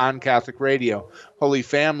featured on Catholic Radio. Holy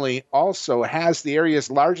Family also has the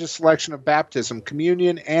area's largest selection of baptism,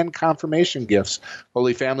 communion, and confirmation gifts.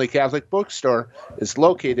 Holy Family Catholic Bookstore is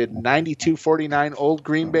located 9249 Old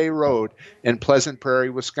Green Bay Road in Pleasant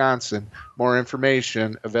Prairie, Wisconsin. More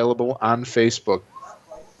information available on Facebook.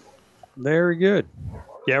 Very good.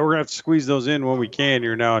 Yeah, we're going to have to squeeze those in when we can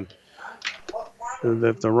here now. And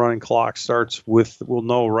if the running clock starts we'll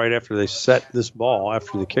know right after they set this ball,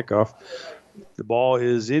 after the kickoff. The ball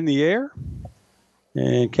is in the air,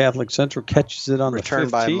 and Catholic Central catches it on Returned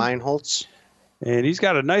the by 15. Meinholz. And he's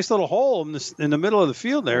got a nice little hole in the middle of the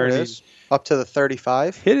field there. There it And is. Up to the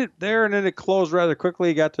 35. he hit it there, and then it closed rather quickly.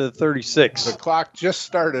 He got to the 36. The clock just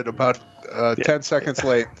started about 10 seconds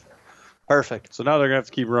late. Perfect. So now they're going to have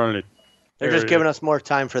to keep running it. They're just giving us more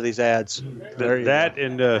time for these ads. That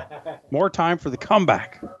and more time for the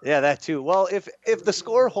comeback. Yeah, that too. Well, if the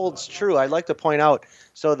score holds true, I'd like to point out,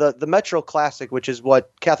 so the Metro Classic, which is what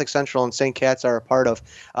Catholic Central and St. Cat's are a part of,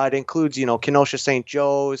 it includes, Kenosha St.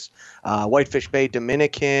 Joe's, Whitefish Bay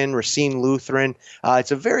Dominican, Racine Lutheran. It's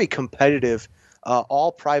a very competitive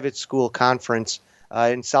all-private school conference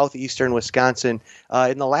in southeastern Wisconsin.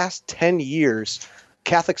 In the last 10 years,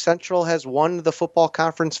 Catholic Central has won the football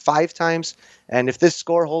conference 5 times, and if this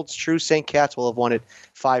score holds true, St. Cat's will have won it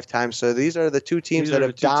 5 times. So these are the two teams These that are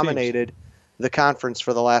have the two teams. dominated the conference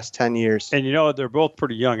for the last 10 years. And they're both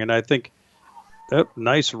pretty young. And I think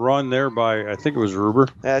nice run there by, I think it was Ruber.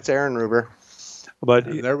 That's Aaron Ruber. But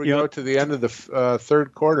And there we go to the end of the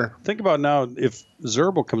third quarter. think about now if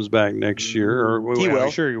Zerbel comes back next year, or He will. I'm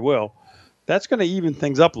sure he will. That's going to even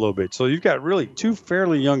things up a little bit. So you've got really 2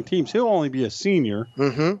 fairly young teams. He'll only be a senior,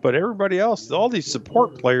 but everybody else, all these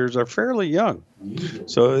support players are fairly young.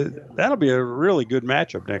 So that'll be a really good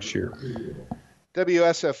matchup next year.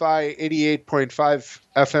 WSFI 88.5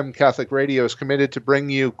 FM Catholic Radio is committed to bring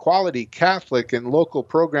you quality Catholic and local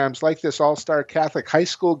programs like this All-Star Catholic High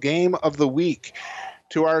School Game of the Week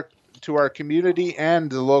to our community and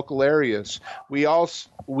the local areas.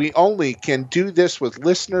 We only can do this with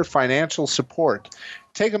listener financial support.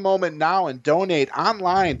 Take a moment now and donate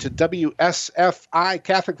online to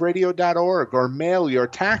WSFICatholicRadio.org or mail your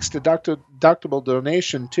tax-deductible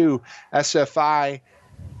donation to WSFI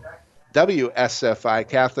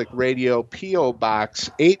Catholic Radio, P.O. Box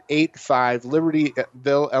 885,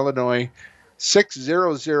 Libertyville, Illinois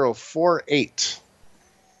 60048.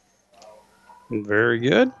 Very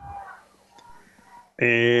good.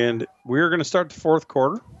 And we're going to start the fourth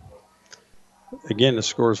quarter. Again, the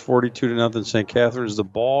score is 42-0 St. Catherine's. The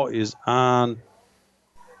ball is on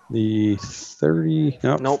the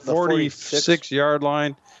 46-yard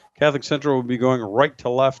line. Catholic Central will be going right to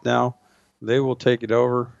left now. They will take it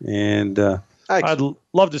over, and I'd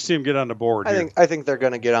love to see them get on the board. I think they're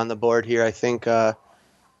going to get on the board here. I think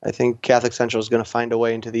Catholic Central is going to find a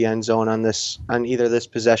way into the end zone on either this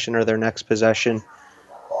possession or their next possession.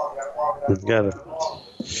 We've got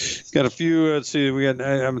a few. Let's see.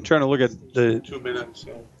 I'm trying to look at the 2 minutes.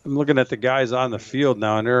 I'm looking at the guys on the field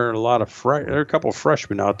now, and there are a lot of there are a couple of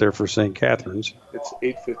freshmen out there for St. Catherine's. It's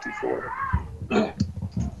 8:54.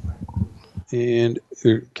 And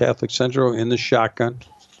Catholic Central in the shotgun.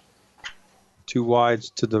 2 wides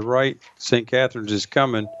to the right. St. Catherine's is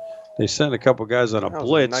coming. They sent a couple guys on a That was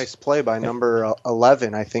blitz. a nice play by number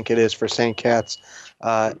 11, I think it is, for St. Cat's.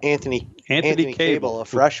 Anthony Cable, a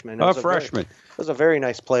freshman. It was a very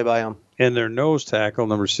nice play by him. And their nose tackle,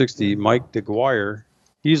 number 60, Mike DeGuire,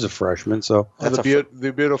 he's a freshman. So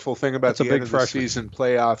The beautiful thing about the end of the season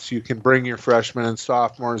playoffs, you can bring your freshmen and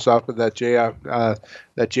sophomores up with that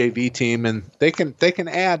JV team, and they can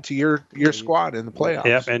add to your squad in the playoffs.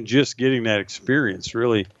 Yep, and just getting that experience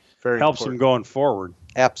really. Very helps important. them going forward.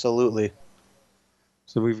 Absolutely.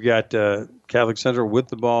 So we've got Catholic Central with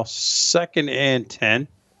the ball, 2nd and 10.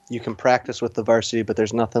 You can practice with the varsity, but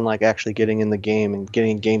there's nothing like actually getting in the game and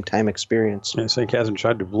getting game time experience. And St. Catherine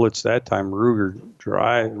tried to blitz that time. Ruger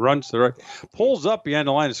runs to the right, pulls up behind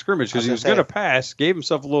the line of scrimmage because he was going to pass, gave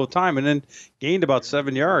himself a little time, and then gained about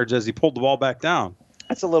 7 yards as he pulled the ball back down.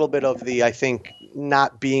 That's a little bit of the, I think,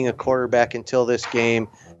 not being a quarterback until this game,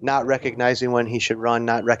 not recognizing when he should run,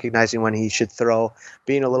 not recognizing when he should throw,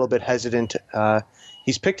 being a little bit hesitant.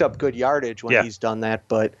 He's picked up good yardage when he's done that,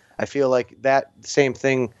 but I feel like that same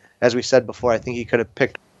thing, as we said before, I think he could have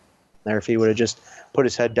picked there if he would have just put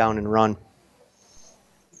his head down and run.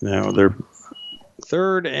 Now they're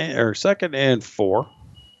 2nd and 4.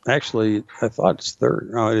 Actually, I thought it's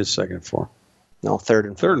 3rd. No, it is 2nd and 4. No, 3rd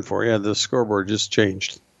and 4. 3rd and 4. Yeah, the scoreboard just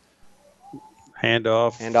changed.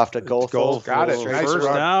 Handoff to Goethel. Got it. Nice First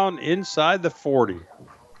run. down inside the 40.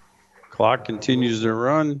 Clock continues to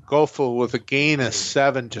run. Goethel with a gain of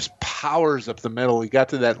 7 just powers up the middle. He got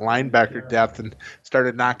to that linebacker depth and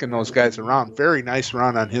started knocking those guys around. Very nice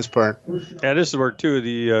run on his part. Yeah, this is where two of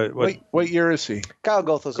the What year is he? Kyle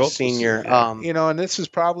Goethel's a senior. And this is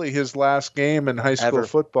probably his last game in high school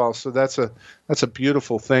football. So that's a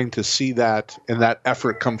beautiful thing to see that and that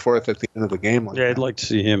effort come forth at the end of the game. I'd like to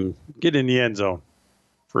see him get in the end zone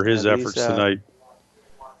for his efforts tonight.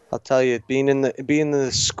 I'll tell you, being in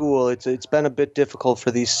the school, it's been a bit difficult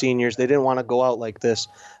for these seniors. They didn't want to go out like this,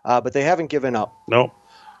 but they haven't given up. Nope.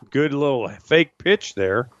 Good little fake pitch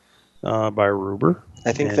there by Ruber.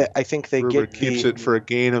 I think they Ruber keeps it for a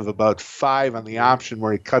gain of about 5 on the option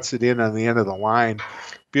where he cuts it in on the end of the line.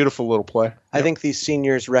 Beautiful little play. I think these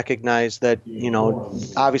seniors recognize that,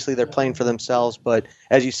 obviously they're playing for themselves, but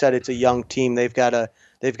as you said, it's a young team. They've got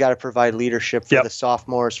to provide leadership for the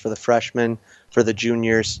sophomores, for the freshmen, for the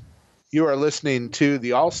juniors. You are listening to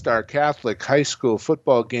the All-Star Catholic High School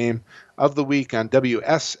football game of the week on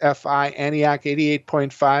WSFI Antioch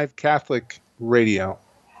 88.5 Catholic Radio.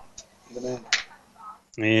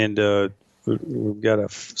 And we've got a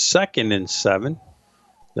 2nd and 7.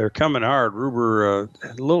 They're coming hard. Ruber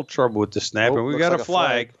had a little trouble with the snap, and we got a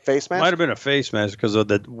flag. Face mask? Might have been a face mask because of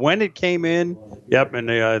when it came in. Yep, and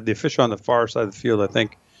the official on the far side of the field, I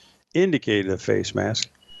think, indicated a face mask.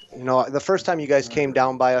 The first time you guys came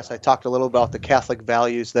down by us, I talked a little about the Catholic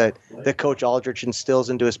values that Coach Aldrich instills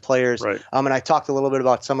into his players. Right. And I talked a little bit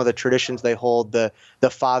about some of the traditions they hold. The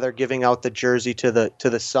father giving out the jersey to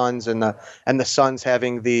the sons, and the sons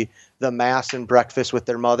having the mass and breakfast with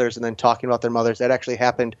their mothers, and then talking about their mothers. That actually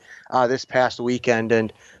happened this past weekend,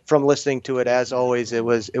 and from listening to it, as always, it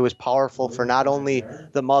was powerful for not only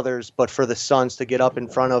the mothers but for the sons to get up in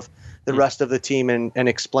front of the rest of the team and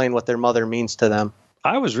explain what their mother means to them.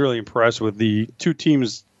 I was really impressed with the two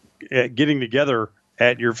teams getting together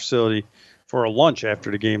at your facility for a lunch after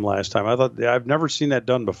the game last time. I thought I've never seen that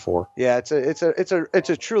done before. Yeah, it's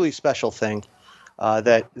a truly special thing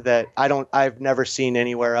that I've never seen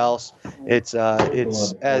anywhere else. It's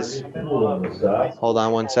as hold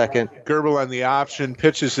on one second. Gerbil on the option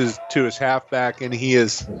pitches to his halfback, and he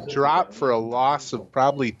is dropped for a loss of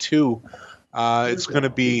probably 2. It's going to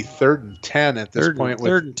be 3rd and 10 at this point.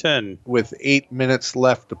 3rd and 10 with 8 minutes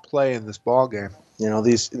left to play in this ball game.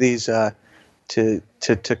 These to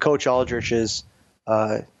Coach Aldrich's,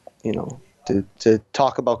 to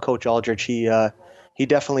talk about Coach Aldrich, he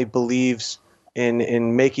definitely believes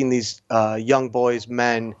in making these young boys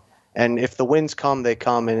men. And if the wins come, they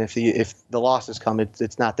come, and if the losses come,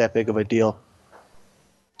 it's not that big of a deal.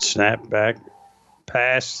 Snap back.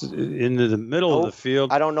 Pass into the middle of the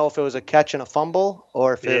field. I don't know if it was a catch and a fumble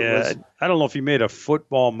or if it was. I don't know if he made a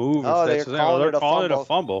football move. They're calling it a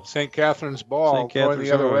fumble. St. Catherine's ball going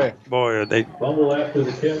the other way. Boy, they fumble after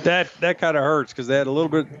the catch. That kind of hurts because they had a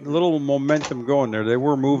little momentum going there. They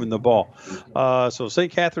were moving the ball. So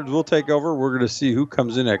St. Catherine's will take over. We're going to see who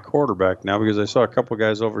comes in at quarterback now because I saw a couple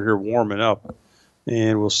guys over here warming up,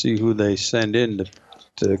 and we'll see who they send in to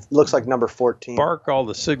looks like number 14. Bark all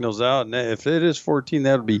the signals out, and if it is 14,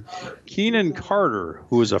 that would be Keenan Carter,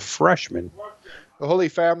 who is a freshman. The Holy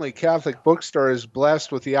Family Catholic Bookstore is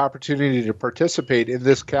blessed with the opportunity to participate in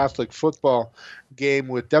this Catholic football game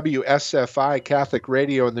with WSFI Catholic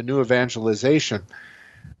Radio and the new evangelization.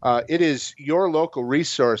 It is your local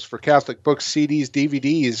resource for Catholic books, CDs,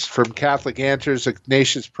 DVDs from Catholic Answers,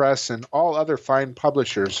 Ignatius Press, and all other fine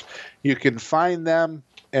publishers. You can find them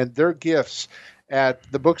and their gifts at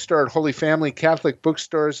the bookstore at Holy Family Catholic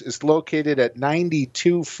Bookstores is located at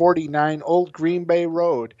 9249 Old Green Bay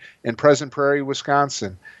Road in Pleasant Prairie,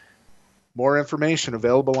 Wisconsin. More information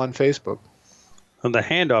available on Facebook. And the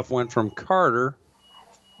handoff went from Carter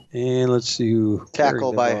And let's see who Tackle carried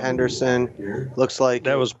the by ball. Henderson. Looks like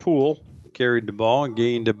That was Poole. Carried the ball and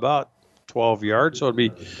gained about 12 yards, so it'd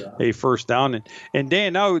be a first down. And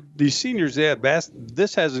Dan, now these seniors,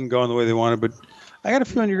 this hasn't gone the way they wanted, but I got a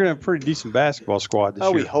feeling you're going to have a pretty decent basketball squad this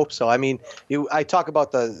year. we hope so. I mean, I talk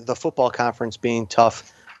about the football conference being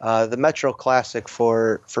tough. The Metro Classic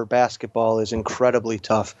for basketball is incredibly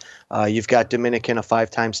tough. You've got Dominican, a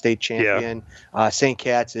 5-time state champion. St.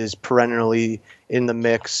 Cat's is perennially in the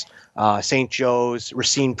mix. St. Joe's,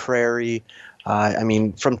 Racine Prairie. I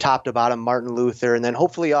mean, from top to bottom, Martin Luther, and then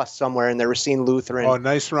hopefully us somewhere in there, Racine Lutheran. Oh,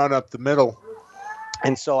 nice run up the middle.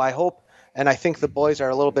 And so I hope, and I think the boys are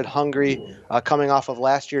a little bit hungry coming off of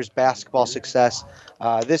last year's basketball success.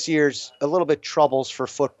 This year's a little bit troubles for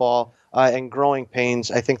football and growing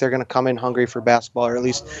pains. I think they're going to come in hungry for basketball, or at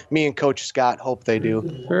least me and Coach Scott hope they do.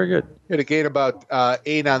 Very good. Had a gain about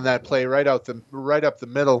 8 on that play, right up the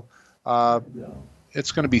middle.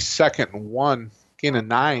 It's going to be 2nd and 1. Gain of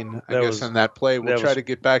 9, I guess, on that play. We'll try to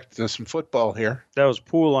get back to some football here. That was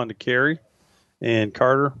Poole on the carry. And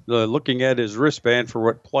Carter looking at his wristband for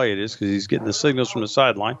what play it is because he's getting the signals from the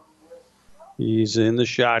sideline. He's in the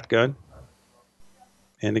shotgun.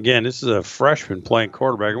 And, again, this is a freshman playing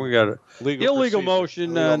quarterback. We got an illegal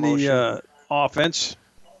motion on the offense.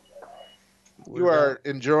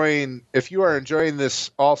 If you are enjoying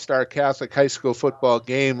this All-Star Catholic High School football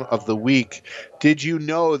game of the week, did you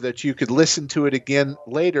know that you could listen to it again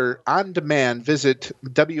later on demand? Visit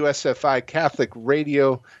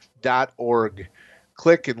WSFICatholicRadio.org.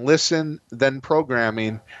 Click and listen, then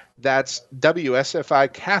programming. That's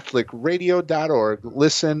WSFICatholicRadio.org.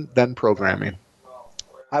 Listen, then programming.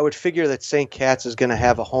 I would figure that St. Cat's is going to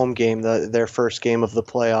have a home game, their first game of the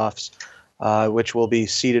playoffs, which will be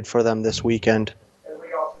seeded for them this weekend.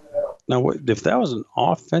 Now, if that was an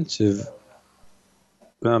offensive,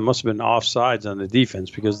 it must have been offsides on the defense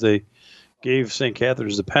because they gave St.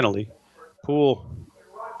 Catherine's the penalty. Poole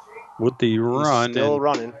with the run. He's still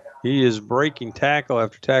running. He is breaking tackle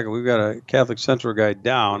after tackle. We've got a Catholic Central guy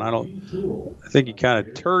down. I think he kind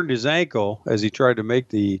of turned his ankle as he tried to make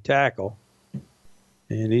the tackle.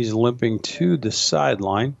 And he's limping to the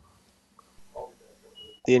sideline.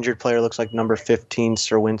 The injured player looks like number 15,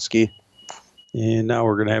 Serwinski. And now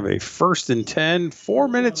we're going to have a 1st and 10. 4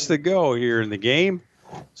 minutes to go here in the game.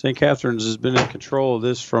 St. Catherine's has been in control of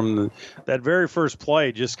this from that very first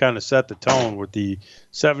play, just kind of set the tone with the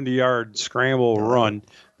 70-yard scramble run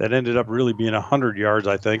that ended up really being 100 yards,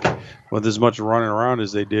 I think, with as much running around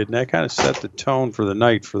as they did. And that kind of set the tone for the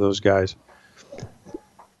night for those guys.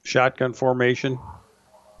 Shotgun formation.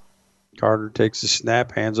 Carter takes the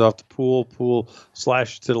snap, hands off to Poole. Poole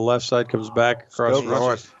slashes to the left side, comes back across the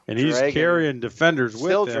rush, and he's carrying defenders with him.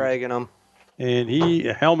 Still dragging them. And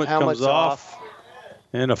a helmet comes off,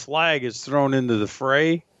 and a flag is thrown into the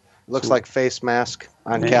fray. Looks like face mask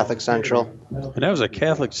on Catholic Central. And that was a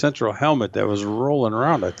Catholic Central helmet that was rolling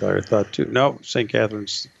around, I thought too. No, St.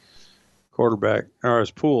 Catherine's quarterback, or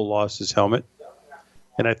his Poole, lost his helmet.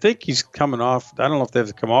 And I think he's coming off. I don't know if they have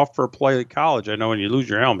to come off for a play at college. I know when you lose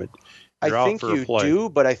your helmet, you're I think you do,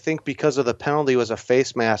 but I think because of the penalty was a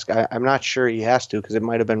face mask, I'm not sure he has to because it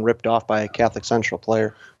might have been ripped off by a Catholic Central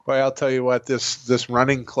player. Boy, I'll tell you what, this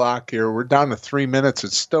running clock here, we're down to 3 minutes.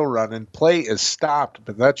 It's still running. Play is stopped,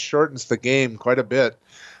 but that shortens the game quite a bit.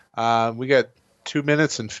 We got 2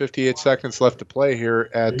 minutes and 58 seconds left to play here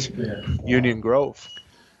at Union Grove.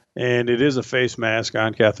 And it is a face mask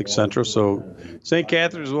on Catholic Central, so St.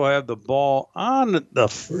 Catherine's will have the ball on the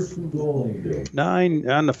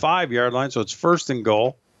 5-yard line, so it's 1st and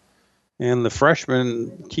goal. And the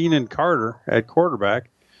freshman Keenan Carter at quarterback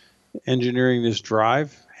engineering this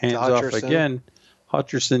drive, hands off again.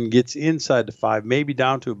 Hutcherson gets inside the 5, maybe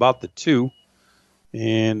down to about the 2,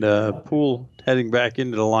 and Poole heading back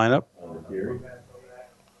into the lineup.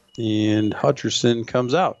 And Hutcherson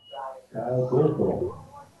comes out.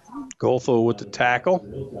 Golfo with the tackle.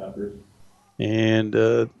 And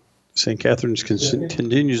St. Catherine's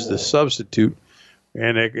continues the substitute.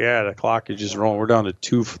 And the clock is just rolling. We're down to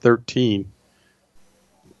 2:13.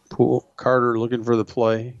 Poole Carter looking for the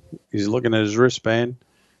play. He's looking at his wristband.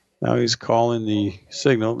 Now he's calling the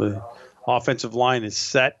signal. The offensive line is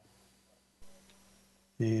set.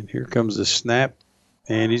 And here comes the snap.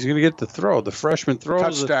 And he's going to get the throw. The freshman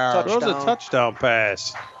throws a touchdown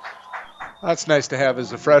pass. That's nice to have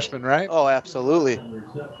as a freshman, right? Oh, absolutely.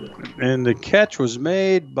 And the catch was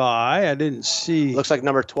made by, I didn't see. Looks like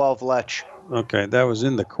number 12, Lech. Okay, that was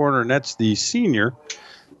in the corner, and that's the senior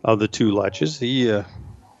of the two Leches. He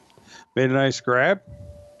made a nice grab.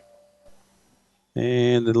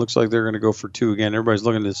 And it looks like they're going to go for 2 again. Everybody's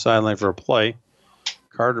looking to the sideline for a play.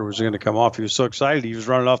 Carter was going to come off. He was so excited he was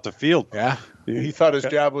running off the field. Yeah. He thought his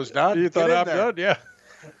job was done. You thought I'm there. done? Yeah.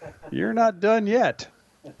 You're not done yet.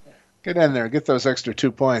 Get in there. Get those extra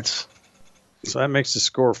 2 points. So that makes the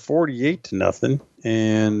score 48-0.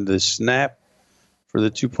 And the snap for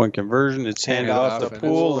the 2-point conversion, it's handed off to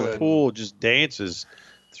Poole. The Poole just dances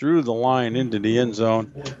through the line into the end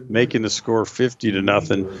zone, making the score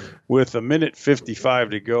 50-0 with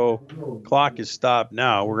 1:55 to go. Clock is stopped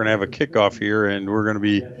now. We're going to have a kickoff here, and we're going to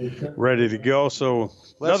be ready to go. So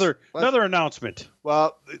another announcement.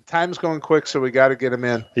 Well, time's going quick, so we got to get him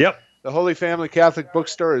in. Yep. The Holy Family Catholic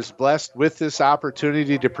Bookstore is blessed with this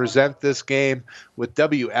opportunity to present this game with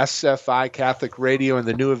WSFI Catholic Radio and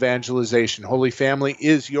the new evangelization. Holy Family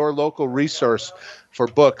is your local resource for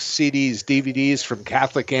books, CDs, DVDs from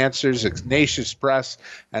Catholic Answers, Ignatius Press,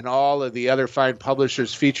 and all of the other fine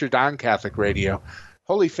publishers featured on Catholic Radio.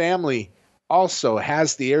 Holy Family also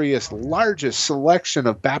has the area's largest selection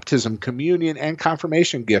of baptism, communion, and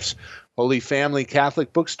confirmation gifts. Holy Family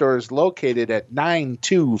Catholic Bookstore is located at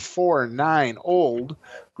 9249 Old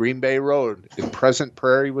Green Bay Road in Pleasant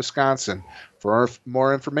Prairie, Wisconsin. For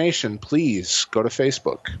more information, please go to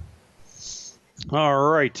Facebook.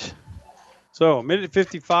 All right. So,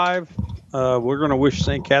 1:55. We're going to wish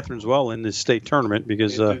St. Catherine's well in this state tournament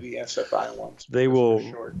because the SFI ones. They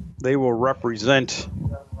will represent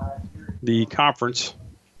the conference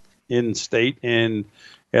in state, and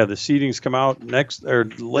the seedings come out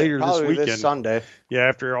later this weekend. This Sunday. Yeah,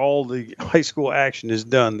 after all the high school action is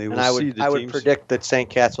done, they will seed the teams. I would predict that St.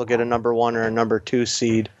 Cat's will get a number 1 or a number 2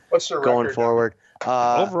 seed going forward.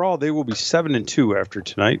 Overall, they will be 7-2 after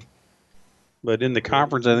tonight. But in the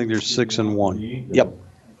conference, I think they're 6-1. Yep.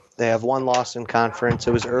 They have 1 loss in conference.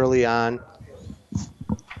 It was early on.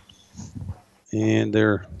 And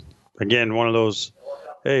they're, again, one of those,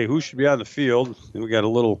 hey, who should be on the field? And we got a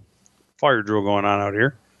little fire drill going on out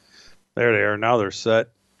here. There they are. Now they're set.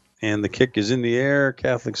 And the kick is in the air.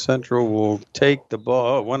 Catholic Central will take the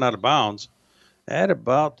ball. Oh, it went out of bounds at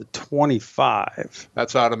about the 25.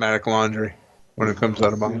 That's automatic laundry when it comes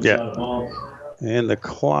out of bounds. Yeah. And the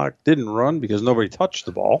clock didn't run because nobody touched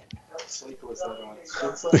the ball. It's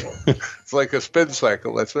like a spin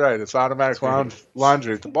cycle. That's right. It's automatic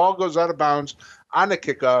laundry. If the ball goes out of bounds on the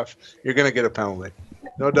kickoff, you're going to get a penalty.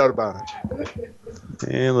 No doubt about it.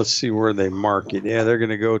 And let's see where they mark it. Yeah, they're going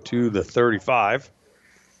to go to the 35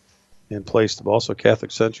 and place the ball. So Catholic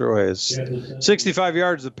Central has 65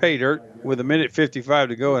 yards of pay dirt with 1:55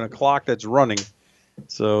 to go and a clock that's running.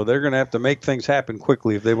 So they're going to have to make things happen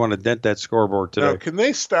quickly if they want to dent that scoreboard today. Now, can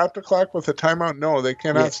they stop the clock with a timeout? No, they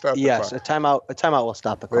cannot stop the clock. Yes, a timeout will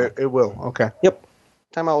stop the clock. It will. Okay. Yep.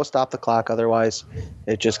 Timeout will stop the clock. Otherwise,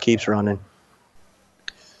 it just keeps running.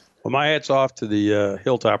 Well, my hat's off to the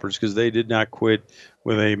Hilltoppers because they did not quit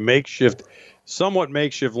with a somewhat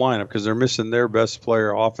makeshift lineup because they're missing their best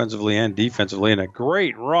player offensively and defensively, and a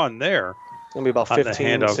great run there. It's going to be about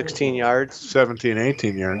 15, 16 yards. 17,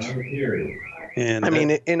 18 yards. And I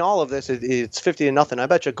mean, in all of this, it's 50-0. I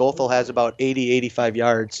bet you Goethel has about 80, 85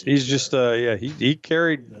 yards. He's just, he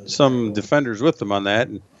carried some defenders with him on that.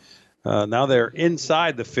 And now they're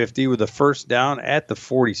inside the 50 with a first down at the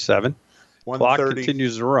 47. Clock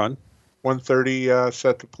continues to run. 1:30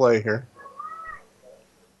 set to play here.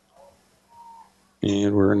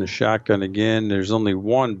 And we're in the shotgun again. There's only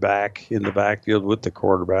one back in the backfield with the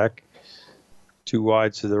quarterback. 2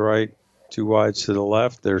 wides to the right. 2 wides to the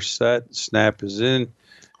left. They're set. Snap is in.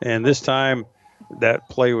 And this time, that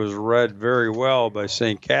play was read very well by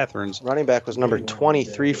St. Catherine's. Running back was number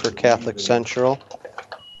 23 for Catholic Central.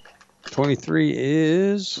 23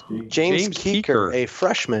 is James Keeker, a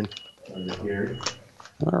freshman.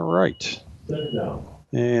 All right.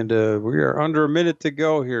 And we are under a minute to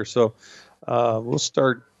go here. So we'll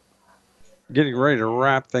start getting ready to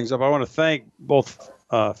wrap things up. I want to thank both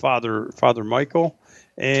Father Michael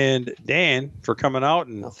and Dan for coming out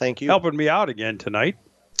and thank you. Helping me out again tonight.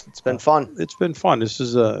 It's been fun. It's been fun. This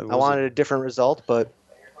is I wanted a different result, but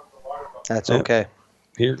that's okay.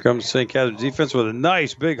 Here comes St. Catherine's defense with a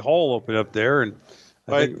nice big hole open up there, and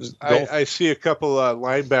I see a couple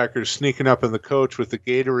linebackers sneaking up on the coach with the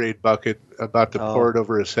Gatorade bucket about to pour it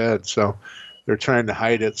over his head. So they're trying to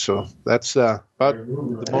hide it. So that's about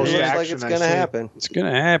the most action like it's going to happen. It's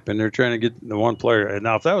going to happen. They're trying to get the one player. And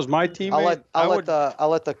now, if that was my teammate, I'll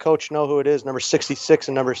let the coach know who it is, number 66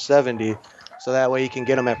 and number 70, so that way he can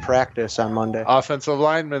get them at practice on Monday. Offensive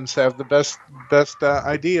linemen have the best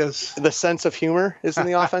ideas. The sense of humor is in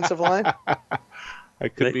the offensive line.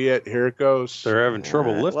 That could be it. Here it goes. They're having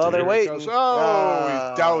trouble lifting. Well, they're waiting. He's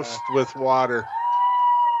doused with water.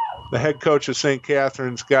 the head coach of St.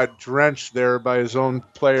 Catherine's, got drenched there by his own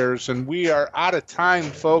players. And we are out of time,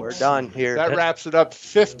 folks. We're done here. That wraps it up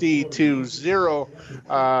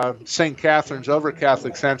 50-0. St. Catherine's over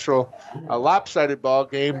Catholic Central. A lopsided ball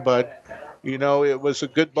game, but it was a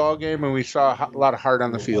good ball game, and we saw a lot of heart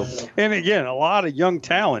on the field. And again, a lot of young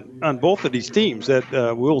talent on both of these teams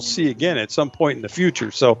that we'll see again at some point in the future.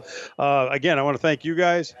 So, again, I want to thank you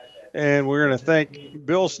guys, and we're going to thank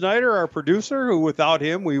Bill Snyder, our producer, who without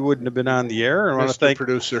him we wouldn't have been on the air. And I want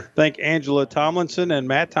to thank Angela Tomlinson and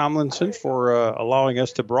Matt Tomlinson for allowing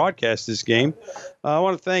us to broadcast this game. I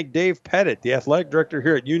want to thank Dave Pettit, the athletic director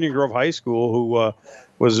here at Union Grove High School, who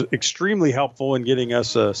was extremely helpful in getting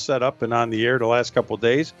us set up and on the air the last couple of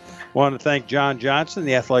days. I want to thank John Johnson,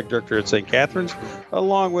 the athletic director at St. Catherine's,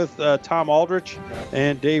 along with Tom Aldrich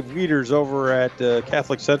and Dave Wieters over at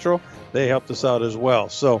Catholic Central. They helped us out as well.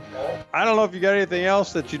 So I don't know if you got anything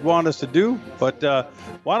else that you'd want us to do, but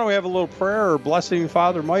why don't we have a little prayer or blessing,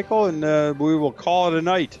 Father Michael, and we will call it a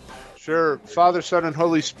night. Sure. Father, Son, and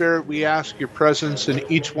Holy Spirit, we ask your presence in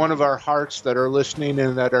each one of our hearts that are listening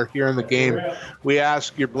and that are here in the game. We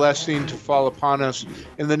ask your blessing to fall upon us.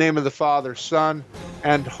 In the name of the Father, Son,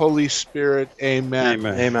 and Holy Spirit, amen.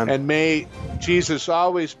 Amen. Amen. And may Jesus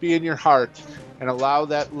always be in your heart and allow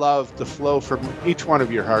that love to flow from each one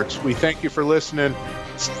of your hearts. We thank you for listening.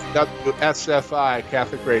 WSFI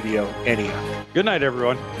Catholic Radio, Antioch. Good night,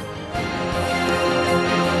 everyone.